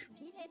 Master Link.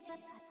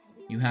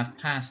 You have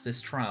passed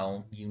this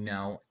trial. You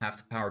now have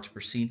the power to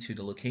proceed to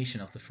the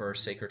location of the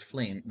first sacred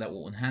flame that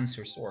will enhance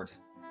your sword.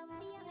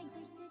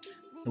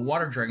 The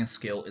Water Dragon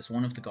skill is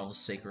one of the goddess'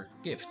 sacred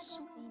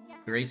gifts.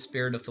 The Great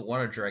Spirit of the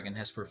Water Dragon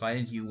has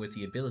provided you with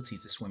the ability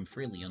to swim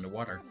freely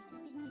underwater.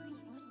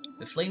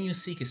 The flame you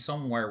seek is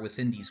somewhere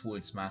within these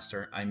woods,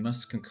 Master. I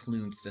must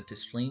conclude that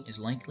this flame is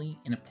likely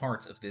in a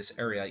part of this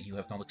area you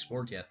have not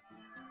explored yet.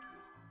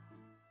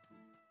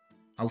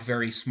 How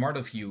very smart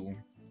of you,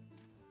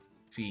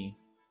 Fee.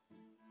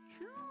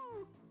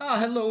 Ah,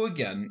 hello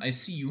again. I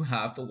see you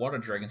have the Water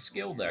Dragon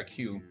skill there,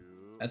 Q.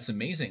 That's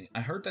amazing.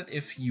 I heard that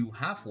if you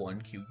have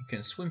one, Q, you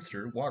can swim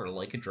through water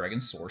like a dragon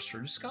soars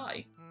through the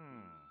sky.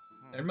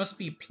 There must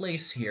be a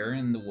place here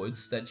in the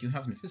woods that you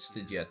haven't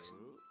visited yet.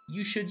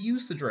 You should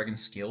use the dragon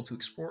skill to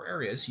explore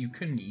areas you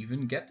couldn't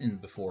even get in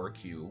before,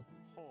 Q.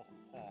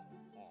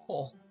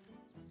 Oh.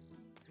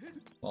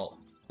 Well,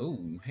 oh,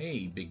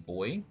 hey, big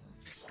boy.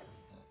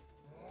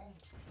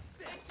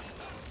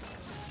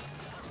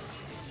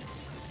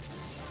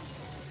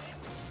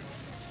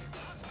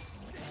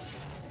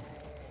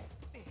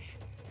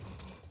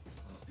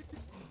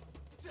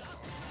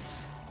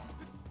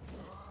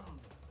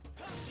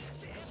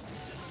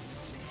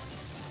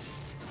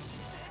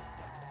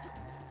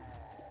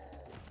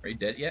 Are you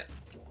dead yet?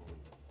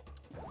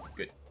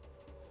 Good.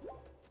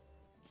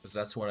 Because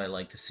that's what I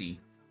like to see.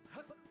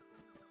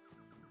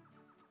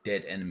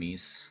 Dead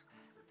enemies,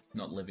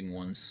 not living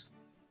ones.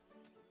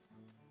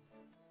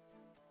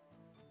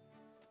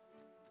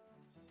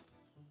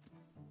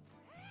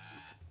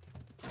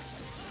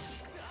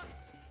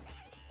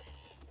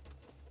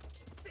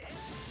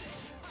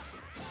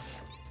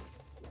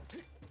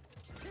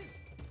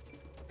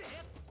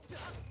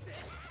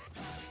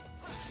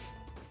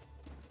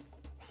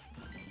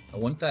 I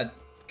want that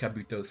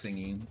Kabuto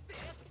thingy.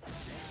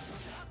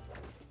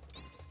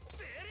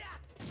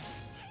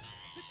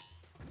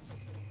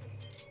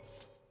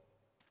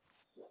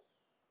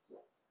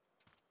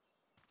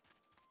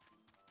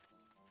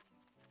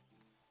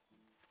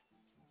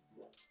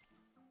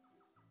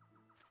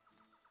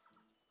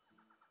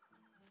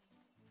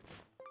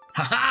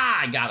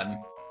 Haha! I got him!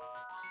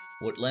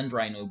 Woodland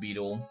Rhino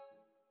Beetle.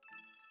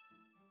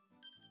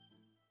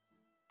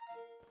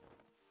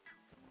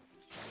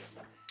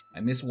 I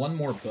miss one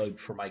more bug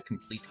for my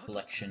complete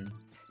collection.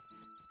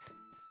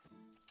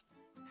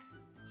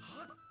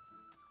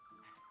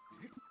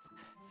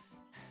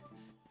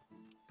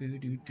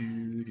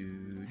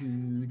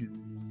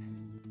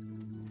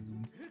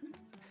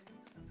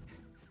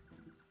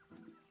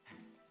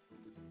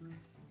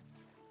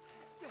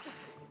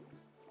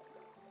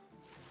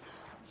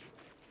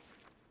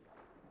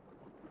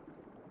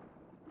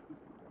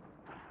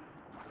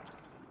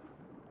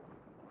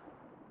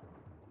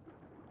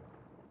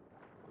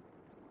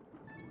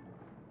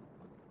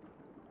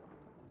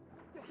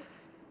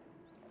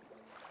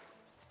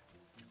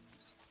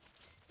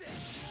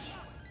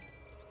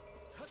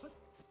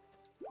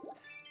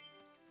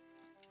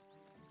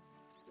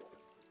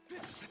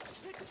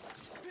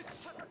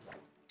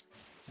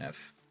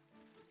 F.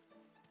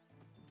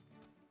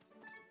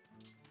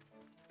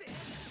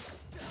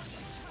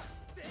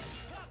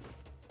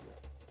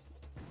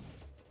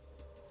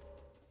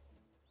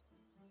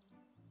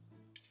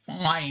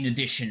 Fine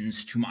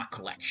additions to my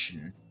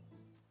collection.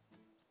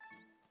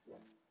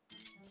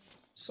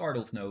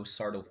 Sardolf knows,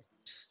 Sardolf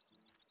knows.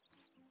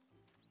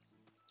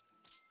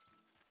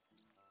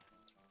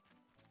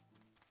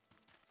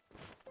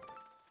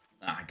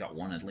 Ah, I got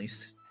one at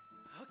least.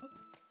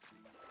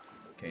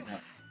 Okay,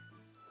 now.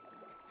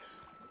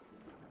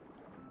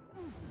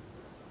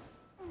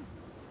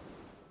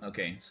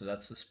 Okay, so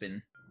that's the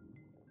spin.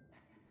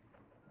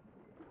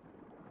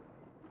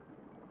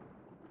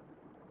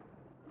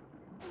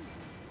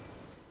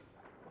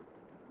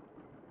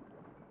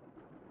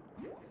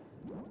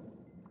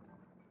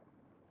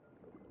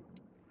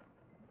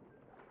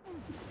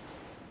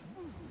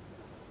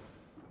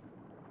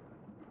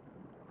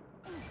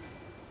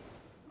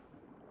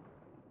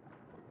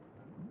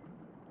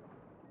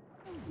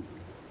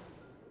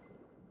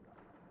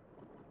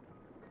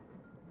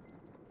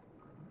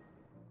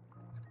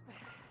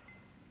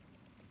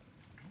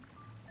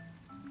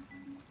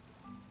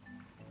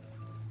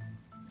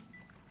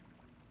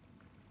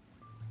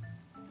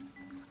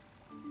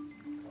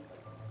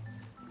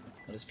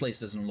 This place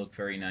doesn't look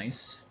very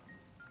nice.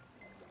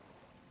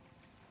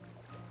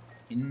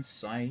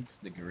 Inside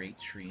the great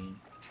tree.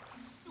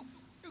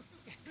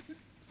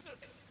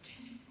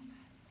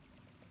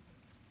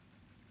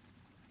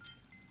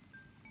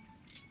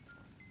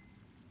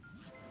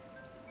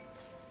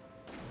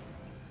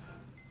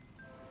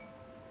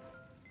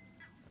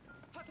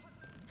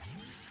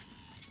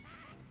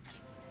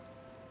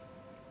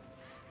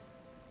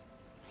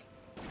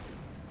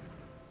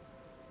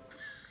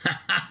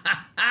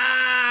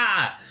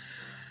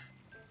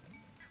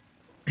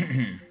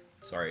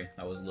 Sorry,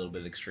 that was a little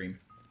bit extreme.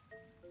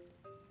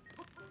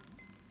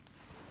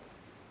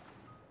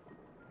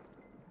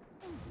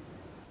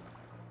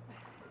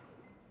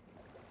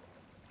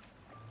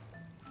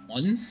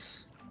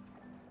 Once?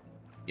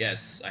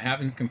 Yes, I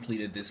haven't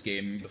completed this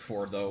game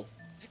before, though.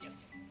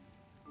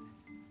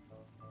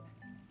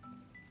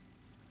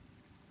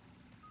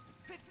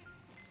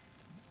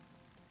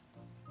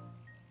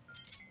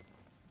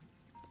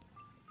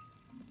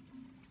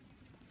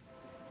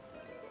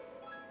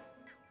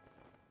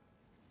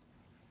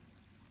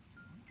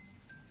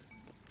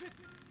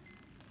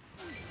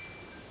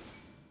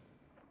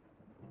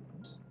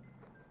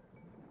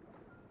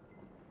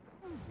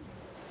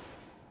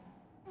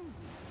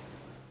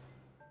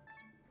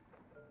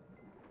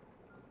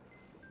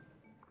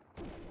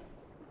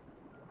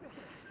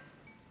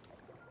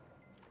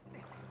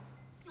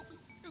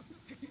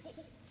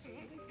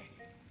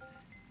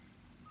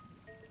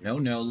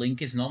 No,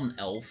 Link is not an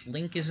elf.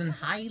 Link is an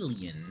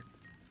Hylian.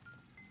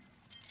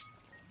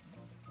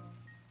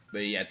 But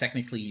yeah,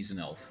 technically he's an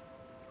elf.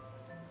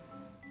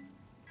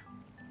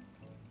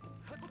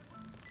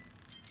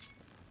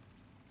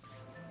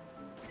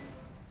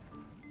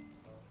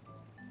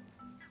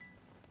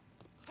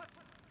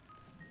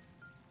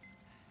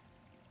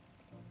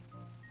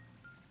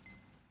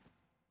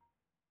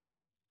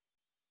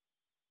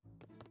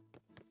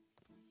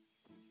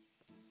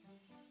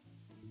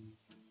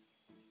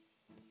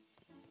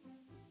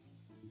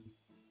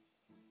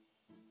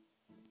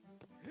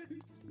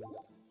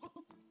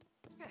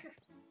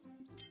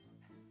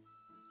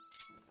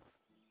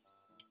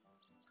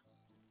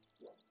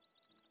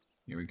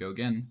 Here we go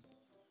again.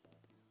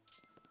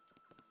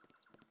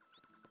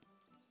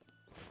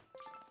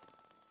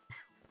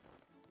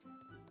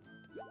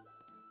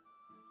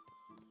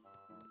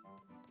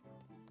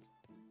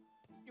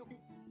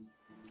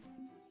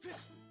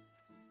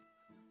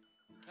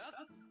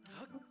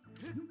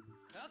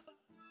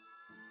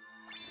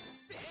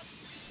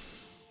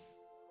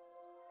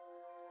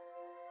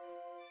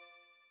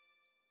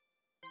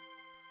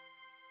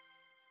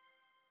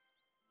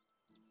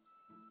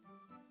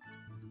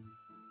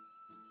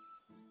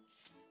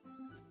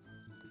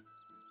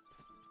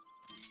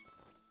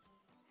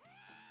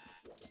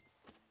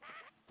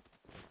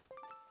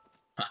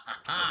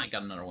 I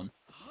got another one.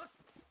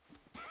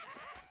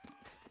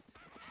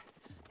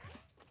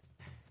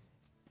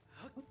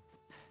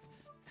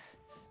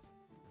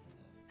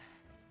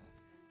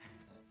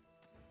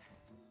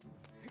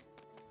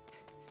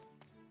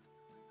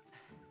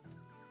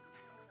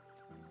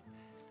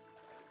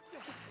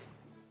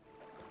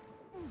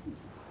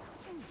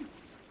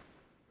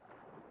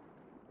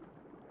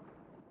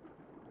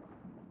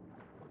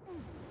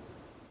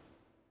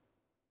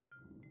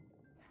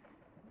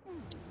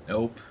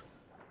 Nope.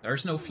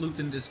 There's no flute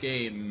in this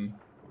game.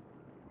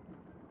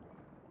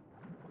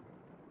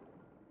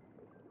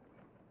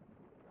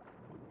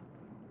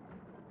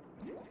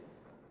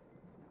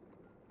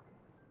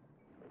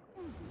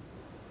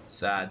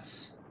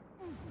 Sads.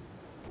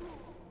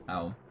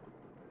 Ow.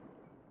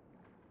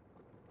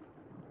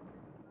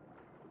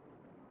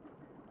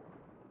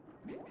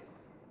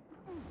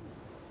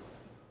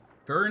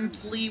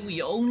 Currently,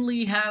 we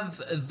only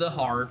have the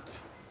harp.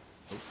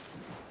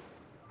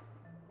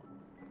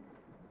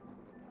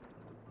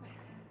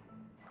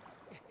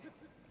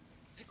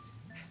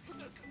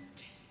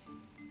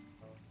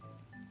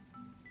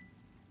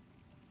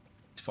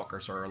 These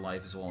fuckers are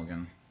alive as well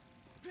again.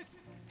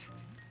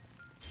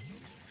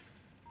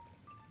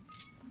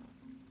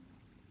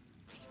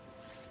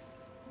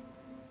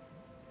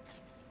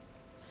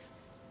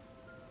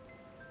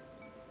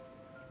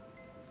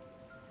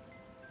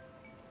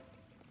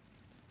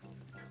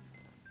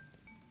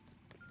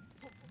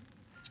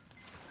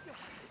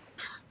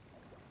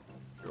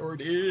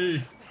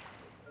 Jordy!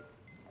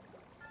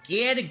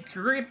 Get a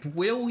grip,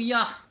 will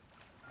ya?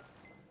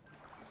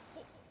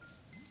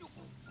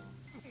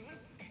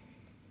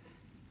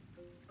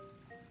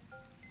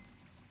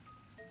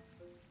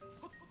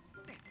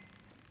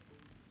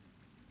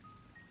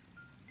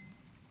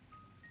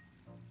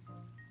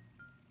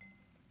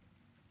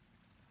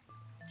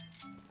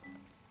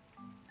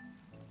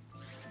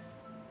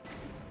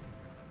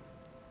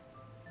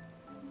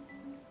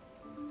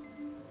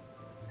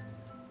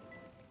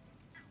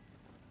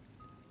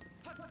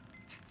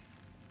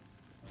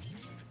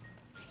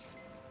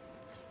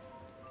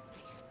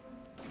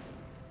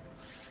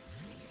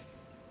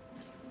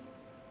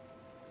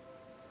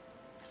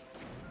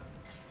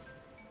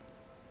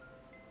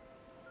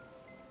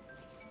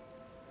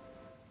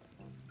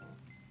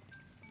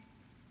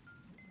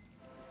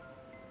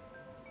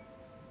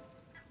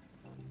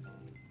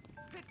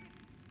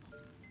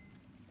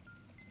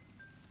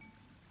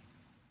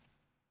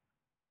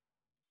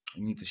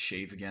 I need to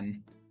shave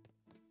again.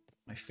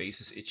 My face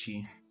is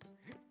itchy.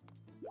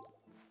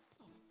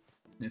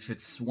 If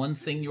it's one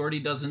thing Jordy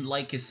doesn't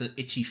like, it's an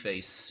itchy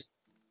face.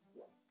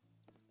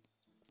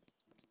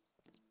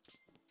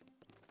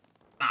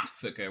 Ah,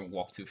 fuck, I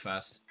walked too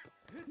fast.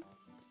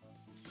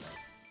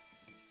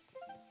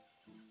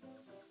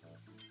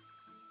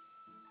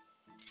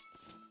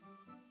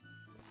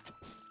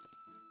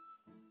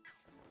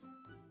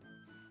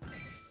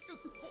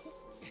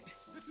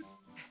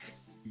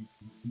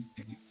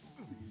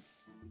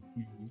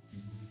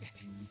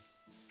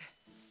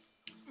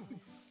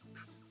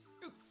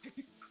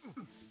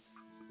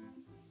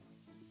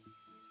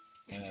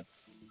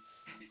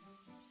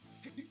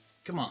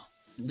 Come on,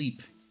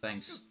 leap.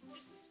 Thanks.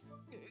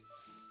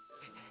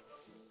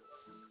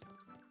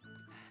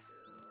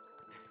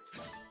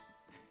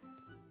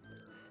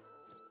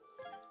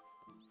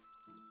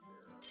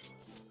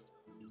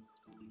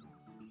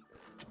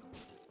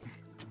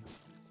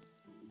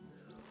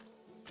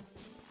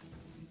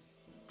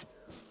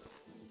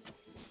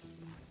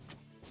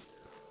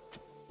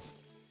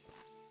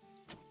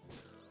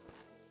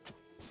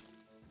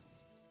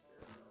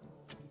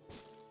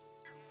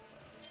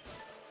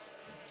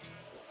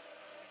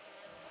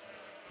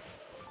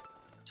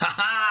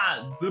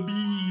 Haha! The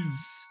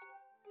bees!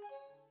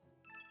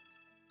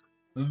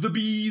 The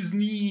bee's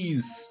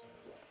knees!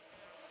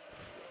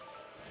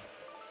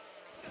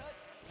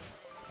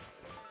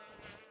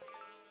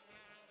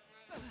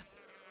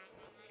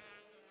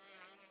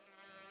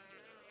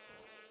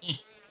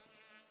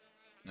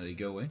 There you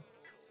go, eh?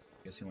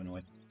 Guess he went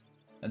away.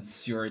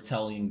 That's your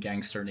Italian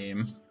gangster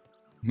name.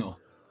 No.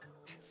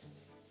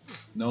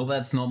 No,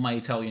 that's not my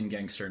Italian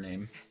gangster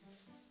name.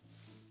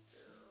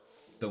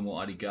 Domo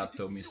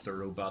arigato, Mr.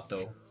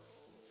 Roboto.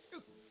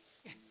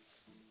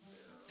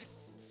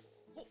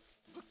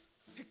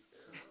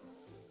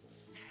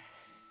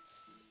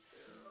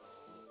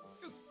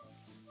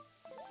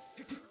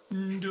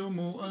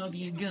 Domo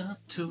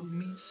arigato,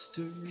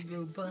 Mr.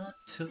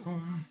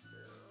 Roboto.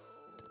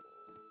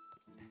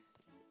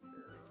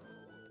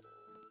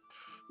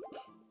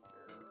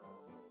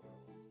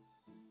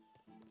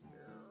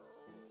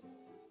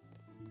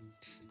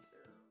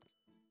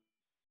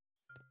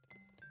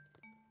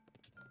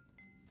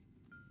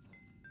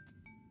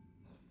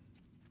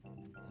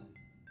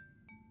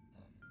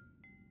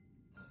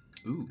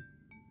 Ooh.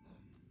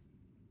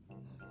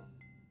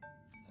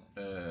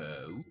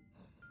 Ooh.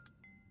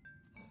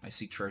 I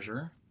see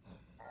treasure.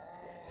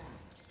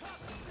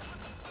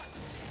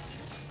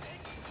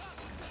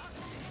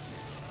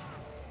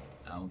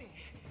 Ow.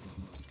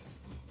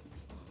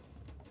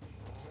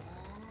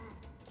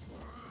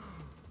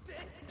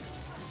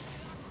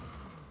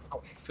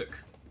 Oh, fuck.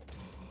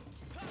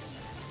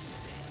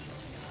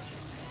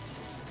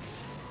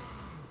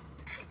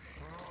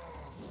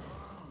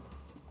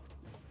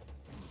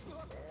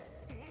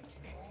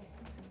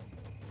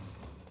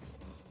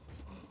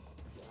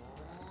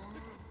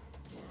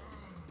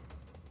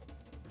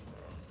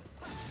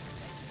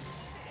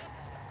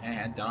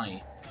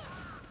 Die.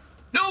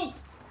 No!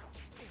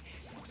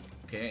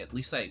 Okay, at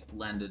least I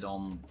landed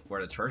on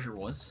where the treasure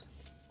was.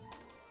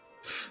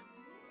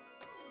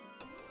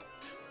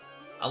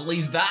 At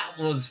least that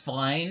was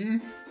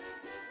fine.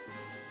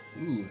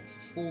 Ooh,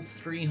 full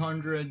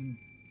 300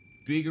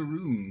 bigger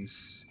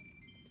rooms.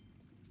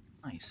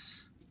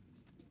 Nice.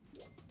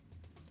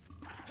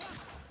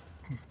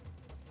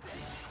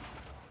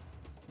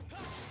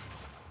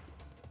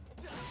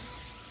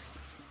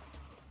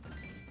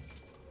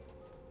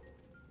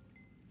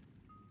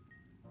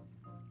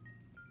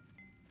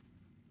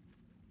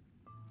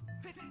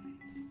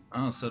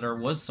 Oh, so there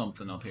was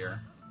something up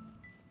here.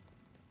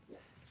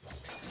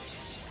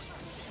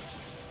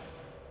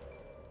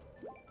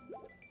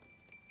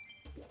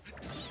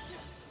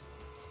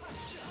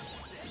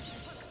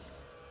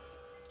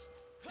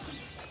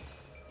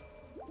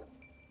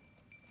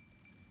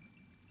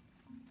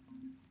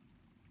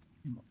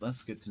 Well,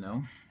 that's good to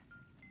know.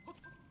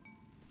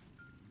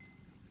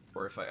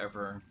 Or if I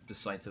ever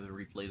decide to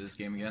replay this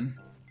game again.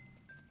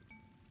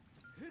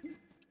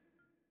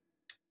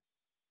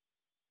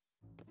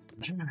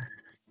 And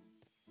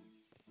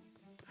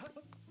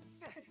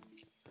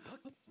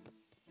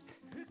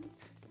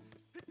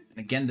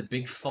again, the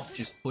big fuck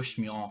just pushed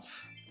me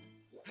off.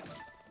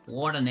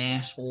 What an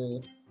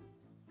asshole.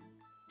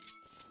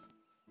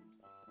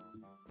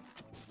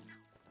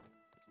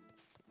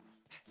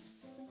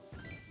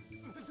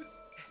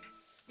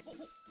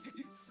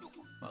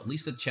 Well, at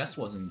least the chest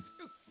wasn't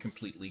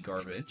completely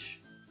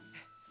garbage.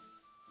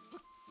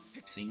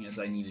 Seeing as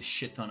I need a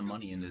shit ton of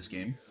money in this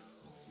game.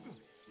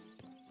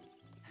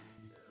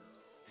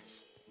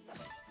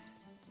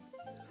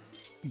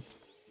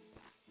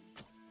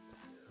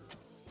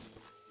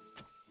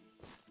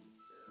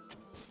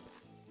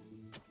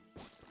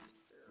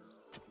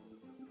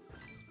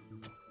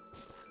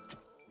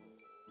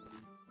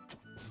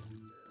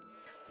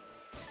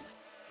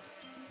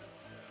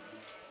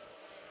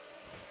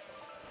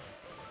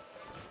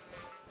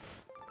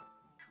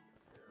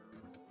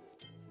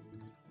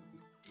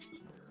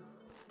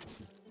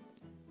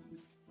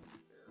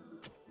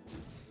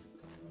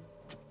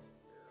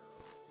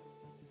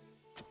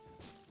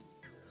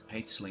 I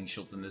hate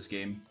slingshot in this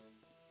game.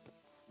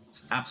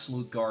 It's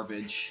absolute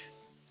garbage.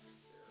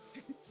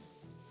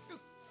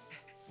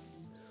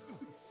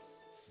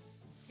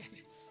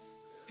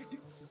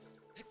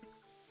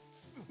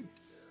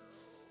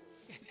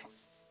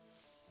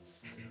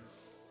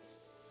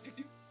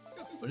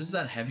 What is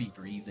that heavy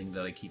breathing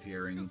that I keep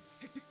hearing?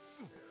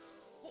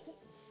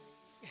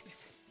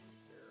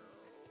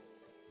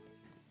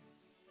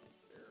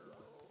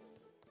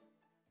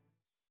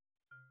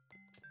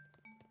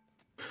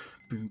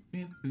 Boom,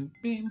 boom, boom,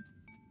 boom.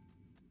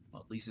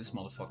 Well, at least this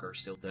motherfucker is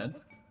still dead.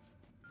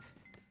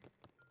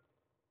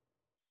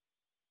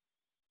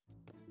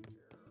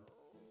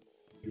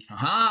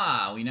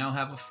 Aha! We now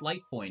have a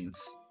flight point.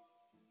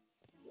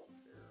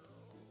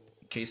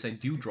 In case I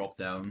do drop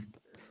down.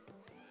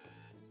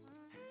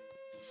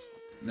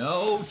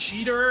 No,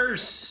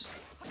 cheaters!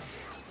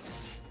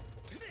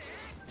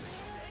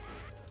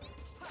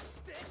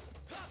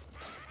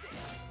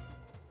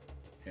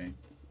 Okay.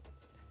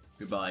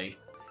 Goodbye.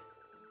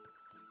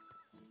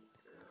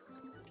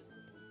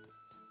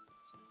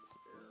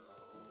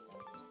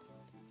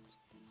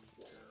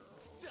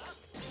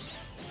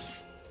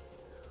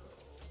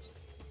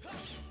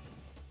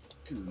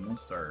 Ooh,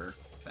 monster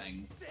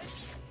thing.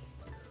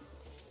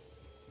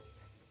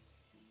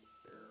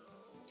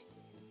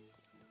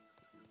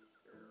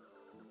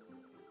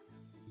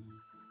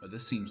 But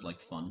this seems like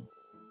fun.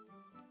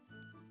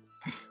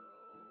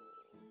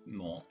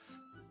 Not.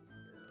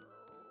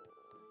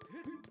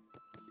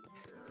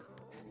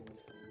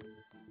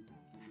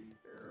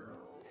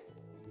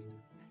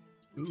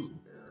 Ooh.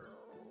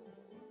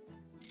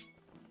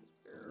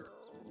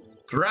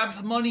 Grab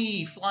the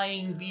money,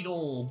 flying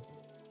beetle!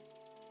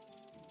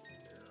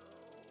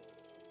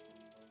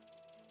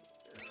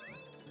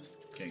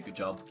 Okay, good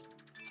job.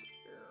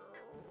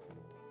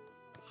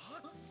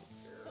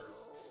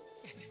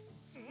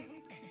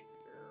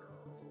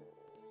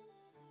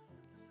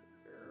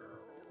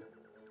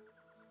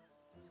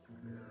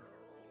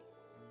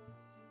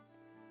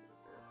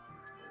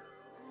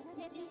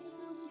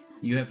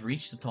 You have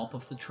reached the top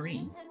of the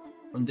tree.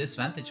 From this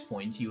vantage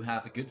point, you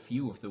have a good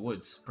view of the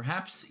woods.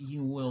 Perhaps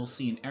you will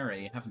see an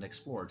area you haven't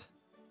explored.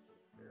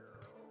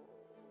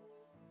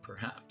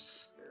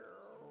 Perhaps.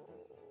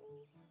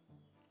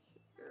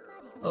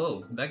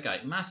 Oh, that guy.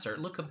 Master,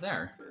 look up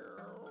there.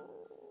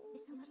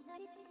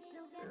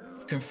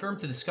 Confirmed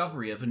the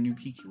discovery of a new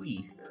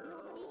PQE.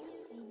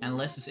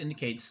 Analysis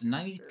indicates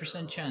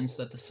 90% chance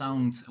that the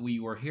sound we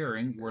were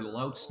hearing were the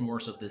loud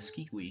snores of this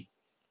kiwi.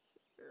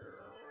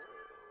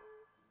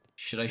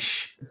 Should I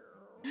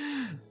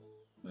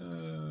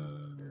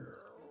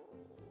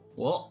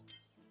well,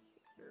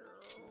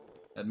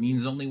 that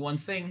means only one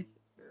thing.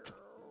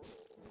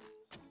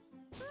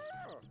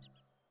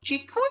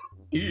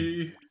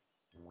 Chiqui.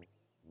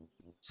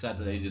 Sad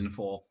that they didn't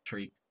fall off the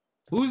tree.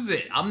 Who's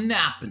it? I'm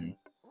napping.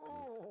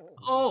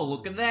 Oh,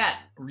 look at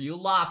that.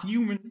 Real life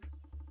human.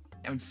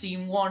 Haven't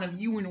seen one of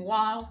you in a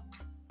while.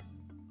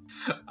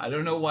 I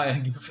don't know why I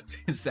give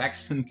this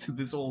accent to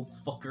this old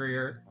fucker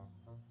here.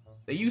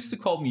 They used to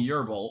call me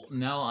Yerbal,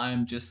 now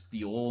I'm just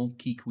the old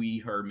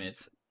Kikwi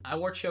hermit. I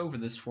watch over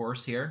this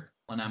forest here,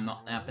 when I'm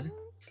not napping.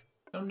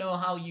 Don't know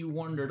how you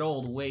wandered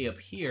all the way up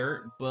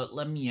here, but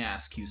let me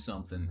ask you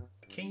something.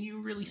 Can you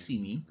really see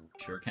me?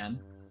 Sure can.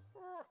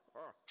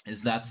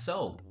 Is that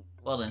so?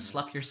 Well then,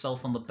 slap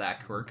yourself on the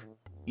back, Quirk.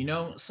 You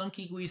know, some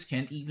Kikwis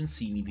can't even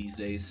see me these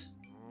days.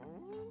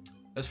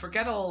 But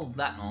forget all of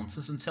that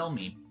nonsense and tell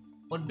me,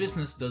 what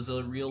business does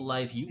a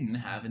real-life human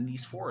have in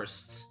these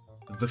forests?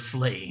 The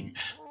flame.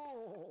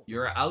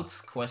 You're out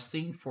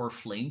questing for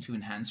flame to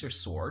enhance your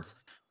sword,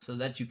 so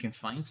that you can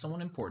find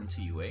someone important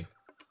to you, eh?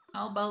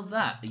 How about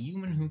that? A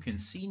human who can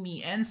see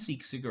me and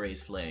seeks a great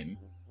flame.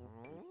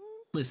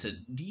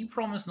 Listen, do you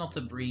promise not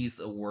to breathe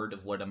a word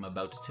of what I'm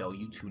about to tell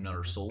you to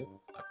another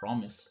soul? I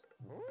promise.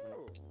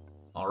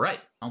 Alright,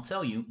 I'll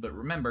tell you, but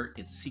remember,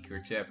 it's a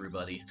secret to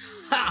everybody.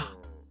 Ha!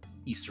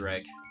 Easter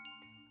egg.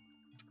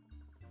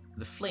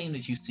 The flame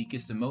that you seek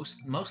is the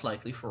most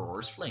likely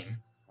Furor's flame.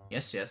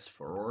 Yes, yes,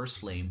 Furor's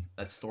flame.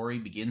 That story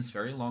begins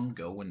very long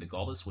ago when the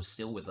goddess was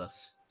still with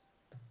us.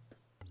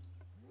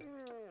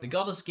 The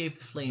goddess gave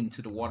the flame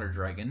to the water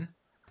dragon,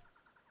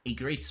 a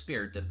great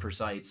spirit that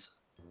presides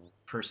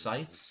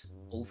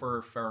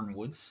over Farron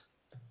Woods.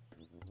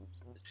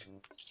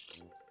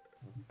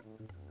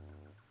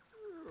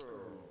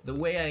 The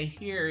way I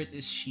hear it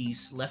is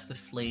she's left the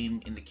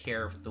flame in the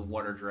care of the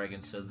water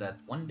dragon so that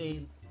one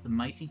day the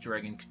mighty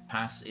dragon could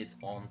pass it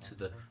on to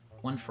the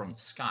one from the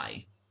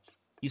sky.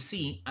 You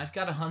see, I've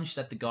got a hunch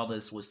that the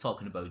goddess was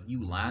talking about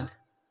you, lad.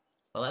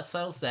 Well, that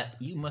settles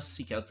that. You must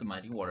seek out the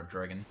mighty water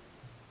dragon.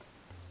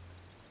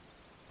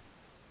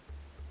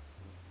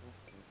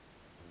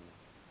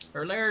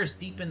 Her lair is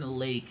deep in the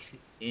lake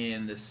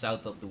in the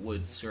south of the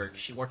woods, sir.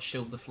 She watched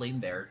over the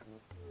flame there.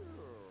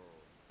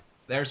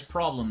 There's a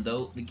problem,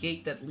 though. The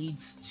gate that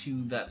leads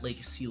to that lake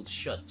is sealed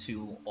shut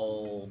to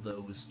all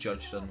those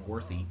judged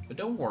unworthy. But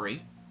don't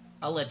worry,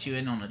 I'll let you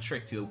in on a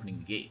trick to opening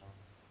the gate.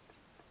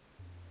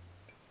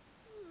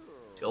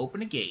 To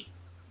open a gate,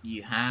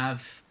 you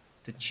have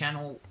to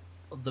channel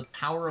the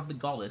power of the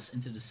goddess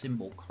into the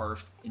symbol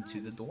carved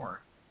into the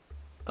door.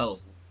 Oh,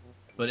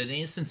 but it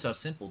isn't so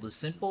simple. The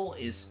symbol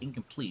is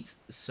incomplete,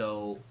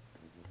 so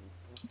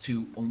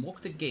to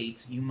unlock the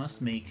gate, you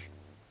must make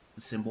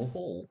the symbol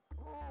whole.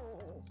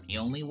 The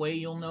only way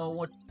you'll know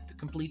what the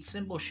complete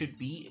symbol should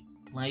be,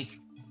 like,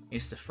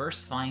 is to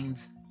first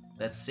find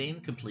that same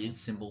completed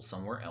symbol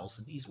somewhere else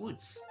in these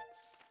woods.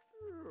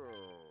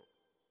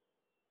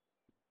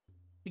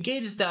 The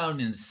gate is down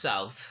in the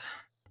south,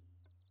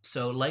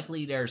 so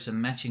likely there's a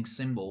matching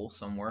symbol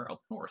somewhere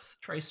up north.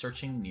 Try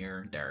searching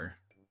near there.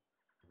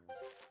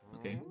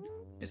 Okay.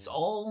 It's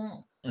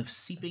all this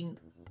seeping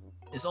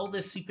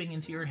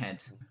into your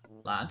head,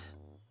 lad?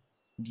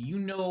 Do you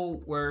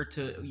know where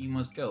you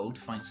must go to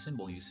find a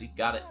symbol you see?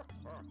 Got it.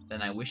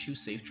 Then I wish you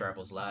safe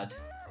travels, lad.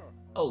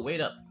 Oh,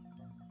 wait up.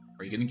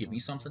 Are you gonna give me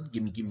something?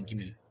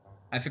 Gimme.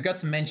 I forgot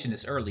to mention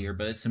this earlier,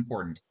 but it's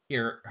important.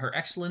 Here, Her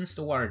Excellence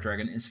the Water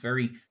Dragon is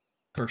very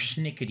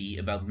persnickety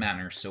about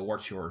manners, so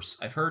watch yours.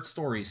 I've heard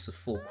stories of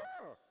folk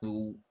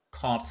who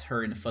caught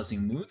her in a fuzzy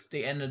mood.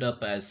 They ended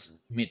up as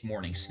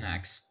mid-morning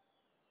snacks.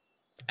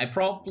 I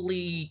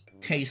probably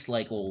taste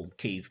like old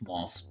cave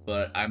moss,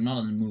 but I'm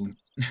not in the mood,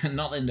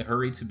 not in the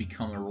hurry to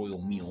become a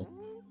royal meal.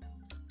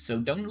 So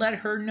don't let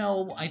her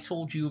know I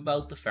told you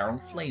about the feral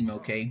flame,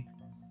 okay?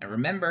 And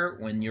remember,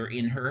 when you're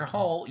in her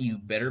hall, you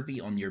better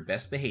be on your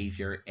best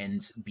behavior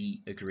and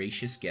be a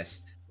gracious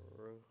guest.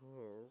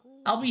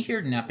 I'll be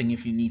here napping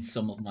if you need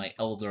some of my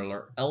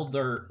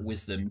elder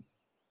wisdom.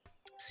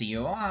 See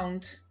you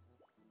around.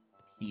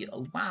 See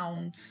you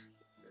around.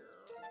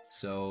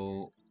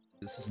 So,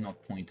 this is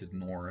not pointed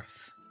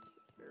north.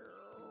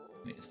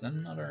 Wait, is that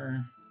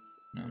another...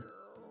 No.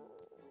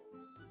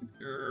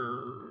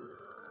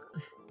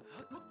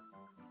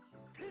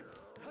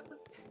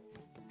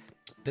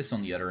 This,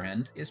 on the other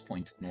hand, is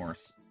pointed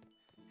north.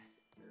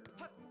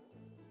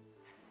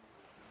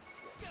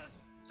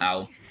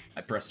 Ow. I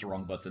pressed the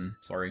wrong button.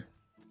 Sorry.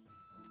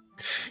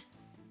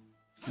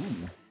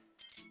 Ooh.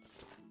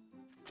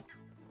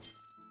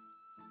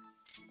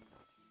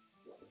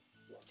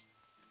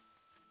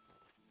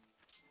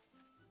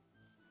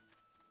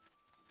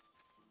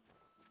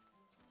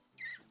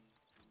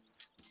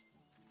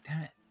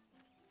 Damn it.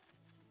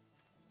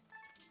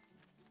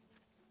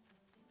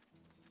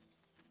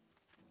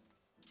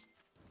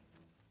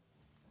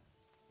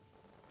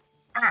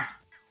 Ah!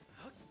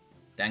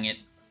 Dang it.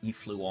 He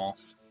flew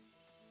off.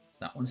 Is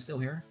that one still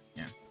here?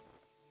 Yeah.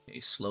 Okay,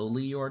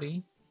 slowly,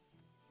 Jordy.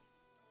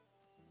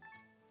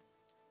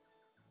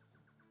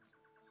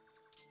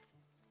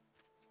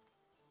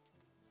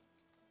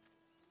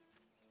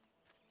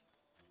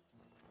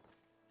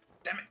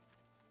 Damn it!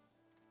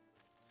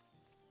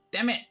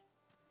 Damn it!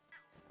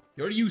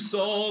 Jordy, you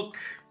suck!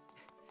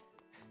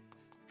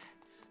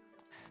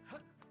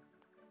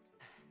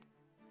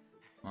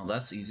 Well,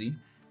 that's easy.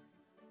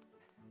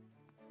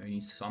 I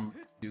need to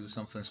do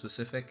something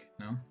specific?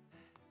 No?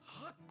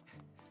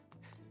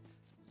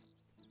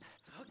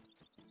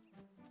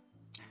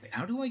 Wait,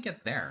 how do I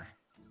get there?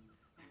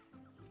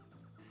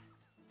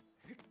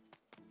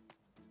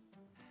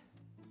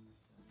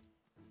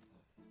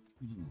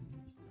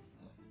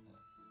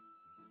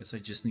 Guess I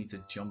just need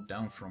to jump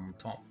down from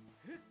top.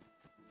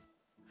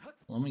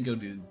 Let me go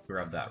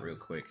grab that real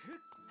quick.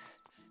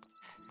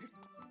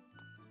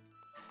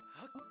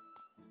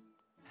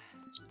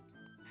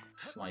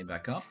 Fly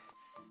back up.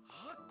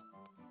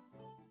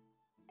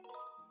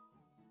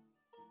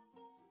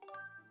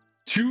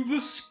 To the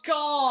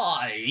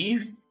sky!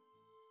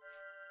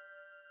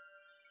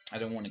 I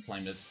don't want to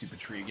climb that stupid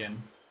tree again.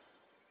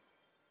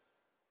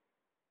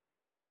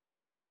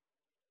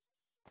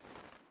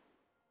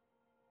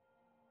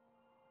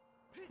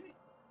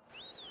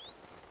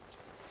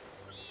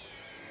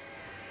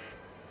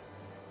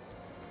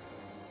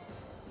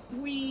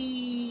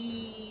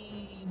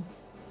 Whee!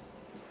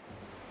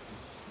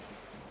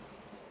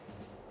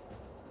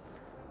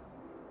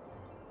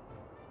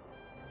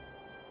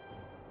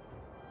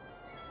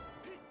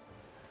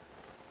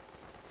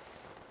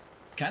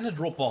 Kind of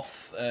drop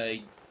off,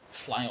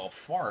 fly off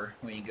far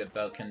when you get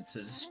back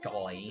into the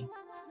sky.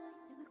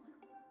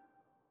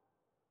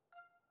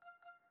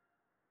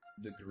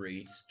 The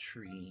great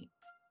tree.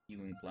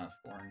 Viewing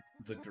platform.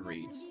 The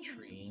great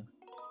tree.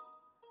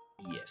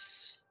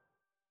 Yes.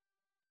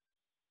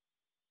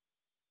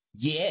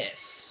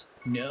 Yes!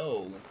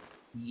 No!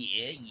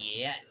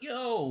 Yeah,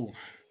 yo!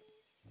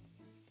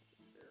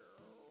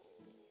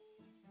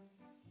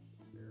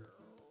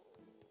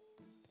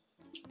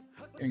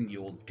 Hearing the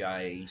old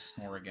guy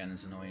snore again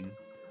is annoying.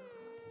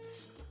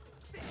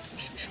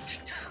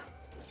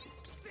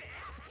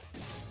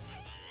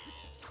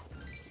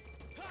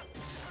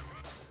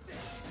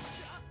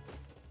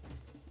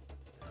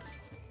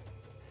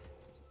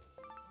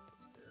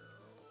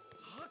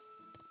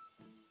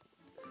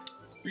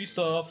 Free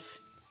stuff!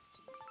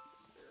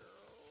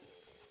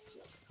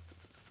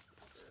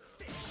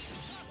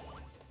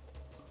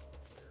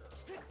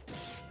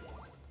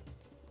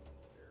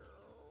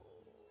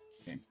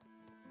 Okay.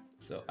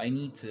 So I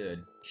need to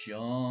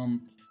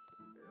jump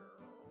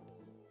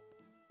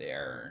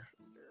there.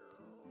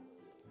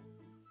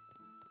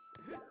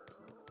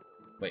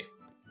 Wait.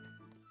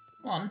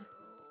 Come on.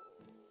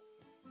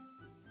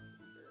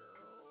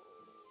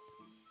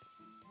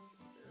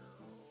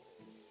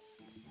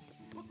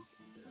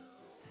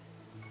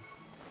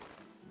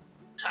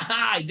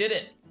 Haha, I did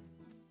it!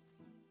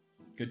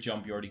 Good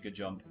jump, Jordy, good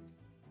jump.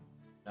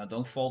 Now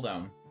don't fall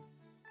down.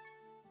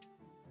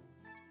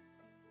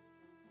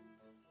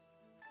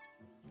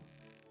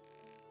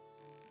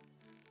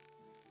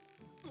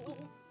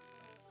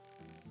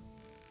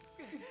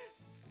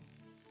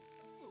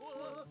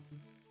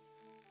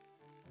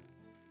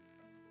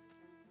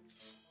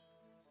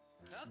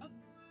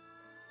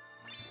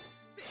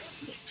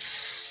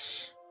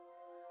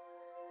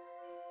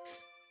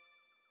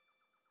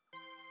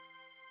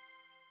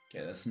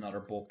 Okay, that's another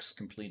box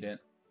completed.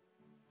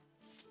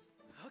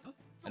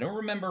 I don't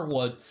remember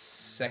what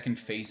second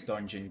phase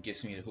dungeon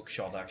gives me the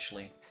hookshot,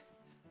 actually.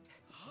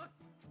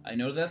 I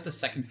know that the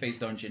second phase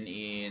dungeon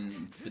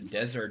in the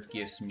desert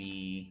gives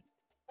me...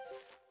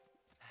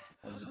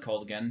 What is it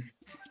called again?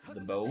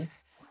 The bow?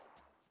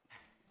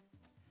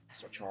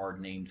 Such a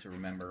hard name to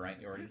remember, right,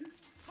 Jordy?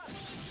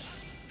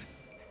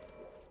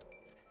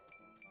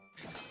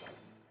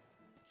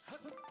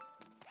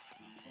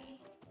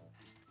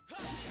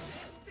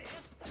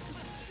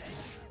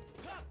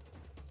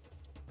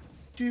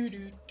 Do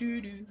do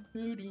do do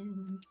do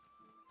do.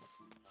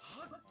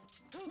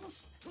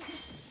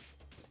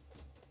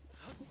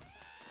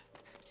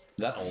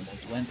 That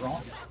almost went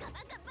wrong.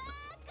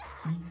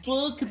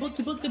 Book.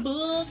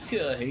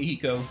 Hey,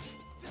 Hiko.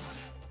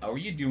 How are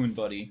you doing,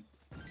 buddy?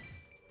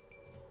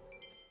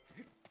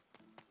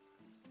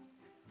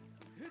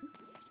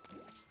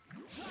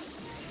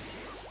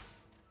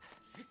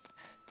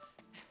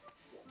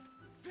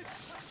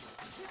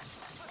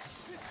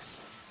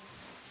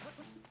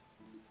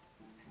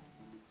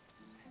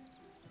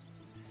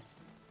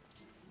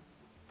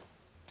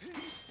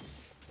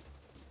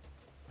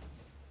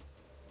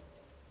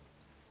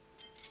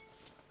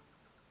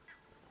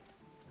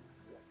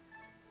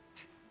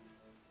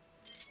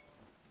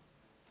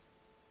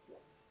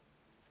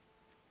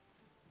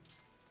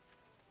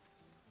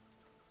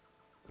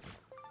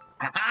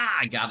 Aha!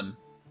 I got him.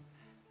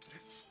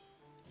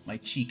 My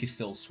cheek is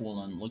still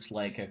swollen. Looks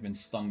like I've been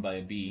stung by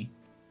a bee.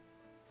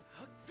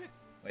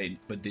 Wait,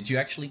 but did you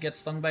actually get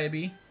stung by a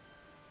bee?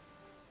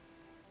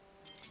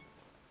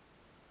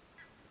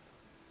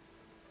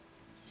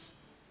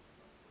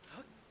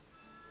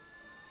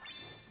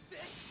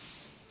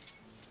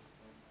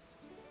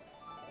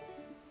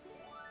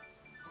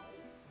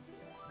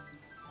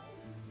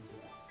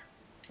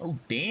 Oh,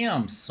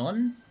 damn,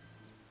 son.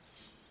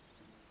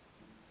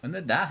 When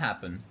did that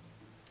happen?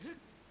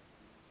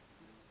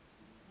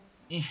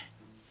 Eh.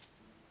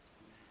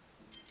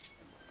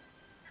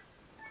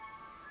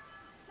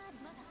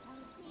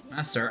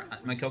 Master,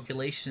 my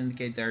calculations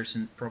indicate there's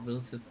a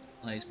probability that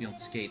lies beyond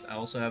the gate. I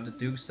also have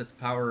deduced that the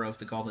power of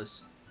the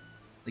goddess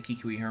the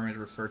Kikui Hermit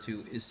referred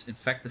to is in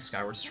fact the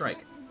Skyward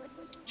Strike.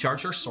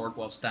 Charge your sword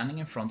while standing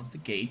in front of the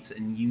gate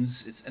and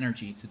use its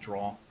energy to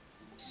draw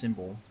a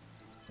symbol.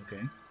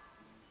 Okay.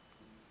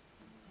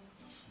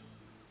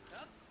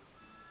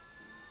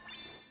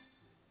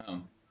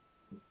 Oh.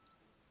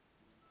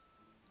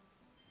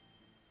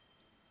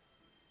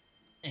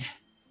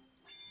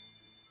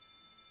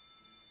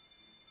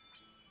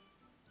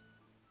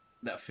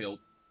 That failed.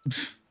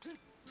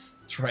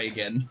 Try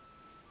again.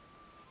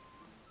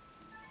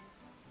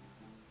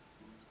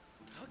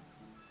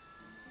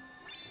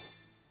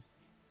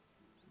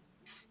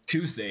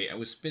 Tuesday, I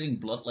was spitting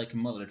blood like a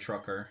mother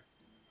trucker.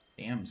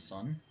 Damn,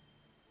 son.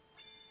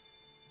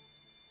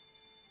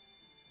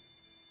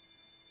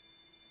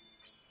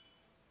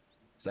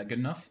 Is that good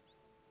enough?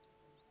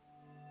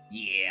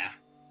 Yeah.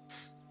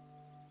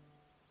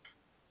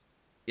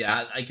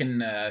 Yeah, I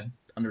can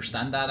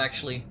understand that,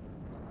 actually.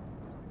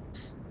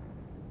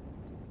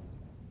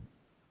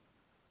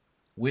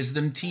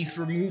 Wisdom teeth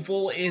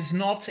removal is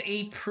not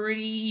a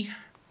pretty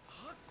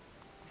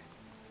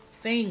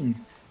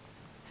thing.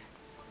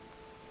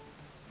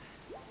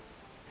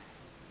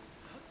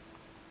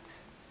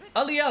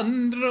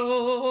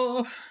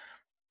 Alejandro!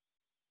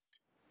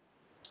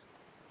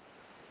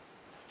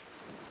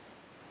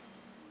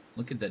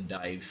 Look at that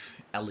dive.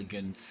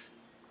 Elegant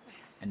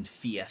and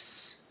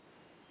fierce.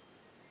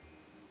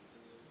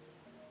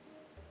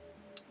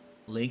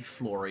 Lake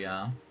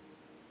Floria.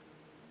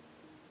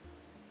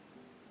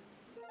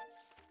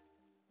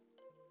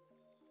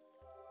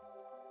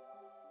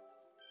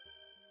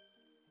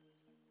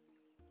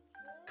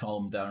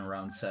 Calm down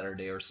around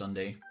Saturday or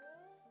Sunday.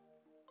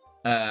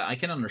 I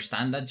can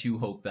understand that. You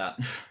hope that.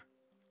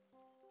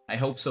 I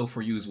hope so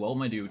for you as well,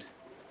 my dude.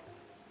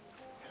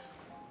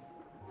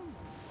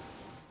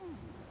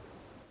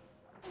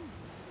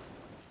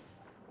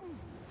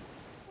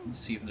 Let's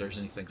see if there's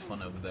anything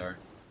fun over there.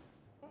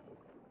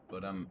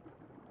 But,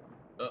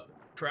 oh,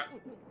 crap.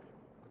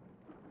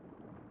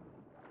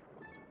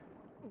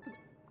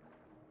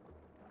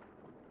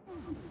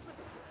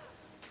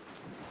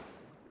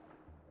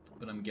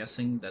 But I'm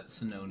guessing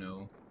that's a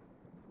no-no.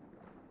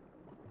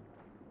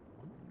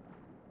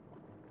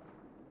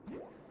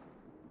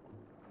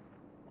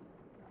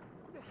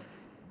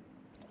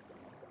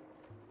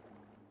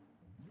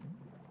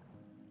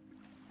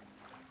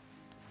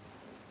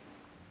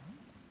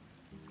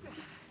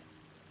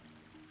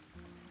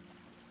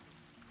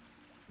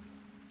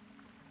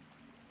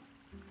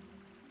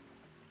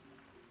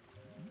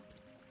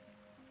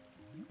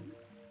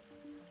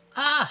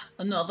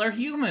 Another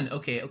human!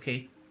 Okay,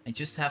 okay. I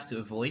just have to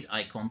avoid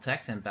eye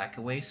contact and back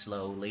away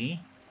slowly.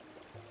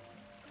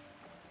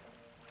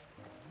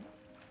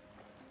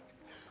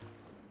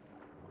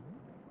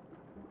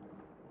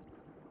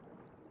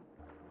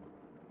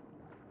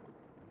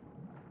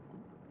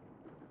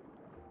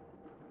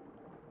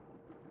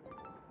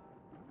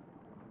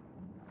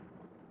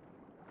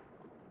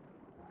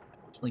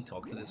 Actually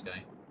talk to this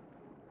guy.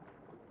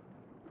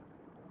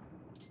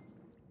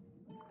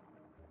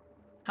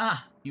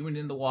 Ha! Human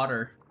in the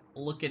water.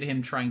 Look at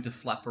him trying to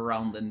flap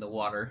around in the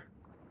water.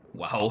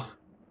 Wow.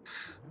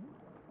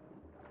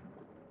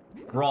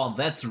 Bro,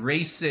 that's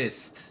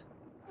racist.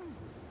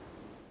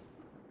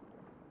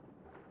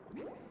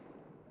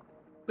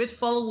 Quit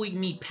following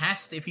me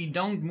past. If you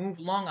don't move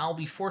long, I'll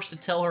be forced to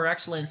tell Her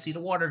Excellency, the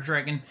Water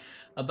Dragon,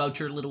 about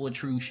your little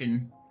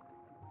intrusion.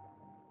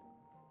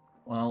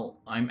 Well,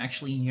 I'm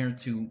actually here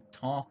to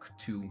talk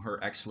to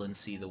Her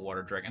Excellency, the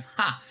Water Dragon.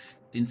 Ha!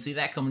 Didn't see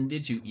that coming,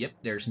 did you? Yep,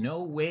 there's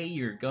no way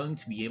you're going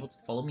to be able to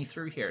follow me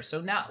through here.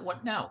 So now,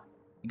 what now?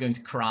 You're going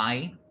to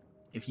cry?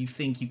 If you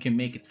think you can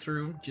make it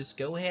through, just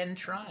go ahead and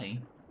try.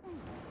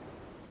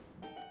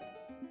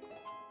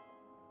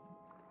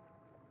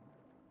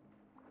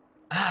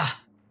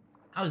 Ah!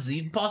 How is it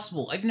even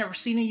possible? I've never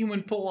seen a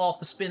human pull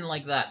off a spin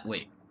like that.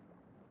 Wait.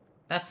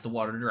 That's the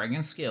Water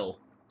Dragon's skill.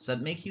 Does that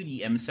make you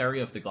the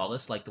emissary of the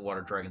goddess, like the Water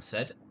Dragon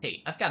said?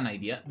 Hey, I've got an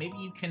idea. Maybe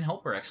you can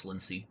help Her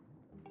Excellency.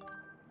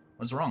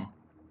 What's wrong?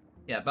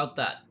 Yeah, about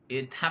that.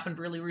 It happened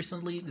really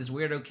recently. This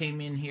weirdo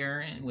came in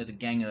here with a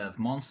gang of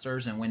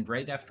monsters and went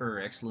right after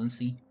Her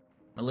Excellency.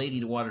 My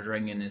lady, the Water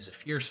Dragon, is a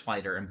fierce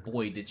fighter, and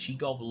boy, did she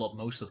gobble up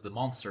most of the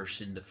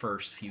monsters in the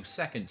first few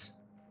seconds.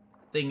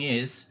 Thing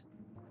is,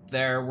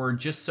 there were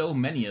just so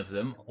many of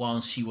them. While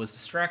she was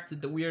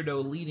distracted, the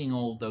weirdo leading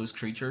all those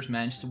creatures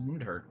managed to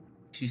wound her.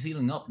 She's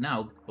healing up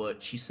now,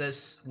 but she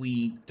says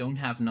we don't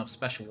have enough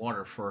special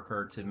water for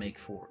her to make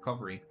full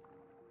recovery.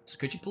 So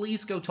could you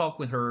please go talk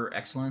with Her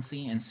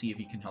Excellency and see if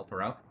you can help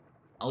her out?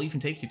 I'll even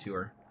take you to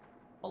her.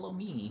 Follow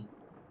me.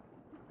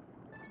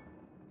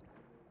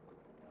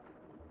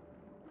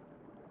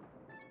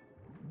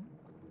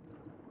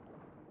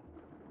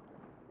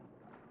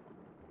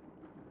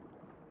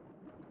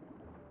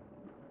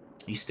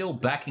 He's still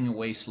backing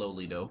away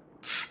slowly, though.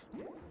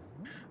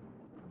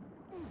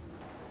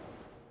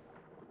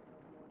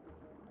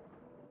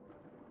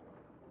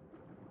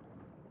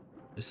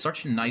 It's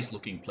such a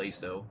nice-looking place,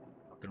 though.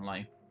 Not gonna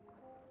lie.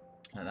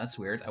 That's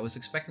weird. I was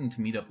expecting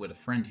to meet up with a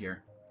friend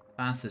here.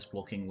 Path is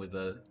blocking with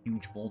a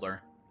huge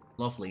boulder.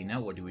 Lovely.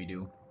 Now what do we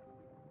do?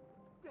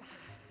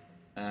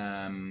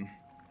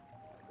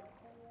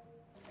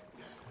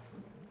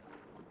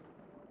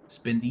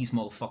 Spin these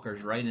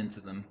motherfuckers right into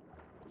them.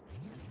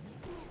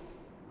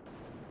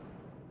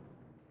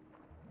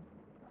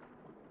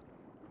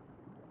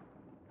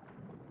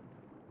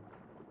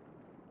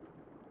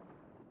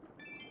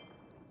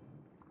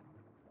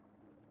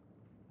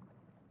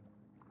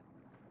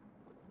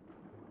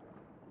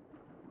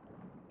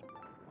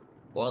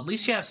 Well, at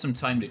least you have some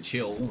time to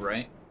chill,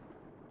 right?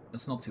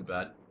 That's not too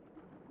bad.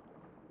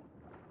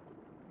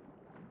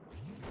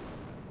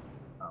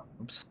 Oh,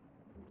 oops.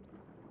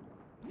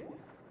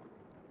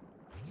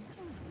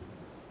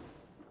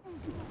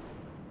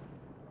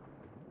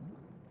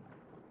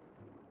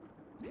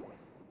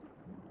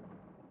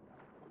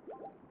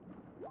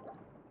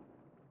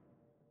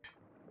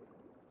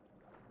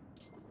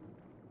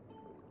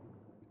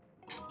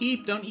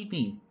 Eep, don't eat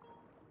me.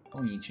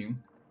 I'll eat you.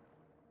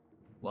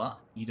 What?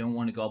 You don't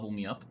want to gobble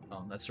me up?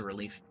 Oh, that's a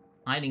relief.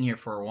 Hiding here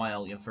for a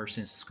while, ever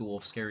since the school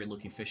of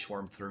scary-looking fish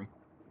swarmed through.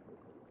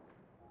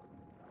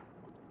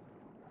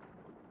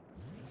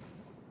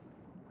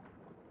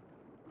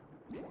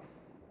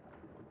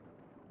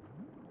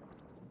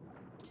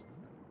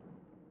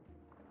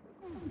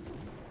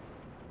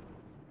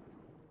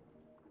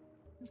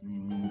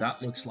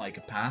 That looks like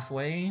a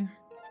pathway.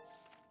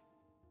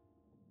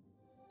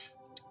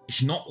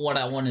 It's not what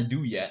I want to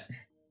do yet.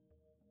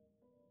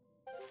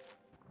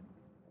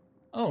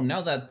 Oh,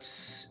 now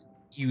that's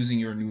using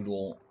your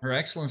noodle. Her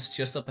Excellence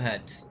just up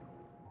ahead.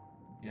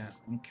 Yeah,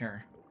 I don't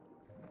care.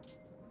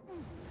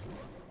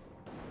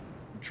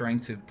 I'm trying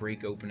to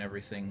break open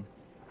everything.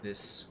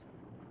 This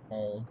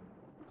hall.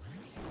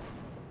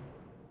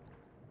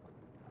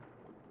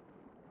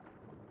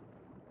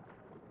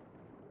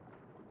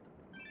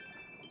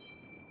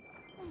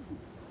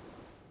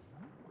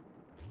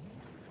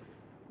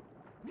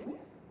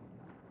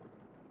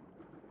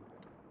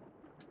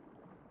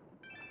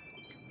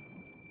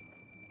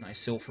 Nice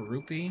silver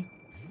rupee.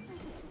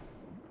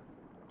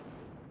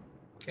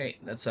 Okay,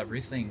 that's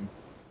everything.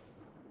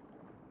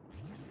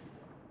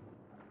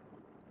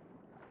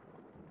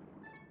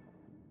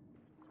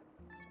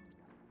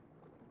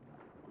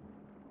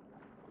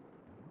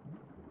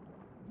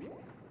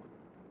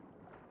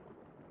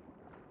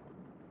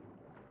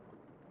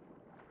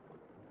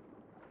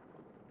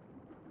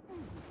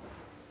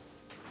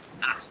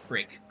 Ah,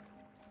 frick.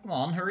 Come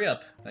on, hurry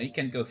up. Now you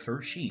can't go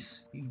through.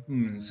 Jeez. You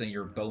humans and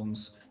your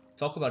bones.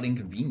 Talk about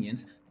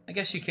inconvenient. I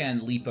guess you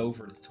can leap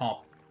over the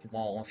top the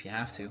wall if you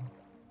have to.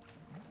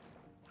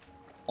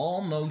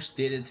 Almost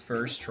did it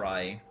first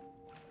try.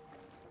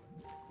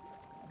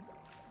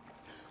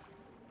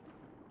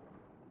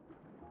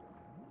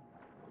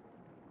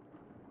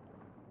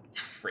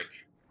 Frick.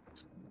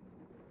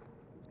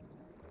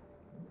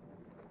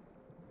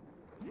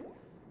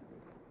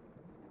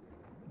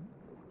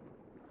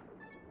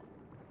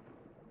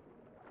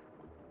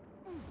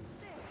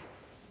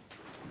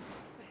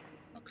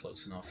 Not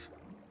close enough.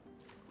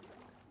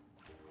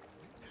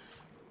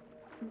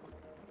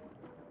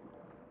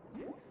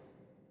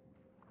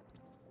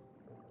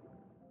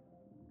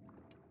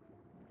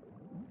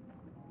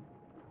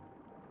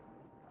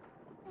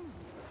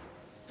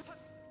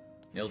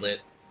 Nailed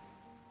it.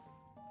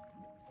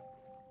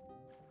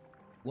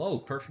 Whoa,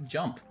 perfect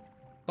jump.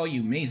 Call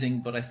you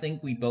amazing, but I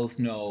think we both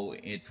know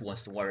it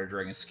was the Water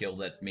Dragon skill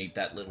that made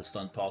that little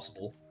stunt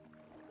possible.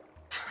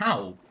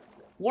 How?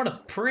 What a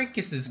prick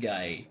is this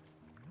guy?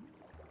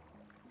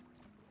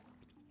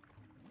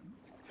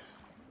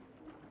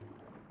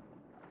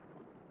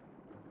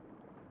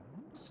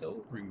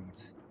 So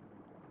rude.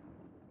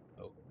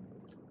 Oh.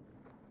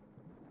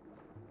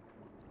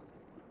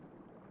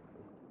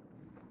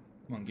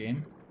 Come on,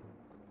 game.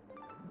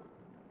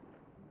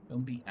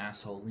 Don't be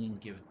assholey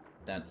and give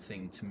that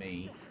thing to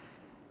me.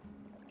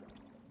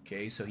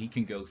 Okay, so he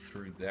can go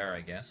through there, I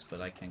guess, but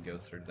I can't go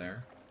through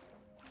there.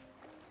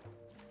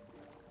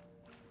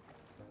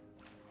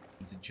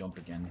 Need to jump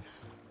again.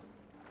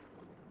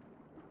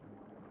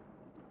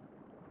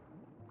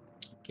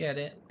 Get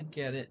it, I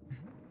get it.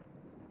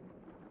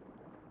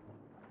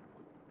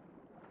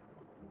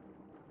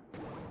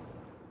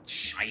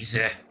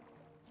 Scheiße!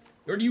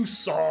 You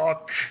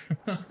suck!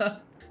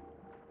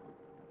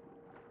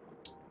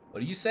 What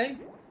do you say?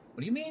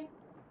 What do you mean?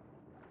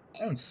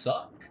 I don't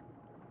suck.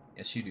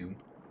 Yes, you do.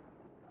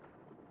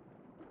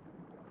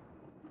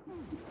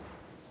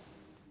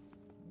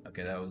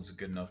 Okay, that was a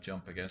good enough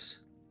jump, I guess.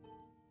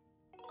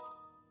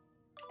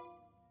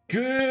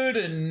 Good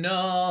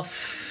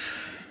enough!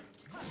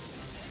 At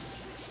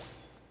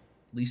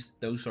least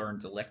those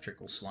aren't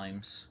electrical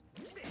slimes.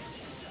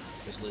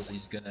 Because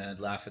Lizzie's gonna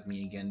laugh at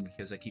me again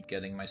because I keep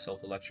getting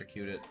myself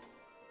electrocuted.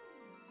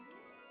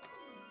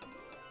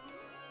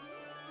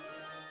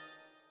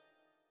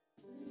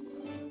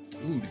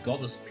 Ooh, the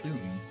Goddess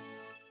Plume.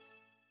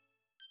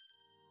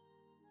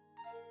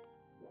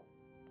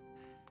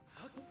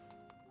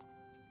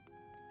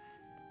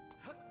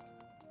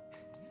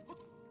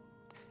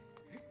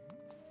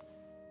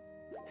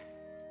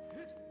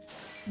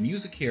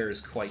 Music here is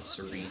quite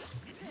serene.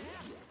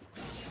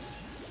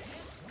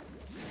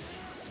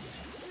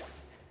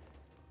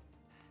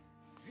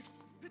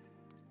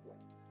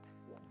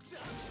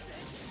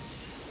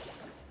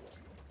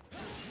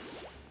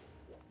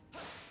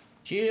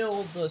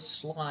 Kill the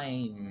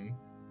slime.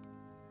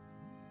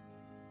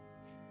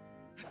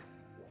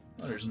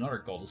 Oh, there's another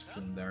Goddess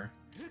Plume there.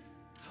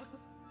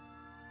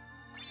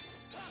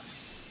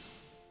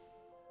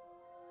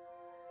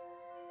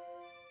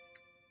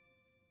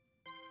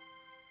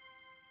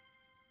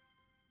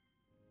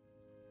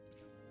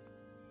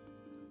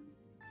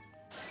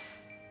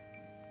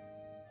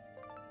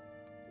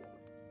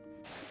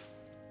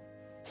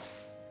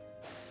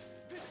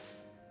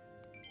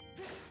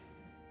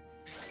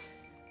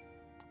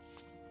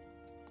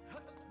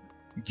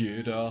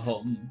 Get a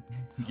hum,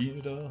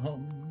 get a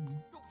hum.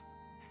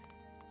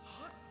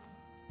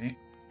 Okay.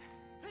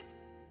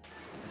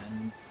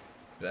 And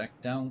back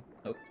down.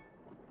 Oh.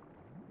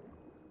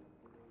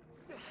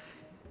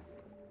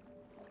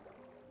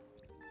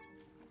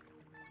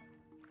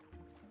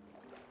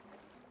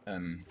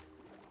 I'm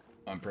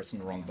pressing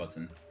the wrong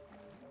button.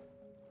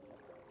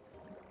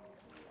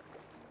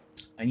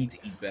 I need to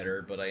eat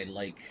better, but I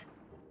like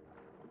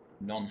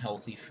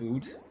non-healthy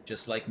food,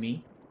 just like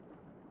me.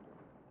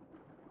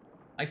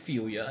 I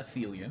feel ya, I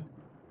feel ya.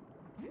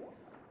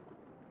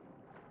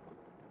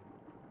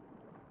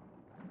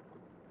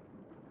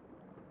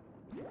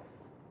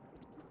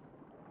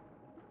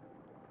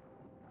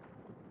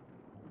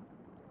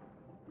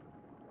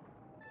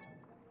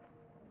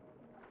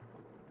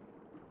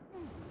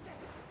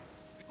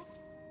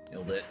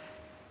 Nailed it.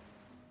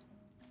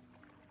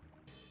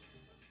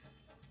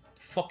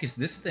 The fuck is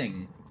this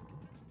thing?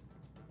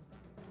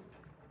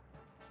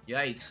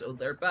 Yikes, oh,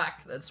 they're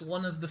back. That's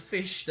one of the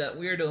fish that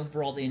Weirdo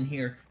brought in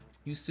here.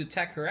 Used to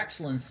attack Her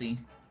Excellency.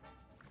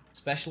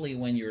 Especially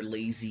when you're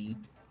lazy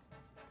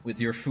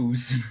with your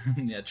foos.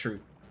 Yeah, true.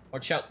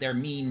 Watch out, they're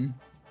mean.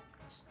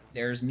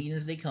 They're as mean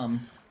as they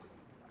come.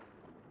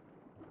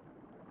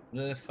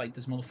 Did I fight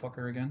this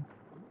motherfucker again?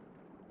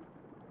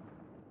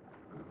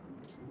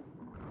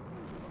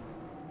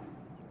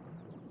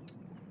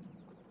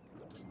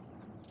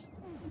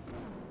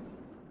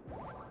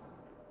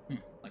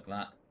 Like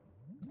that.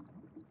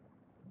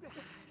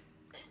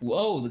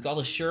 Whoa, the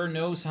goddess sure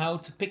knows how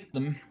to pick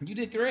them. You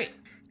did great.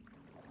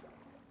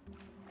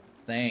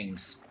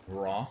 Thanks,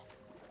 brah.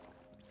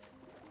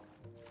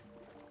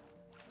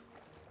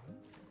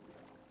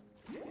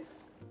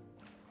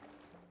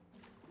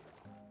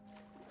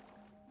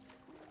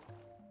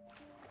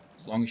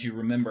 As long as you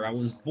remember, I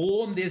was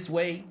born this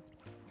way.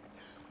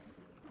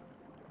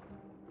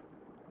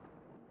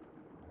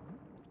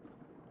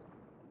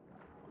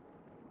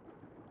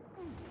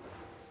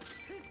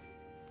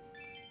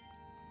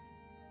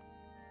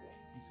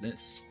 What's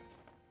this?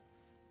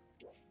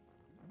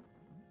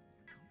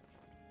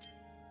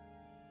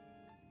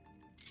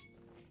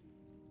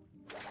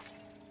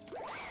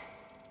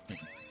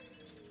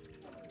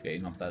 Okay,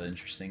 not that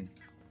interesting.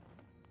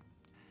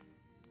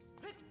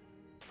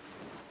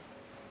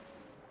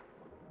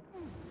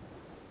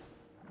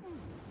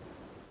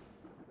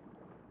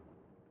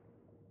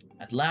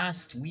 At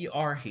last, we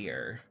are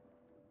here.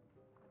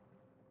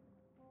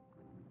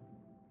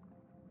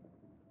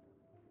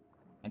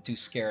 I'm too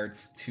scared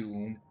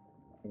to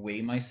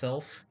weigh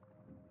myself.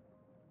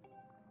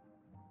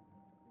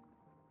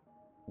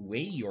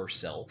 Weigh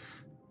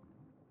yourself?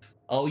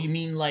 Oh, you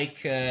mean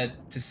like to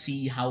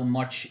see how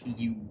much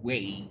you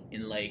weigh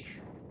in like,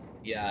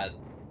 yeah.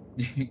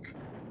 I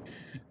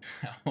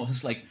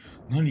was like,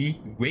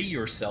 honey, weigh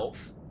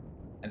yourself.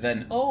 And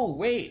then, oh,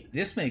 wait,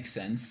 this makes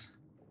sense.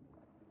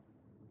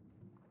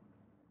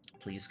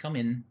 Please come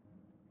in.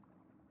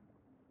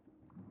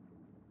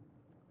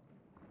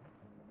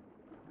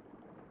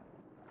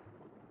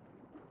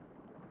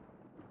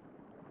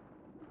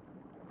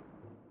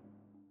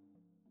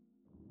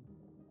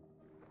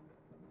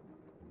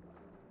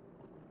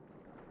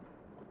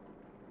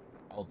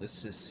 Oh,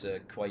 this is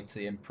quite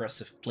the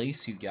impressive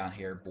place you got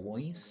here,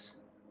 boys.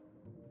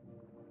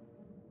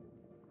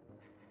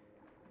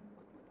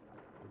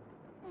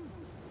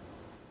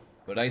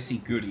 But I see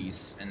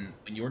goodies, and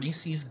when Jordy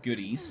sees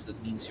goodies,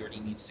 that means Jordy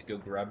needs to go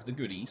grab the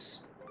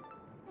goodies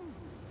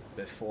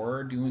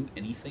before doing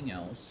anything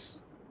else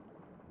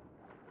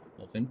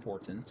of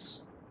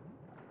importance.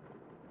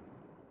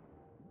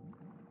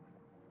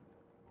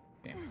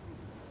 Okay.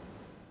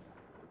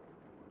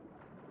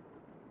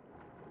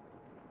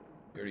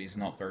 Jordy's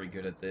not very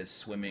good at this,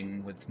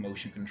 swimming with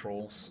motion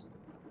controls.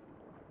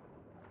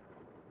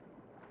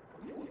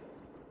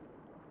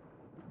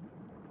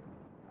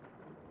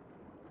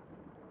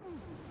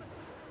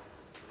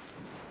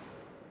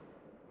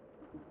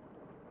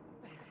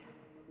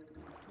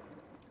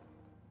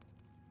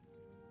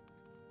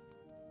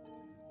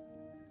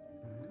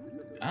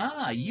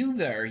 Ah, you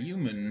there,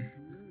 human.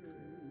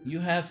 You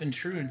have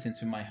intruded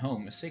into my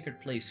home, a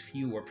sacred place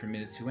few are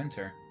permitted to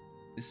enter.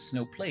 This is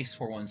no place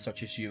for one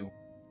such as you,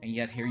 and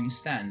yet here you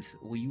stand.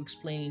 Will you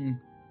explain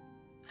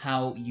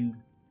how you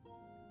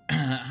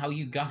how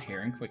you got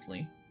here, and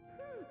quickly?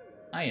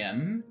 I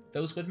am.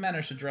 Those good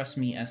manners address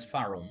me as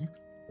Faron,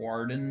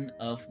 Warden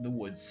of the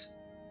Woods.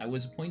 I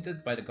was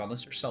appointed by the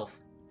goddess herself,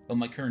 though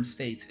my current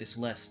state is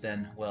less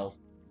than, well,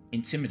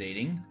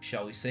 intimidating,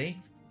 shall we say.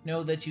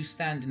 Know that you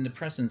stand in the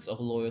presence of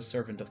a loyal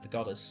servant of the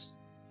goddess.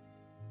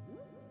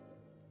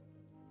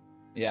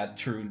 Yeah,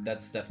 true.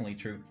 That's definitely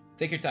true.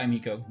 Take your time,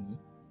 Hiko.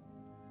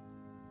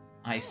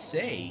 I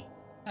say,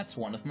 that's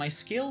one of my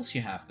skills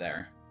you have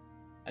there.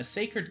 A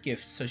sacred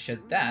gift such as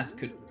that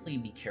could only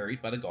be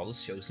carried by the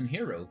goddess' chosen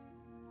hero.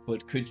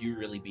 But could you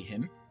really be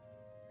him?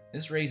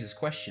 This raises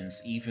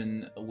questions,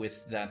 even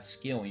with that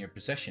skill in your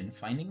possession.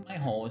 Finding my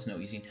hall is no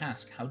easy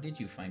task. How did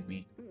you find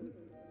me?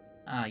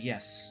 Ah,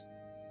 yes.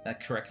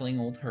 That crackling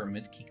old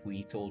hermit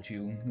Kikui told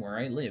you where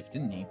I lived,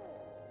 didn't he?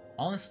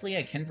 Honestly,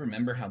 I can't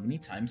remember how many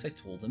times I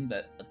told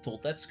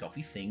that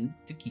scuffy thing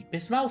to keep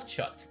his mouth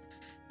shut.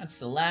 That's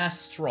the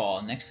last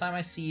straw. Next time I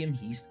see him,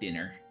 he's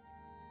dinner.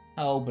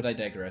 Oh, but I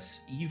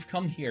digress. You've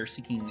come here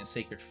seeking a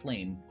sacred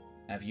flame,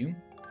 have you?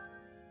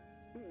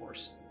 Of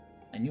course.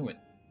 I knew it.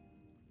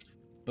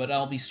 But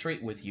I'll be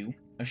straight with you.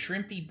 A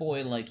shrimpy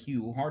boy like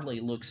you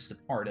hardly looks the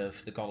part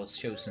of the goddess'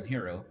 chosen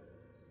hero.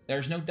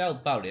 There's no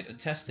doubt about it. A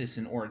test is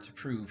in order to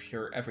prove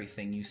you're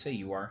everything you say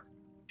you are.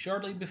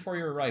 Shortly before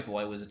your arrival,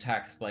 I was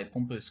attacked by a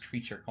pompous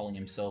creature calling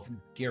himself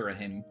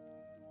Girahim.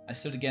 I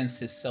stood against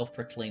his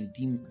self-proclaimed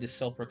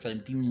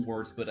demon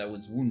lord, but I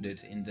was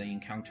wounded in the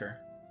encounter.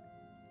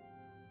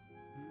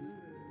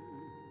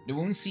 The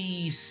wounds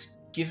he's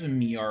given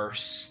me are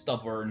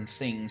stubborn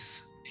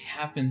things. I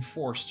have been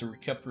forced to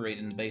recuperate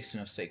in the basin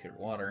of sacred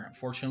water.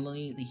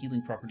 Unfortunately, the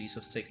healing properties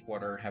of sacred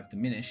water have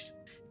diminished,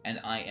 and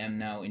I am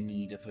now in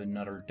need of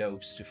another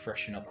dose to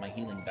freshen up my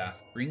healing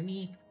bath. Bring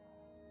me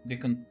the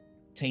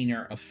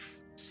container of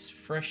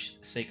fresh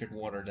sacred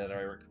water that I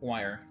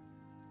require.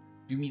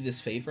 Do me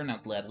this favor and I'll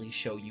gladly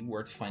show you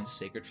where to find the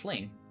sacred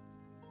flame.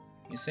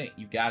 You say,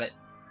 you got it.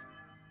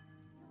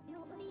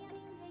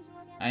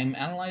 I'm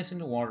analyzing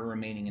the water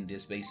remaining in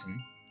this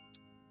basin.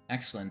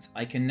 Excellent.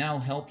 I can now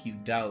help you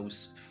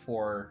douse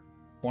for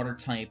water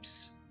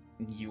types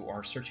you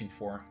are searching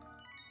for.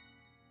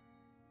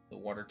 The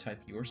water type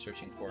you are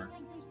searching for.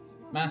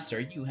 Master,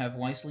 you have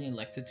wisely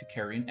elected to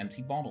carry an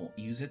empty bottle.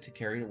 Use it to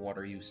carry the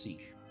water you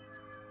seek.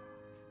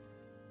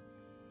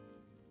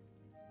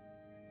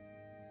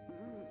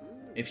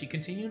 If you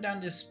continue down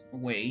this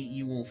way,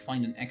 you will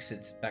find an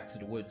exit back to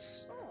the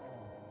woods.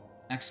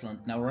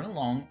 Excellent. Now run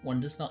along.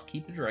 One does not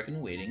keep a dragon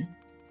waiting.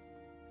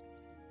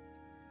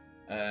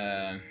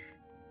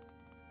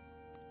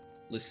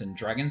 Listen,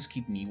 dragons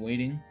keep me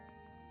waiting.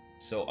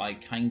 So I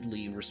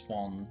kindly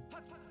respawn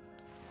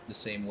the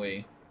same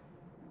way.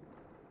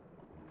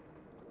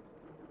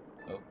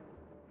 Oh.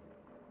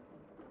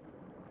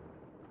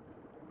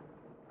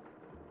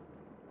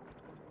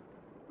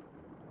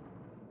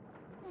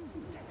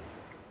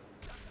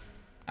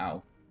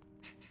 Ow.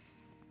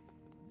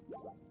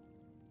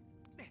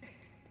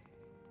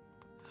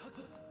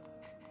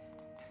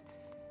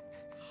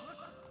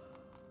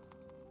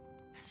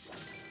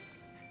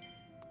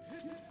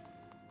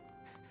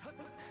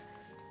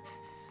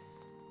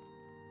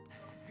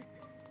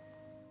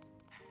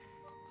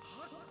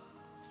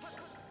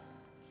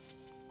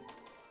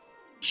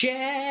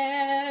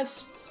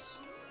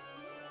 Chests!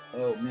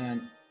 Oh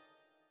man.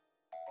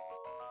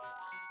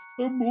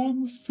 A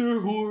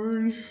monster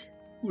horn.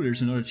 Ooh,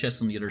 there's another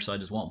chest on the other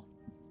side as well.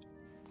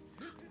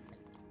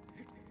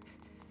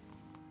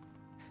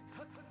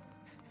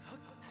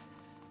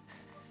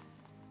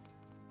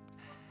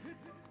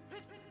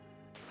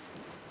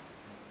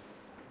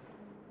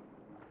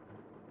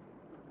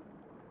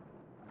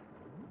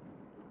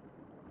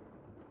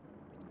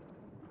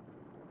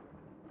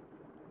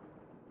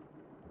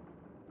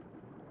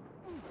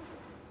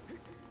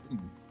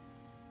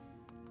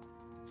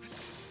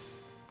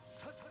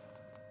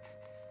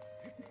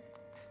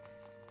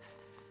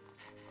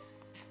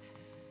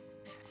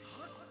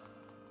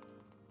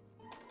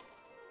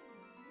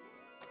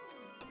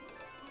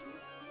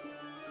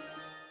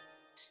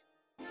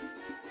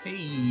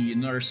 Hey,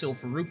 another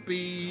silver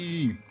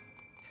rupee!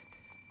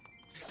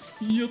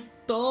 Yatta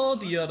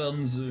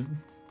diaranze.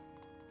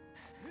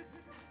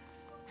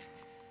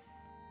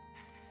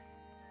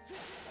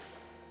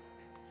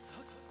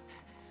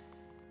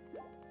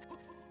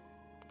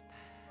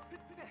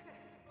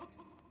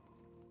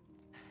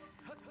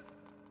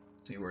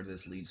 See where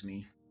this leads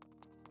me.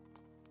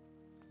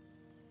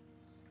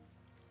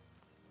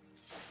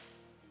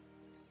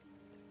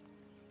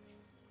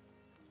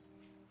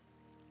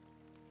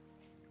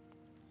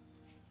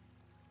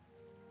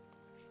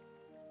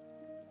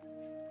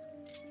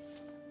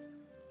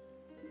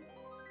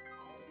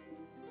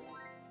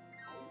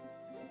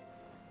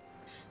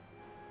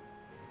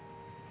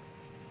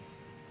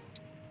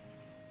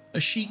 A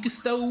Sheikah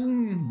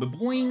stone!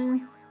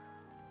 Ba-boing!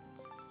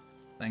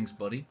 Thanks,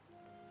 buddy.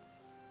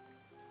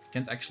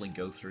 Can't actually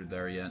go through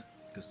there yet,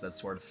 because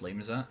that's where the flame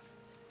is at.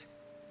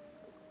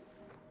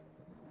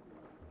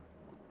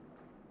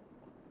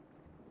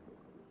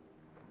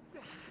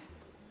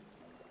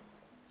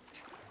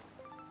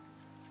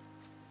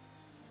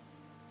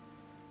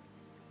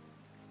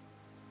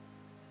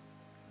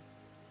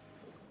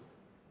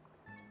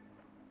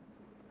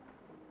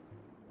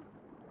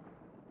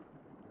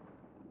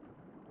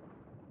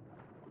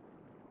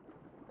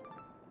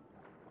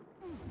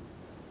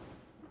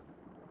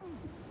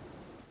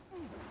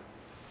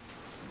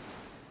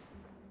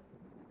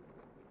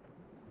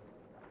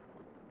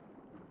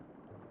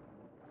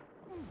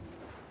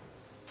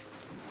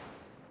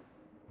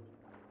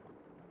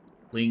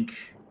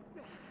 Link.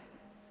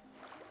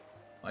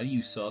 Why do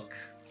you suck?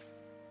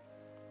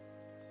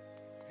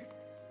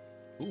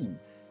 Ooh.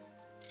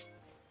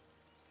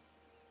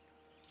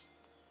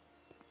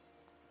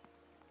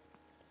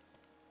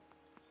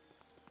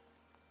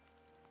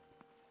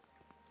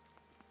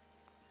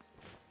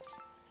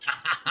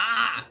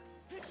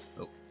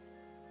 Oh.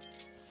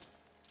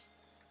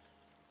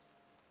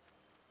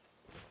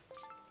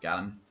 Got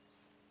him.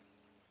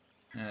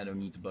 I don't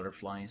need the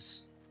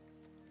butterflies.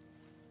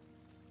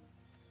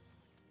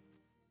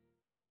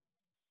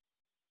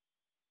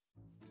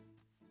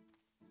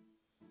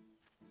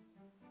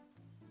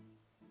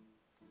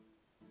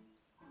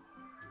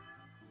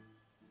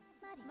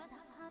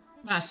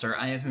 Master,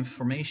 I have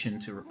information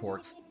to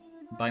report.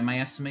 By my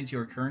estimate, you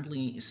are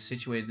currently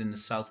situated in the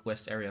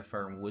southwest area of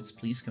Farum Woods.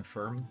 Please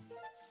confirm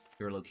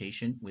your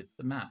location with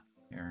the map.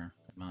 Where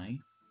am I?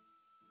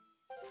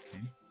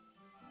 Okay.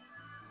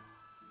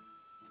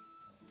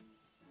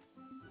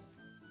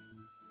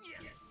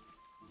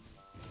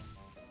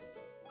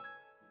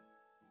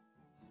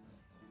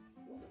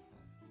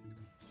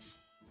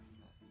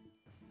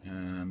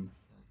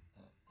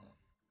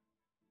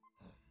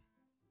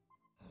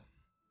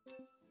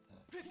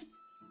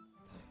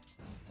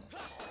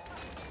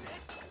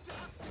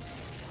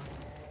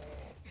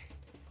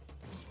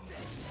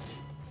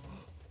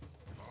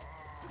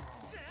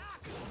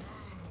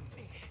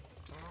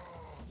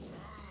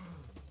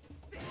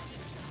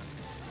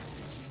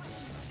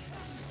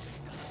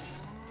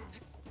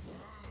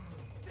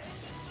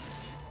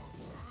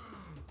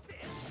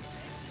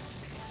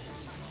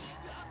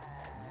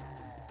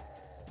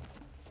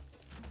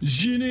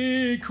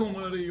 Gene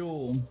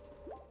Comario.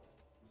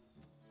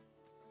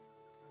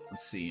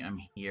 Let's see,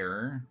 I'm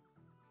here.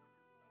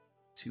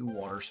 2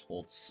 water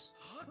spots.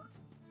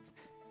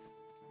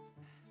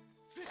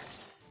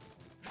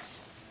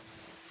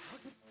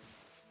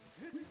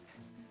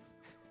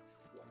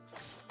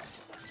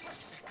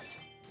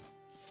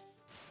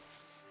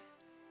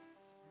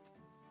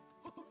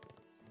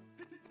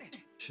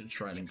 Should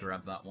try and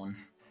grab that one.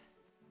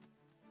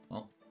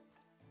 Well,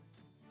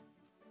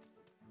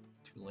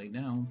 too late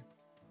now.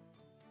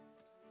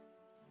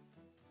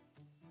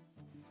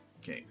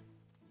 Okay.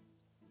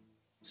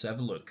 Let's have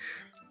a look.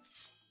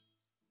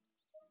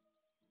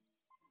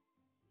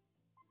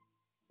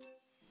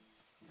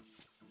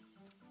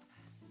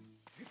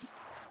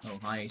 Oh,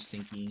 hi,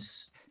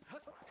 Stinkies.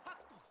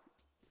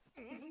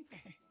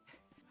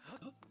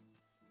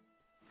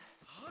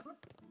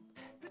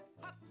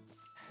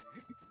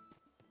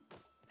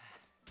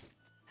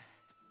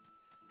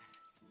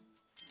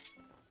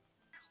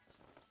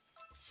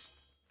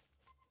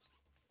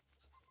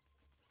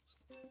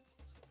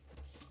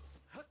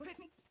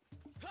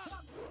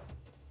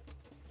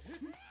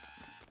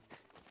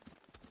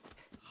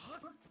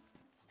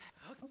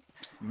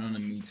 I'm gonna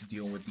need to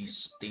deal with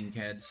these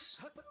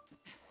stinkheads.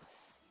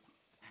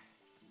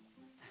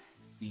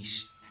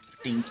 These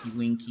stinky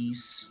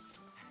winkies.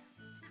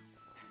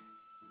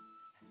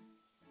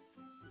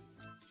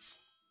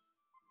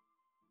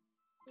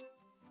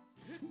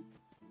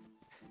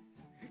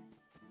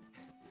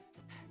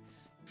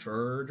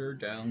 Further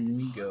down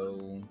we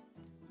go.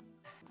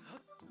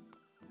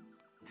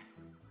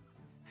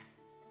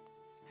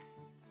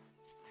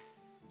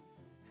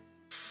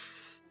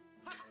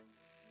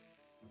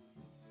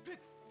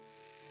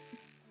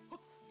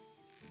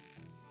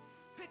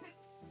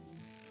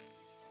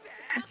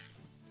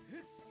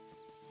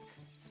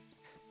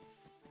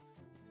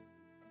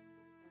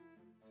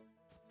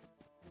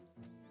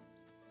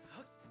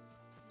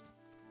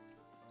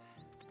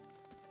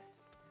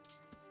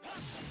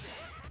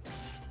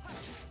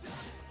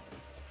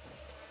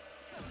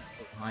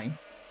 Hi.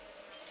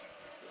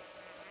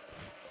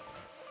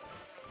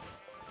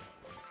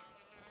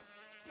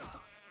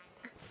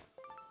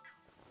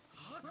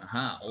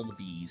 Aha, all the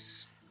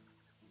bees.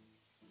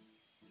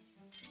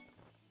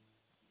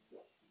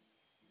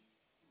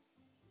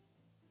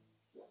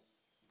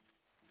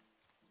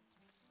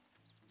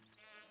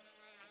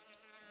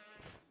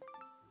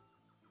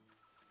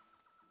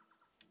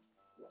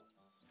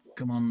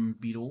 Come on,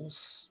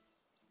 beetles.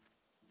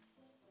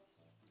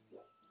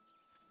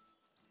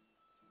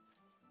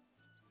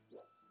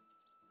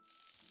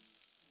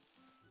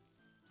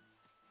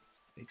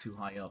 They're too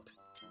high up.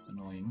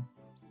 Annoying.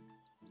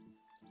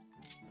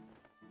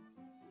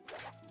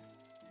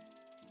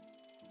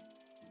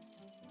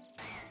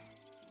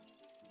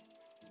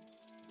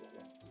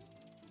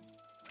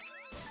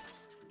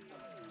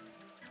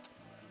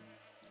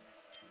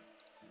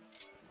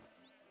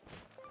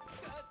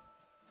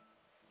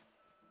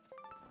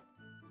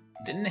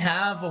 Didn't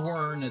have a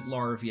hornet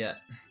larva yet.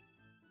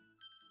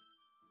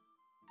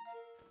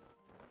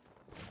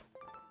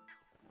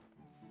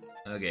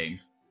 Okay.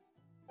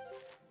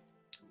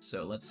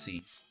 So let's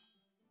see.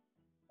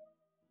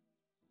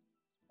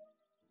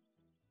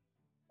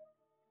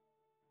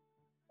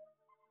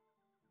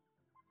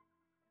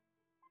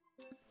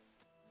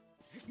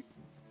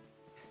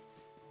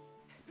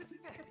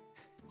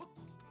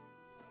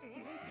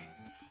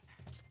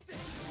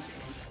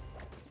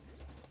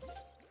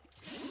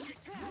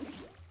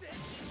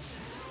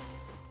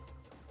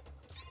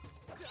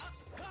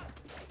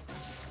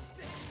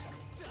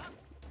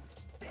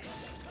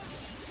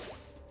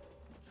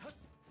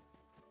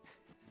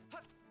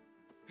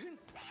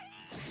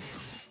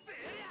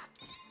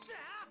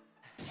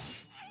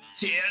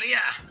 Tyria!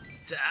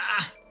 Da!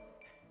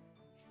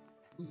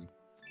 Ooh.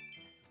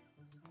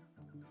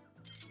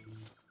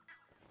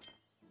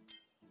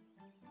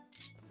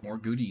 More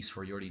goodies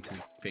for Jordy to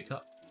pick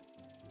up.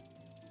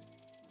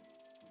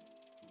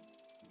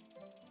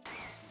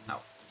 Ow.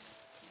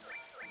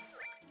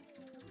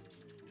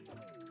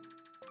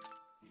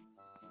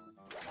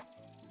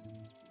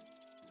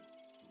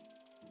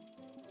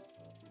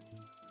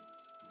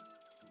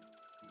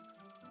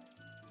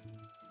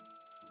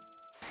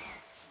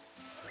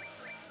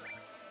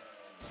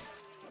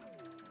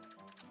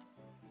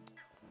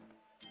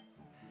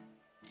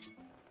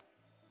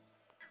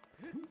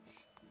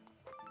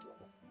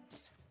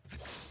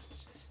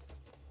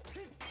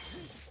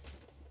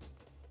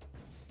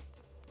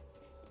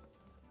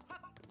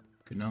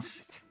 Good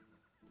enough.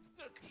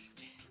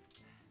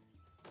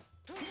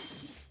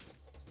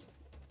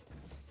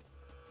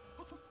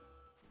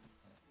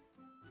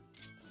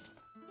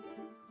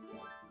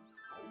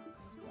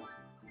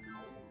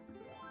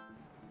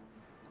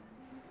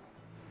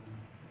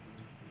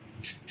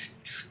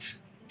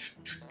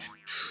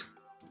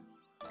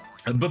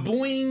 A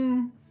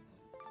baboing!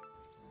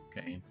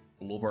 Okay,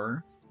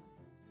 blubber.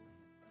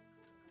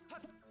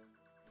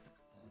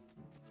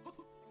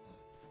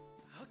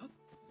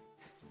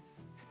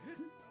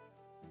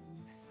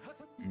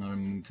 Not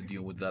in the mood to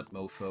deal with that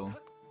mofo.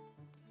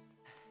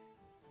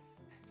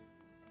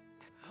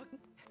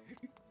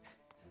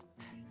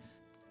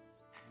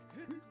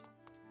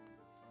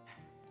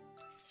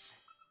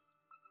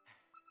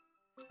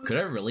 Could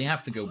I really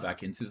have to go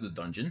back into the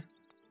dungeon?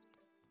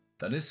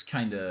 That is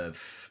kind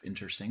of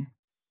interesting.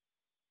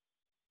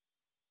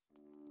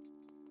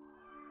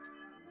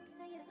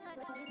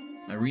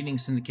 My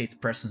readings indicate the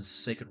presence of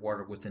sacred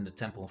water within the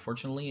temple.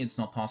 Unfortunately, it's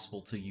not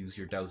possible to use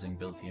your dowsing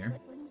ability here.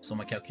 So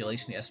my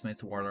calculation, the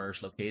estimated water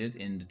is located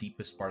in the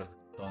deepest part of the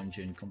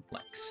dungeon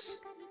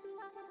complex.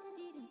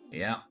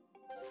 Yeah.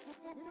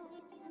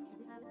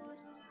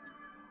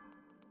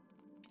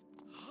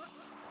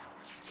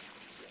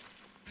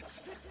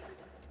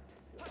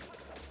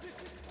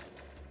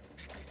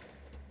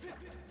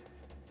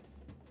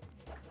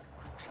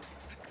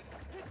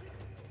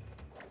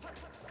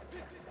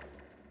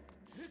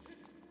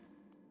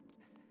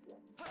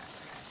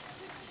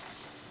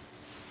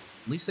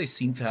 At least they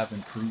seem to have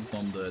improved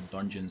on the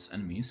dungeon's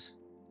enemies.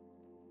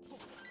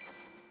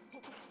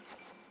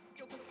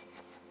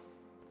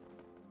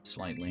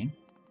 Slightly.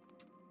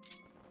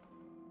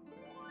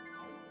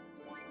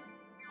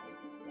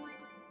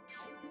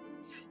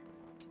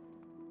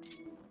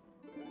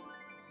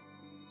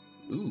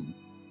 Ooh.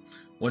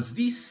 What's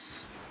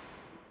this?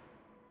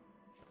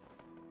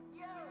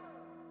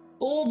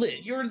 Hold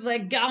it! You're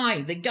that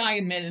guy! The guy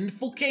I met in the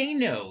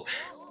volcano!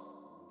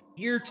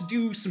 Here to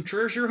do some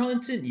treasure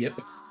hunting?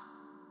 Yep.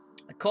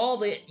 I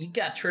called it. You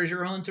got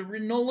treasure hunter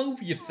written all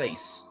over your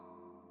face.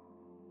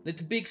 Let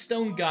the big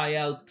stone guy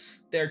out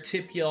there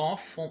tip you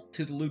off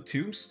to the loot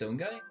too, stone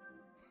guy?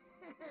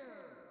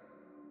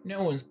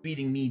 No one's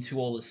beating me to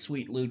all the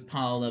sweet loot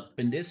piled up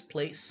in this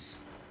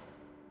place.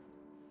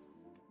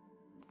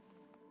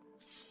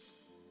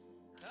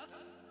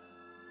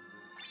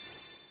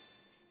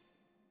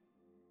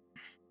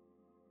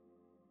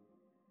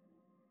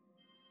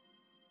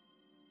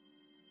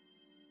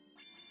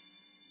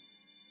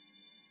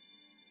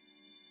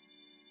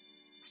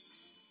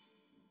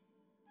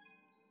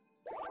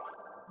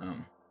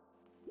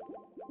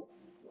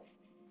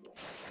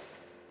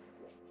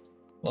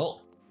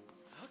 Well.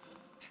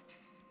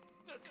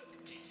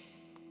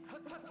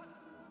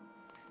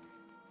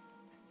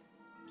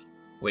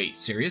 Wait,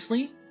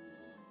 seriously?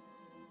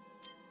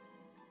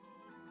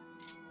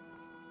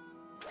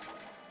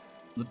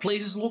 The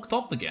place is locked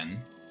up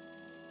again.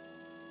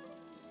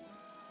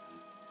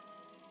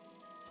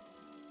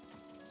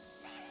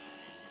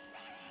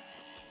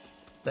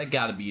 That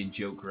gotta be a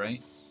joke,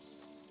 right?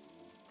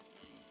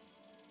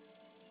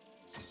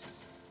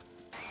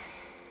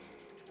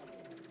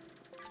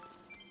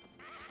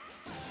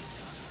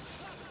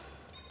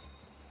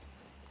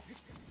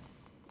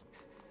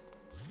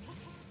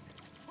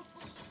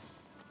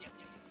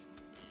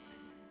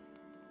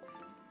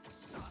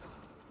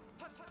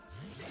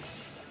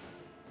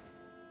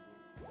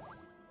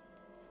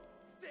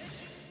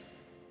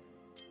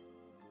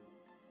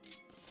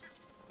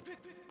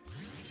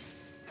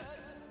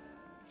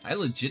 I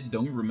legit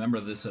don't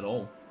remember this at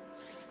all.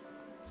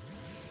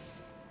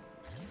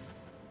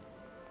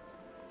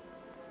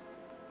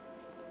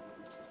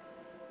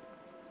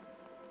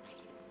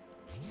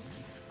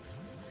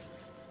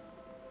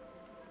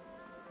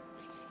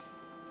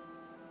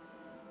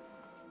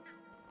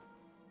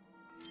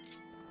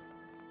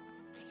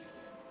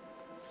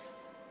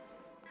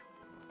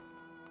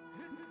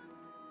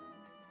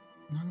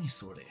 Nani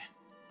sore?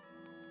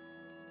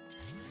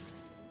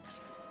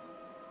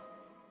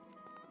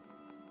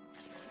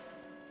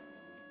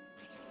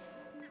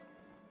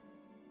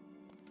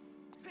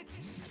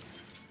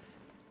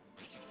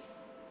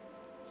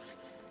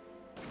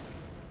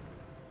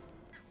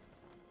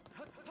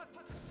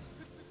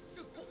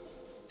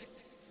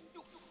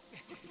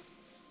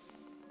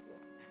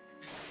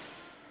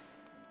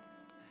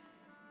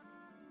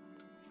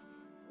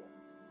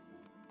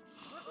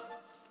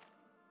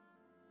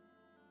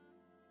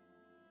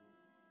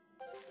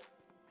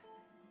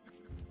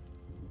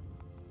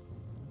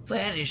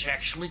 That is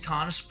actually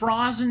kind of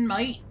surprising,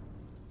 mate.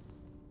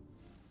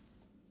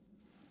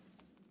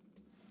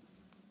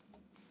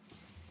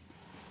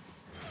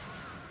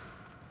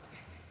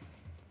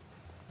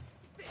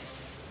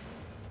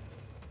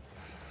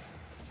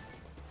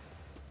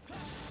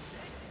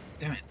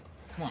 Damn it.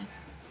 Come on.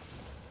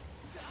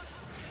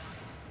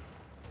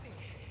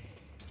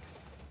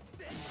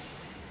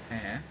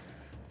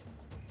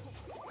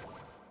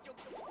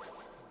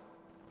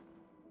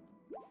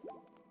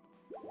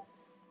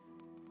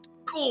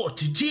 Go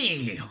to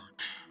jail!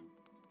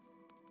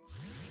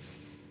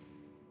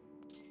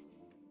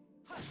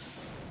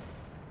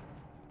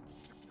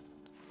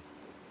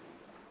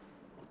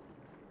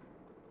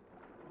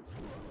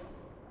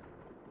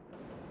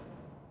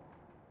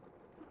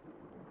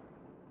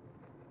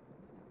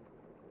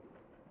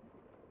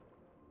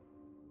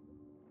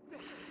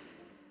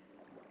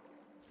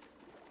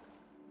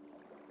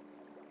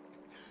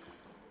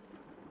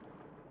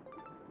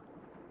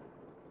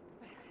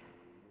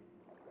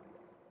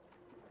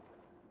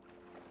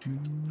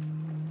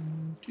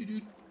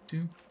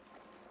 Do.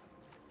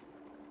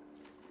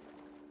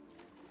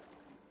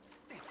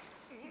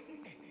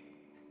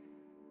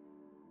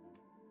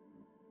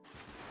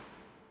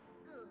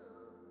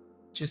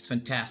 Just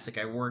fantastic.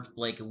 I worked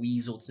like a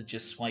weasel to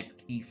just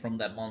swipe key from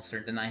that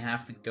monster, then I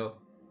have to go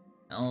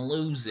and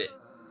lose it.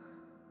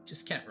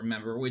 Just can't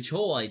remember which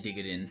hole I dig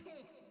it in.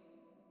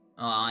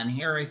 And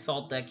here I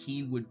thought that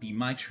key would be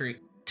my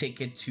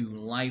ticket to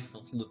life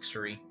of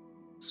luxury.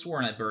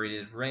 Sworn I buried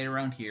it right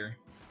around here.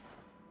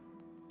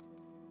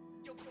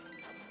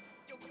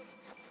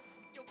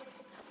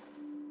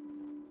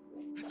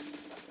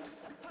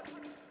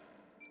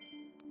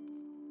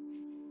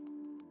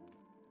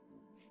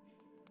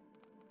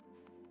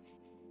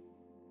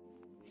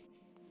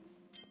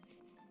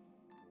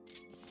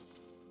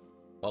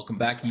 Welcome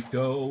back,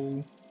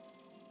 Eco.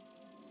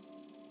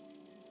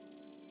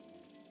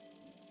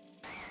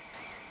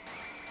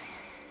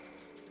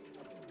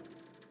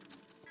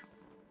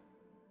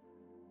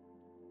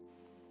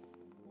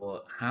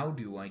 But how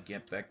do I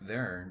get back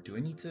there? Do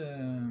I need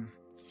to...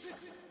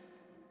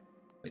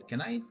 Wait,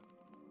 can I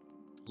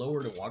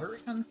lower the water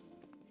again?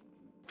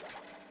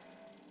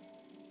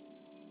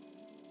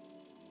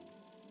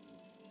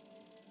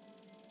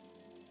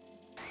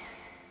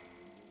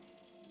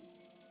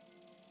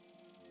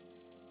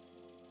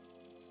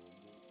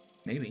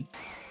 Maybe.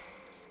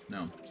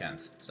 No, can't.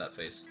 It's that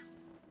face.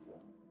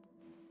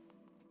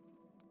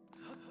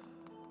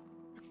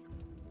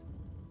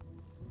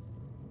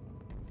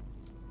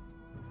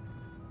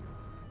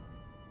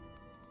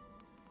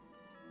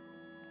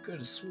 Could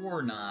have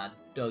sworn I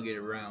dug it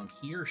around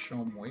here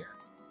somewhere.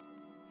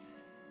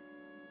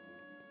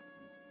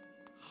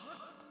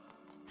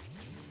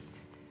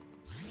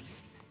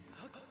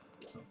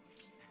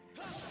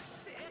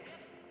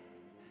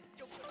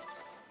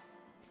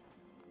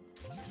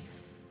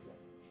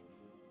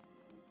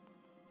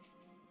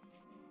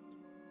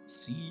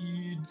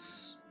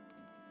 Seeds.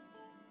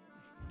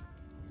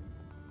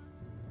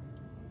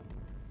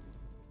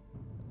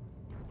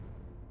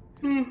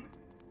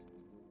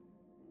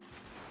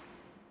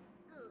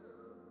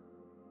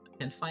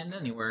 Can't find it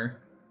anywhere.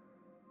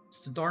 It's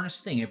the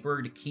darnest thing. I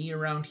buried a key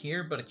around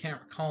here, but I can't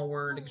recall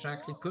where to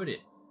exactly put it.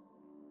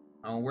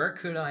 Oh, where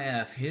could I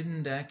have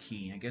hidden that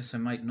key? I guess I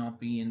might not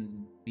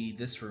be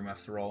this room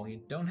after all.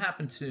 You don't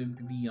happen to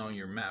be on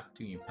your map,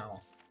 do you,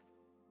 pal?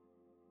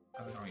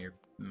 Have it on your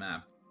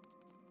map.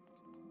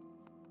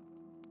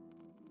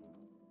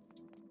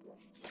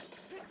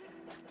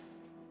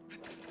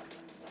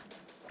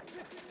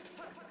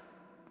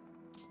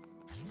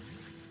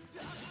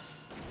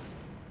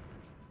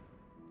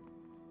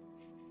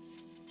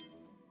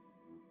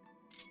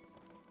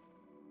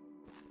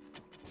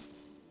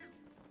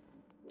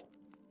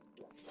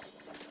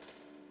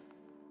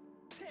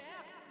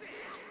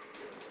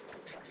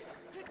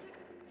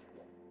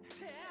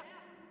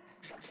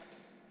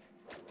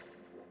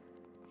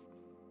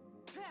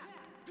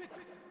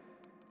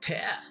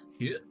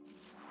 Yeah.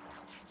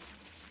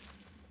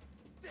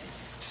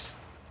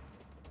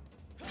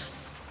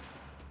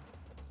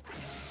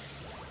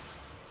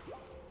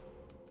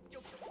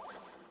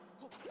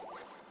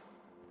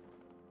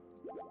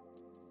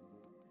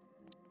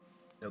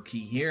 No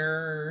key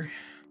here.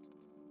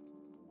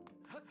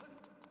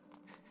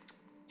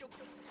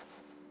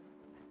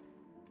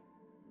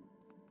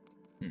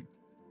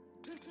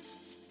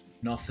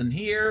 Nothing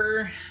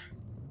here.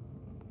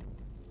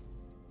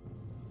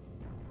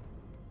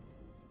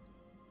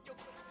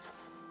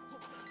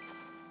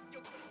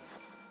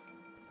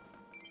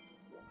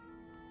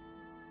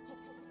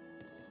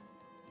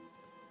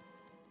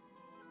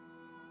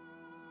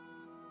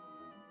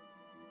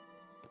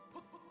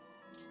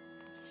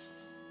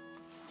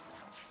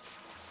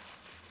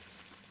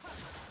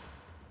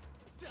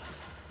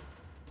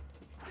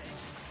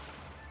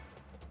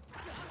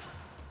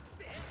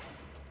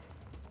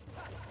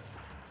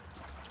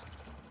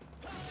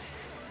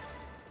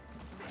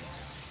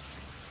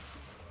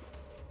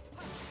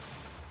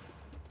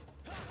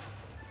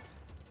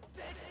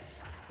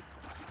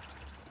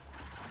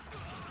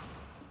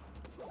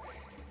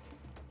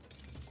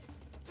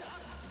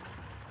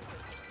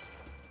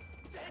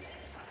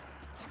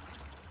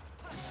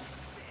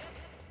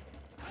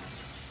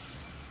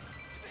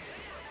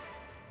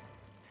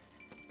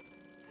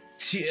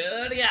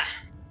 Yeah.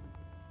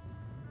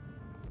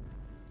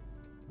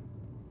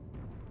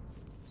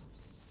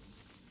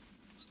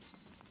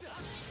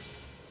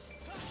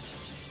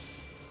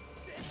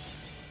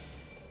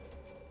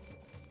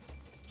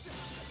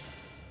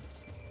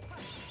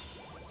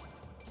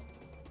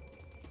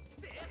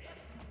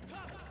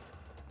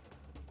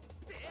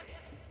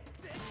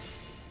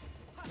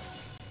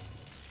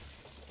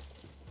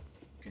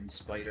 Fucking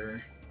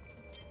spider.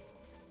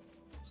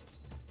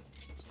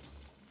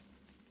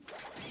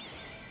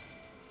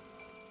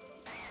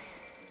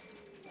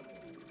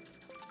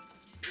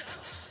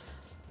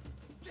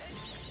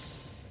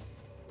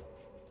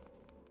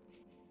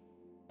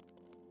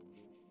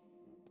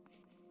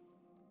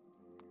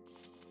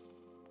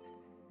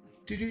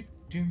 Do do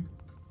do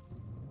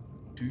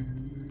do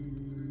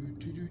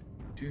do do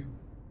do.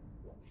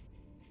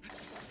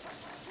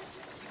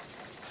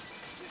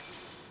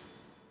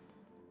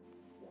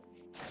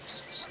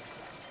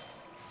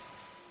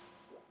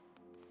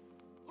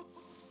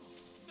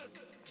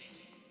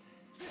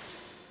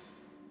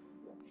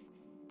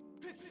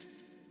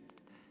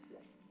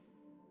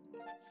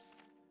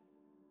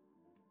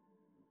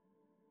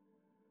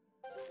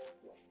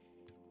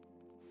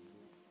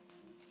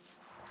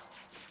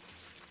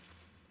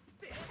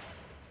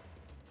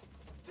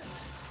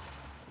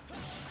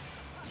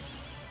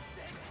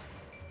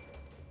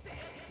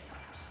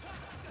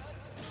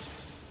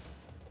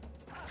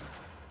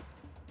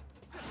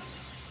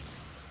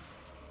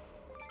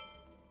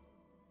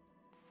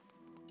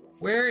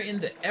 Where in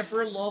the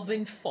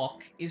ever-loving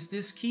fuck is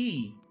this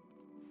key?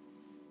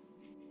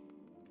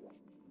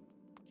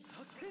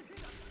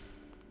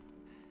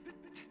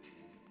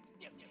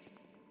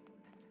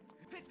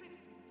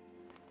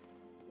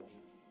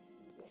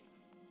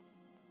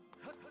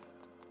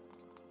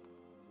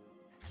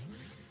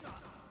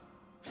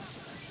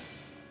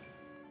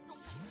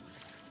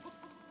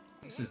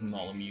 This is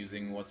not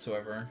amusing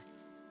whatsoever.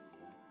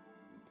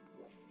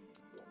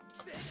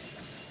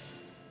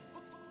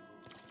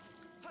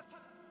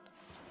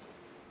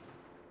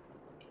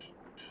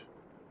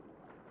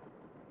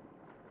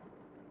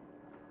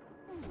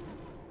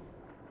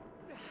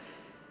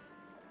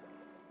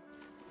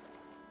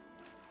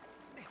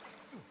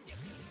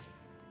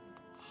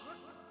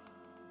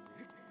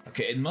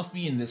 Okay, it must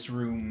be in this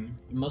room.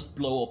 It must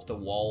blow up the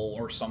wall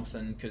or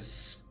something,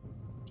 because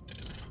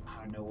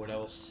I don't know what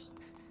else.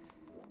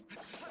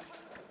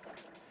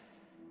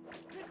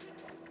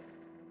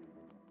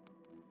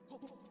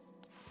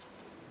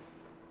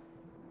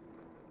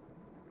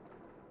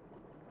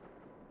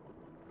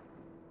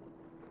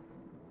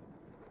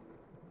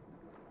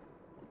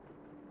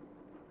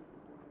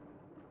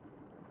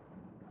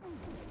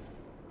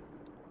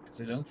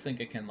 Because I don't think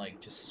I can,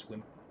 like, just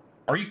swim.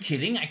 Are you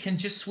kidding? I can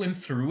just swim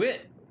through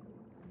it?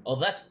 Oh,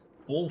 that's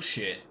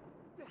bullshit.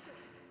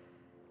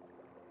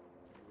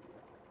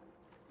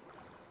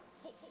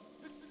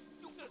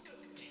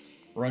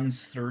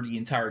 Runs through the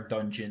entire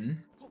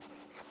dungeon.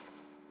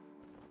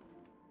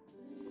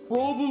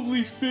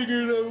 Probably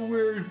figured out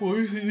where it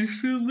was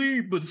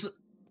instantly, but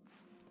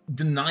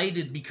denied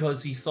it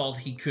because he thought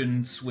he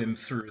couldn't swim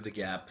through the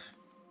gap.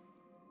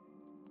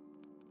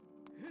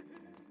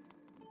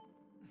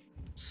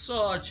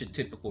 Such a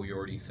typical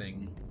Jordy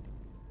thing.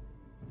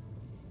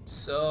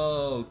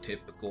 So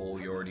typical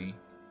Jordy.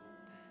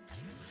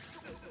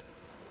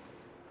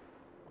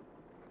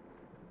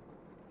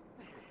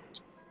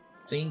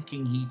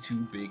 Thinking he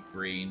too big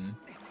brain.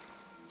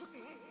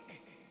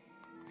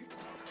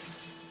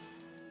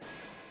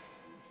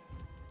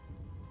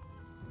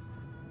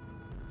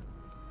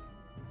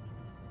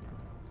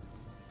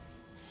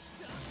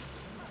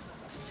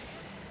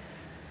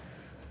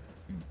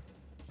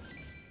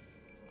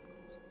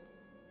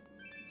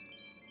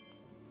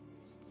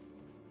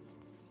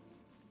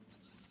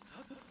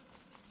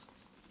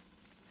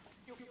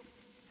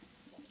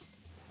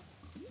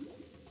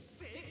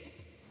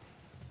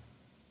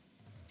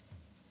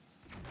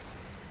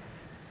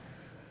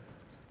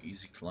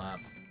 Easy clap.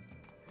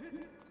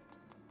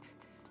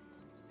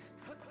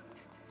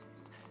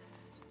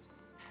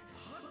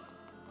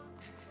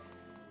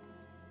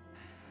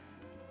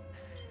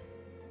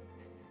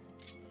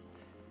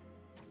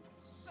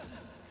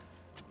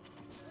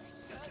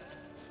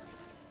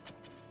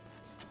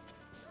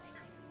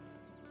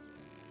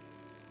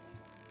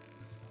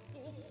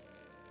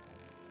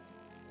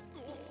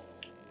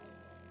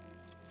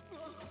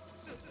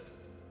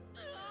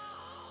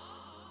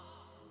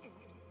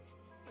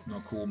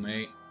 Not cool,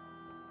 mate.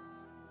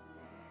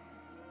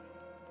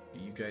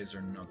 You guys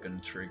are not gonna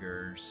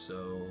trigger,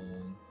 so...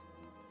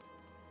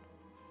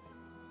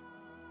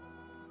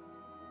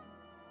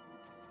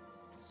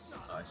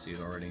 Oh, I see it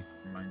already.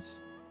 Never mind.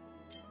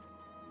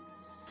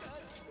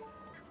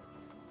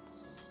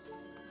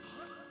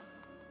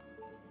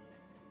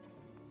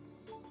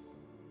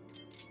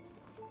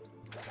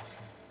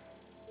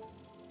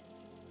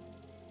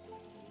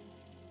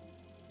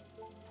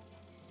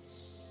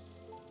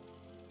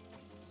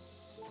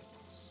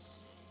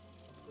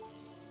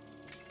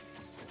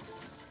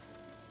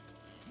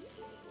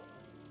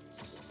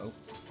 Oh.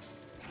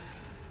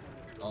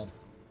 Oh.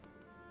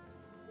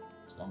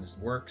 As long as it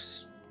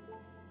works.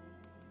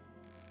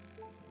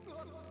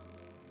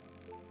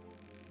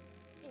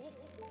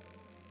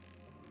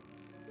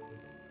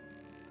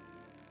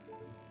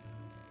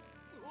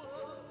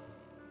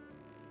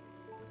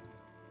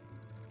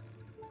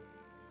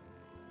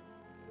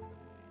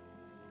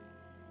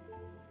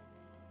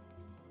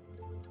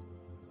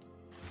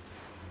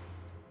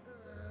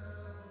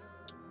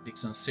 Take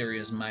some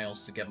serious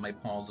miles to get my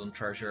paws on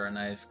treasure, and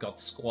I've got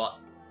squat.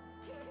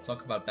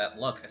 Talk about bad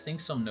luck. I think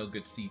some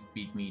no-good thief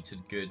beat me to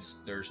the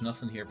goods. There's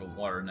nothing here but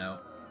water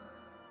now.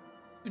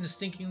 Who in a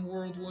stinking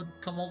world would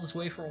come all this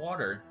way for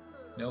water?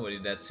 Nobody,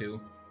 that's who.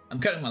 I'm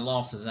cutting my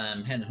losses and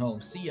I'm heading home.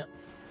 See ya.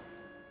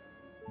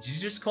 Did you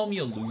just call me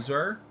a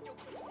loser?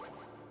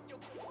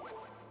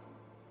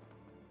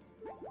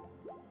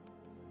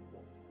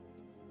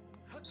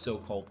 So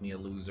called me a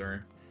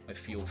loser. I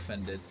feel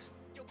offended.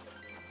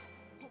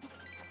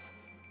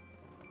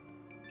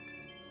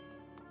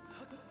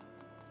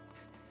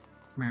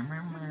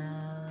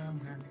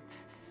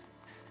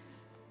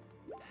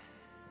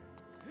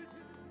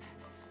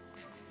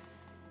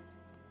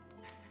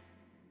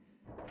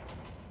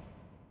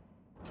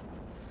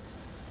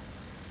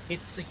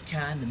 It's a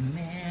kind of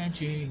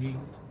magic.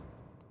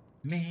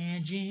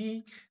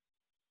 Magic.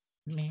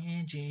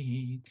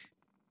 Magic.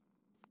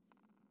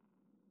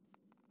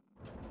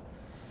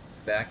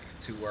 Back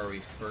to where we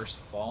first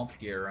fought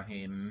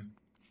Girahim.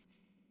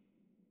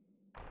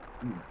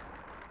 Ooh.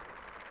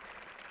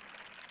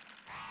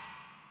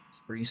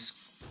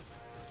 Freeze.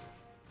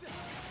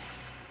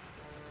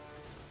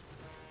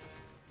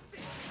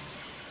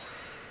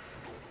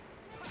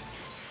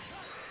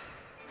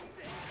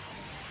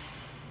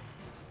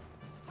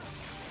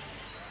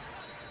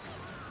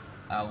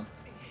 Ow.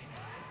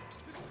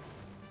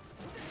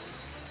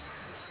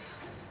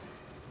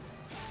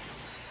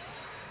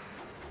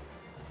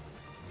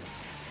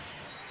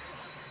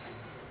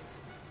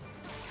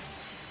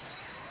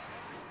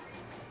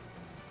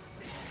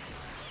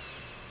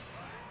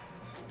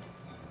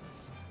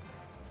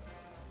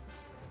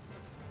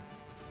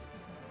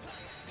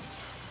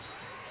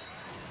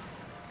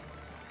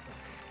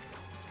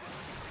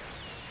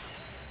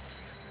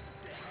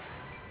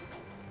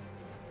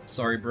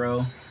 Sorry,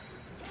 bro.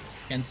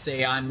 Can't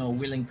say I'm a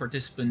willing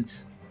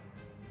participant.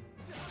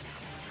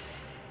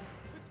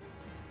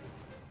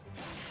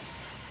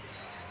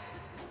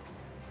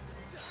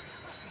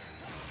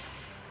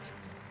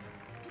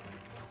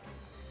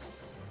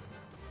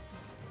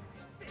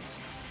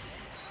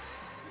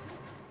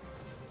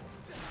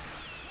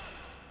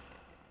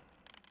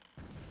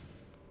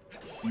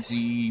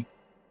 Easy.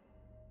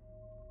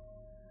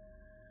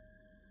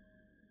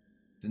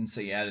 Didn't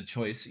say you had a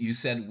choice. You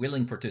said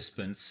willing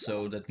participants,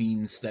 so that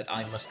means that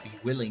I must be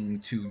willing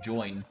to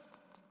join.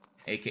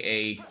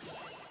 AKA,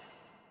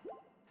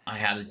 I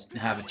had to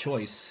have a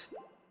choice.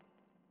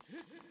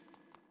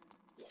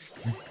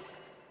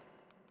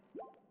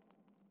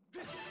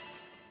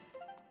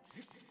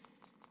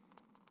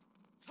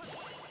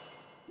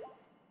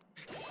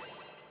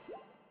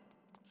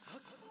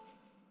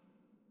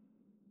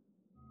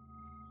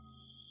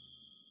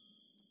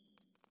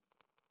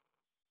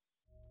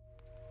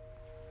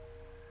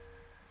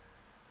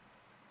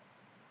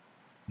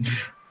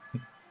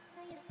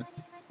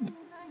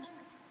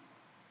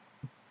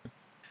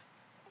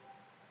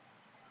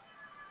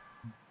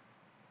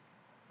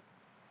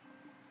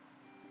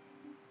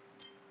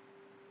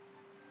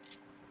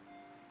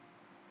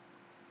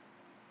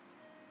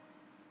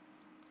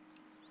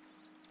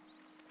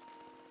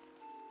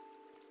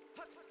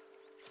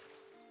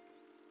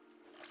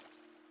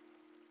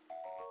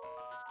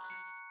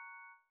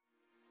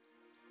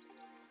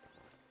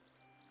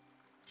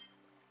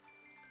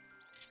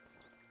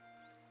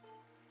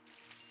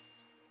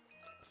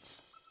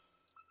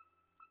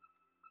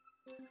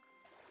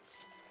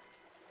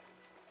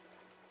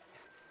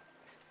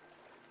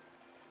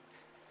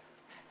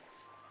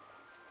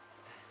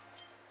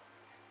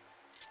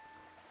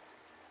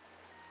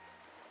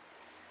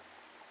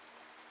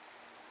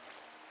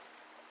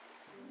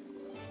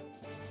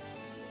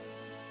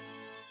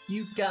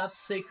 You got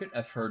sacred.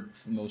 I've heard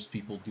most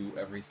people do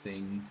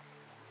everything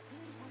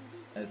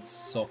at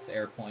soft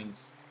air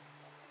points.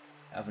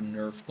 I have a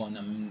nerf gun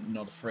I'm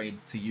not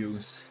afraid to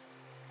use.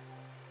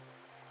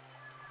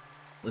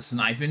 Listen,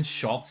 I've been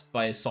shot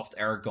by a soft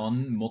air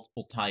gun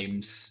multiple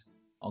times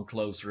on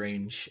close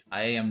range.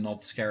 I am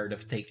not scared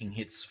of taking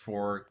hits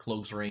for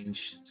close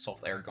range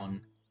soft air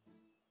gun.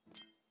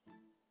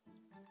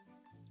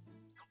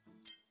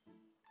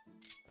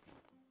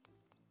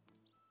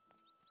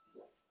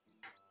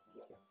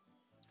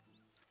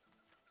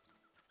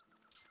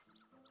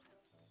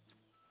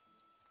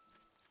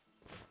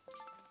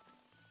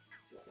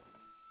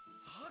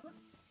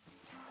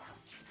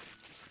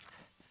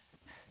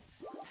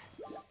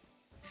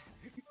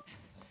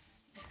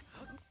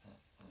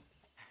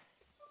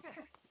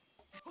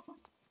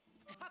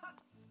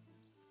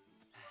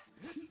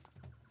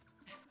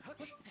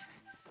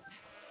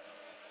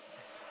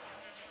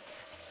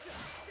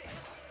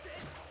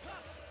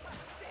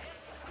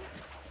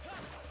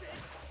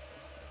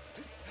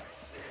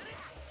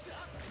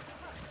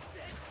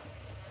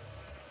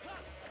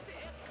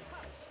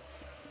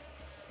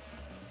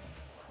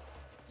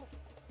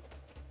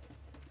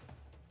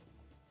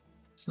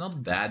 It's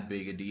not that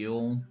big a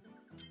deal.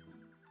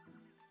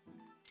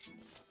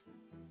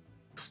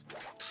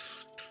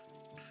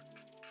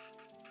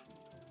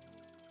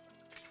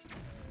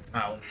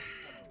 Ow.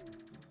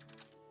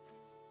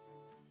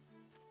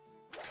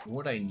 What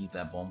would I need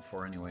that bomb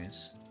for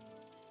anyways?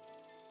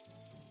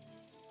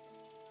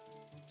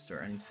 Is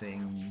there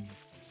anything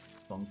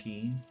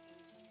funky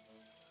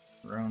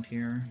around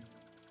here?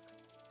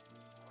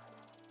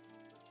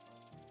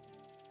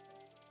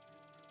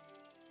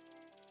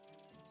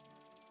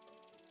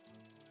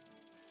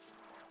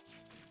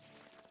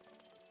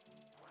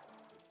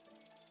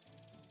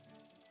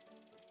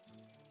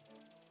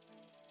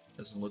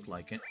 Doesn't look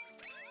like it.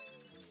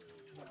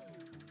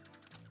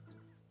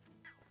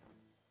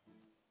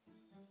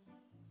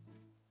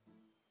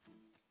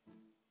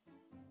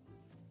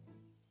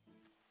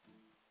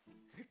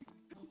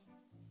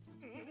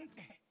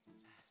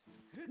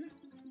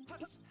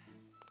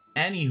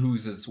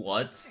 Anywho's it's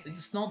what?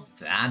 It's not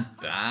that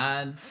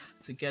bad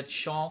to get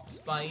shot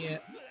by a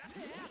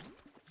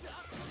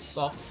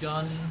soft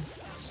gun,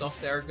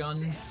 soft air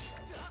gun.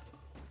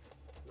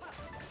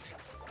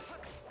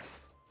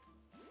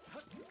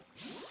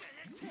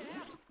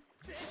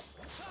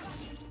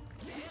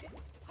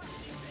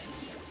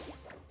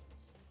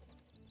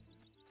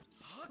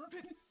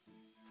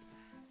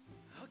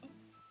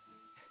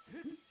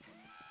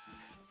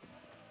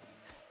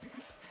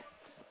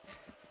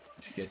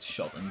 To get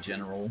shot in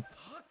general.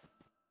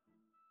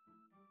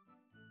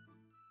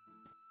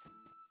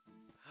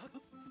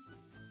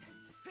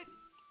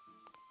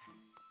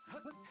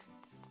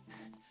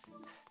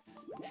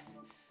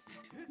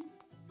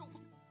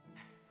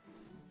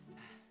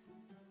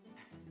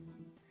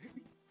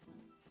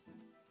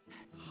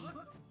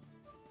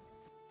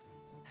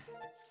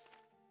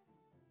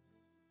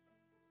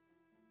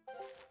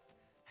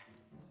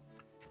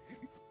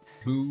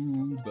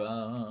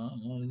 Boo-buzz,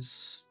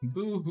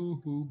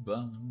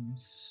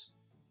 boo-buzz.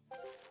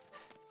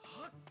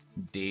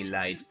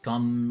 Daylight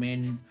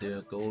coming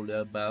to go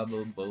to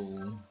Bubble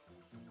Bowl.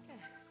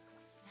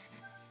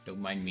 Don't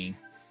mind me.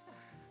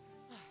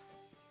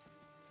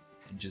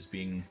 I'm just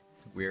being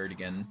weird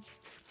again.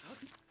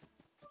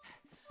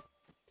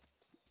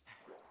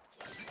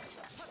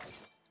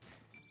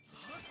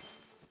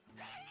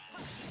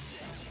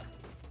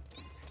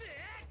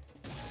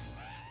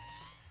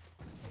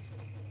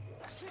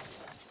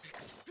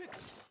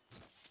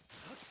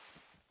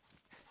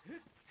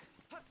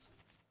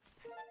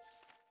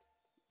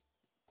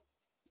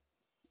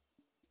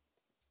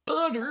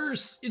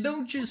 Butters, you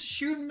don't just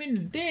shoot him in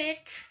the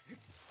dick.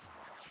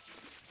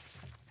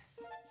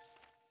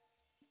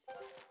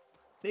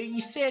 But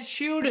you said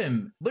shoot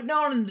him, but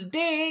not in the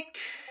dick.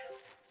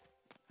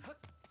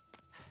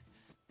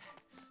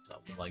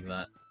 Something like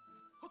that.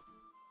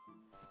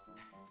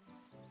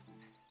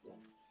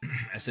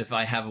 As if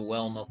I have a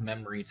well enough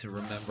memory to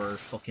remember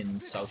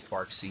fucking South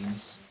Park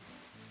scenes.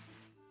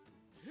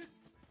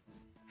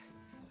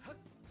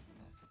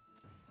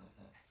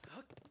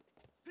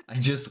 I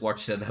just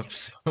watched that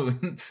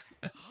episode.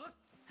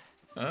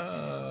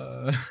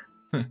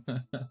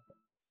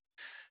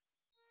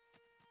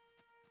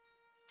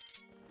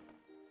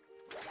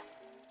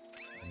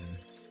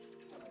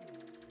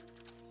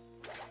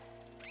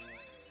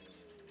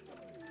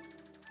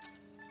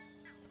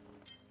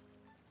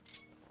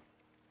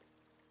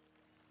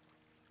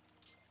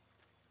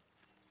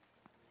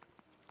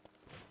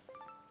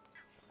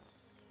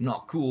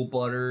 Not cool,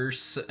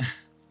 Butters.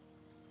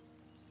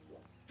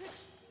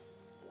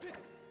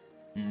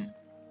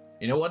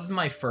 You know what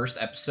my first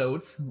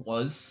episode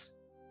was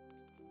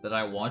that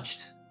I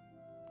watched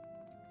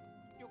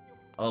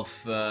of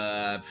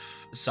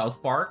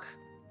South Park?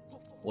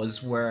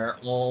 Was where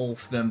all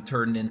of them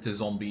turned into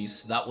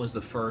zombies. That was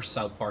the first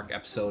South Park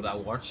episode I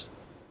watched.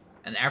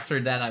 And after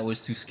that, I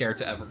was too scared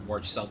to ever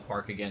watch South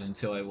Park again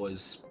until I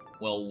was,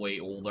 well, way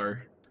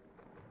older.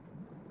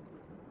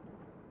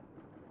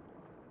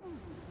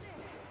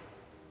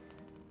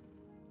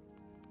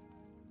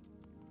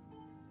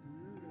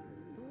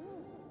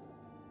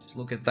 Just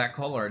look at that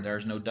color.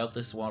 There's no doubt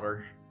this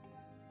water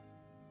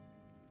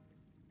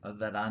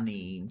that I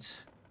need.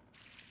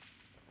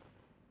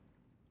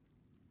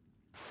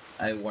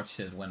 I watched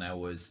it when I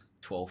was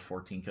 12,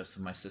 14 because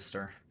of my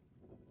sister.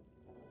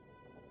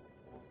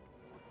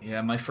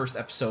 Yeah, my first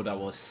episode I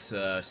was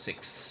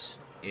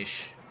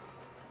 6-ish.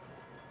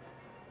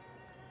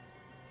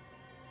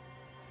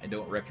 I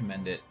don't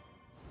recommend it.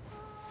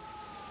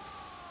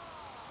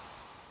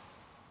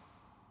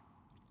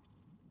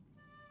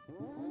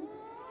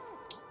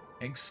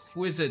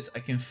 Exquisite, I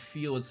can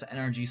feel its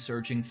energy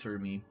surging through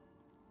me.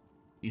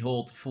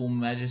 Behold the full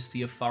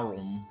majesty of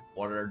Faron,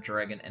 water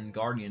dragon and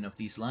guardian of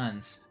these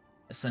lands,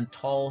 ascend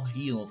tall,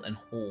 healed, and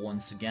whole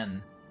once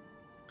again.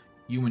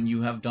 Human,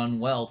 you have done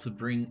well to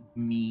bring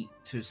me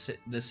to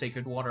the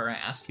sacred water I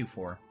asked you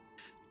for.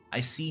 I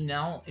see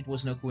now it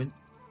was no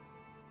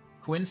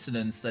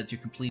coincidence that you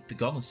complete the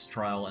goddess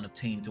trial and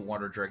obtain the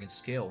water dragon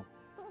scale.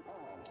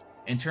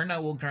 In turn, I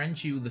will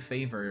grant you the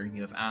favor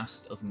you have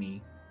asked of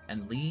me,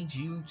 and lead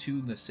you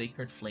to the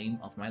sacred flame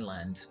of my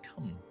land.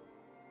 Come.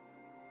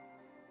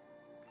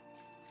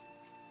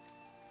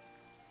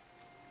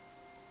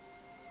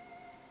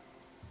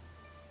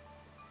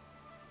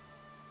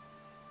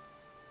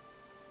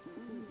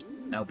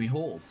 Now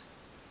behold.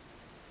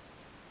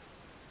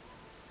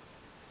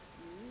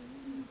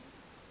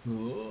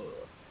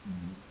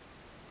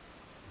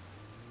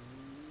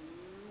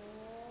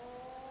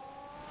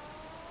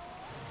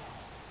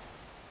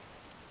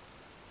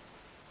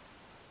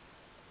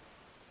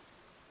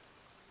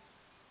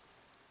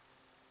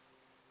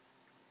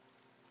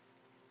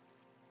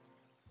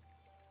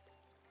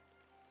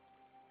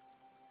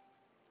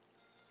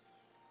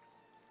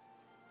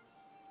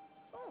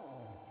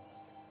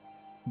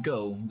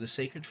 Go, the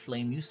sacred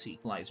flame you seek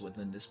lies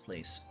within this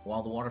place.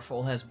 While the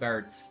waterfall has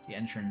barred the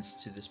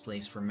entrance to this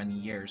place for many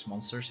years,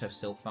 monsters have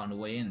still found a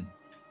way in.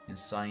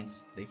 Inside,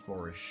 they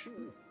flourish.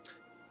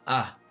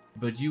 Ah,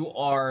 but you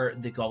are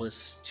the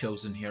goddess'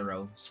 chosen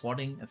hero.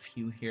 Swatting a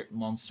few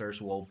monsters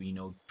will be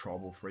no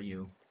trouble for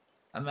you.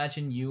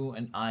 Imagine you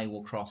and I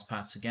will cross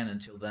paths again.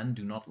 Until then,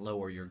 do not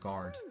lower your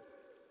guard.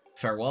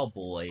 Farewell,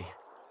 boy.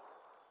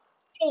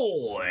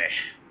 Boy!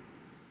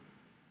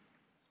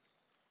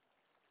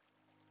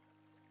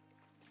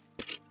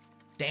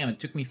 Damn, it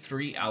took me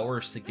 3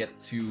 hours to get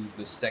to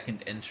the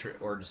second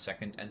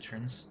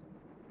entrance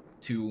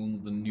to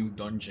the new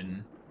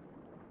dungeon.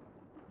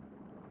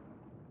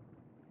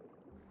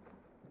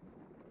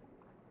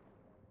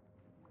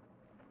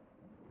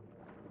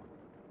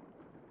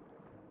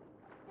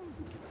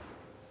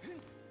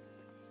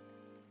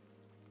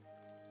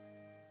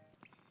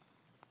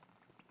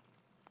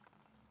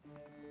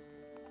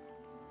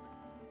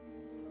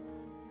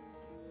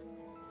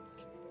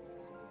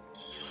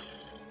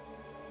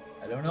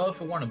 I don't know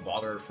if I want to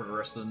bother for the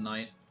rest of the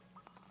night.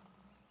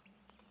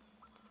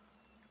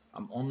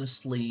 I'm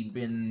honestly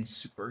been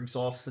super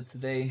exhausted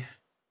today.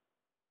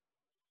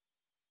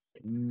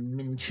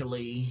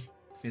 Mentally,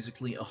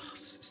 physically. Oh,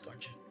 this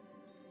dungeon.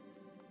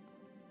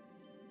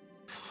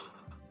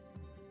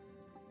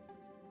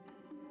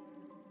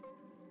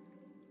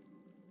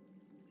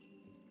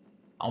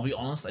 I'll be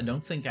honest, I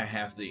don't think I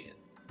have the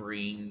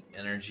brain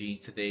energy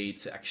today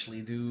to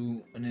actually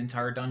do an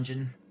entire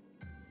dungeon.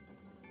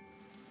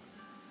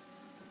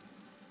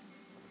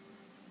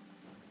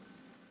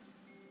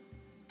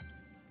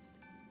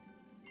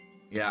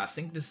 Yeah, I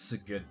think this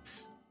is a good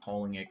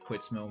calling it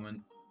quits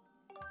moment.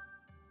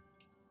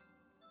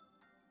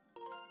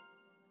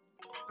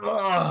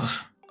 Ugh.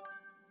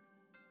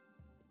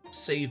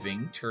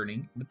 Saving,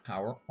 turning the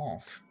power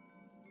off.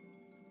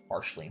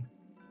 Partially.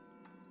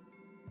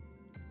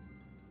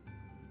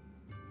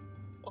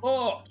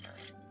 Oh,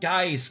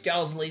 guys,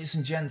 gals, ladies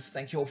and gents,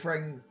 thank you all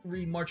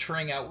very much for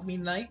hanging out with me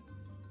tonight.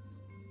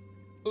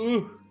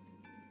 I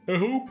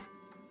hope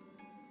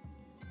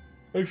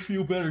I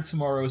feel better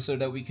tomorrow so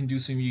that we can do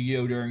some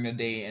Yu-Gi-Oh! During the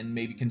day and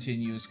maybe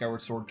continue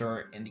Skyward Sword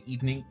in the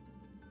evening.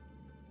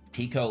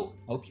 Hiko,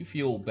 hope you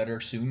feel better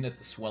soon, that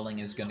the swelling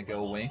is gonna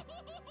go away.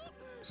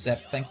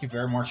 Sep, thank you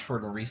very much for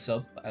the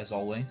resub, as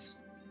always.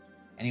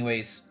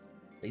 Anyways,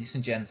 ladies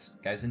and gents,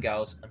 guys and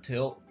gals,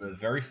 until the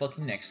very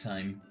fucking next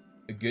time,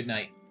 a good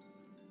night.